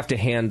 Yeah, they have to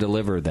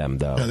hand-deliver them,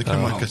 though. Yeah, they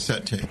come like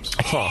cassette tapes.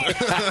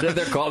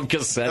 They're called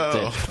cassette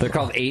tapes. They're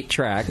called 8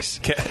 tracks.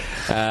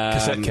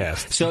 Cassette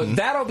cast. So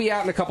that'll be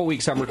out in a couple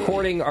weeks. I'm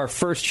recording our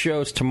first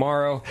shows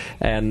tomorrow,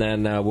 and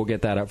then we'll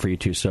get that up for you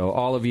too. So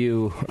all of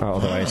you,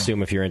 although I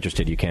assume if you're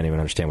interested, you can't even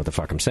understand what the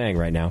fuck I'm saying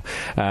right now,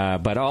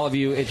 but all of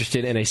you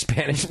interested in a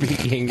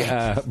Spanish-speaking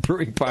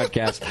brewing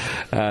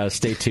podcast,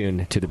 stay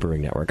tuned to the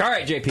Brewing Network. All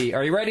right, JP,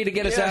 are you ready to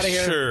get us out of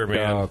here? Sure,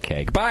 man.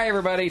 Okay. Goodbye,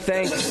 everybody.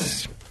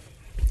 Thanks.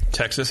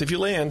 Text us if you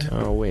land.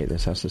 Oh, wait.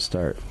 This has to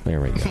start.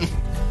 There we go.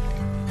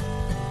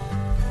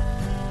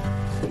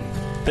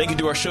 Thank you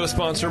to our show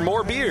sponsor,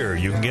 More Beer.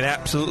 You can get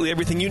absolutely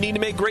everything you need to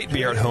make great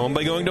beer at home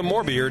by going to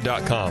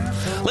morebeer.com.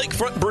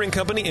 Lakefront Brewing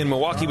Company in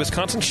Milwaukee,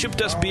 Wisconsin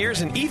shipped us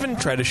beers and even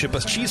tried to ship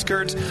us cheese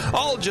curds,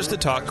 all just to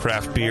talk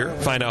craft beer.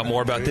 Find out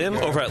more about them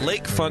over at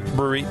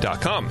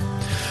lakefrontbrewery.com.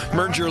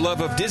 Merge your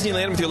love of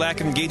Disneyland with your lack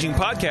of engaging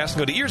podcasts and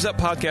go to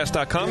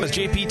earsuppodcast.com as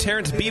JP,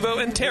 Terrence, Bevo,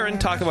 and Taryn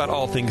talk about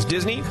all things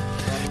Disney.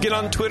 Get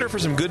on Twitter for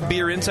some good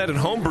beer insight and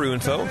homebrew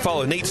info.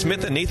 Follow Nate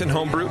Smith at Nathan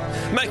Homebrew,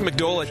 Mike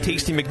McDowell at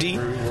Tasty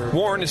McD.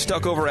 Warren is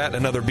stuck over at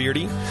Another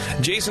Beardy.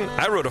 Jason,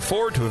 I wrote a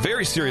foreword to a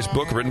very serious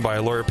book written by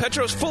a lawyer.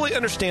 Petros fully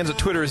understands that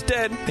Twitter is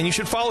dead, and you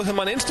should follow him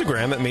on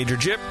Instagram at Major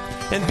Jip.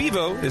 And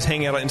Bevo is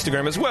hanging out on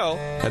Instagram as well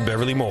at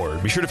Beverly Moore.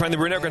 Be sure to find the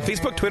Brew Network on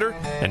Facebook, Twitter,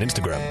 and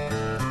Instagram.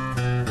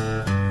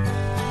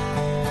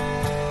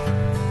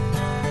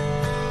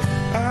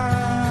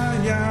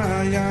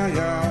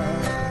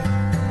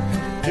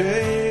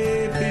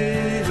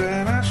 JP's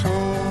an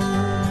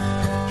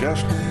asshole.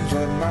 Justin's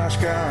a nice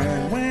guy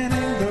and when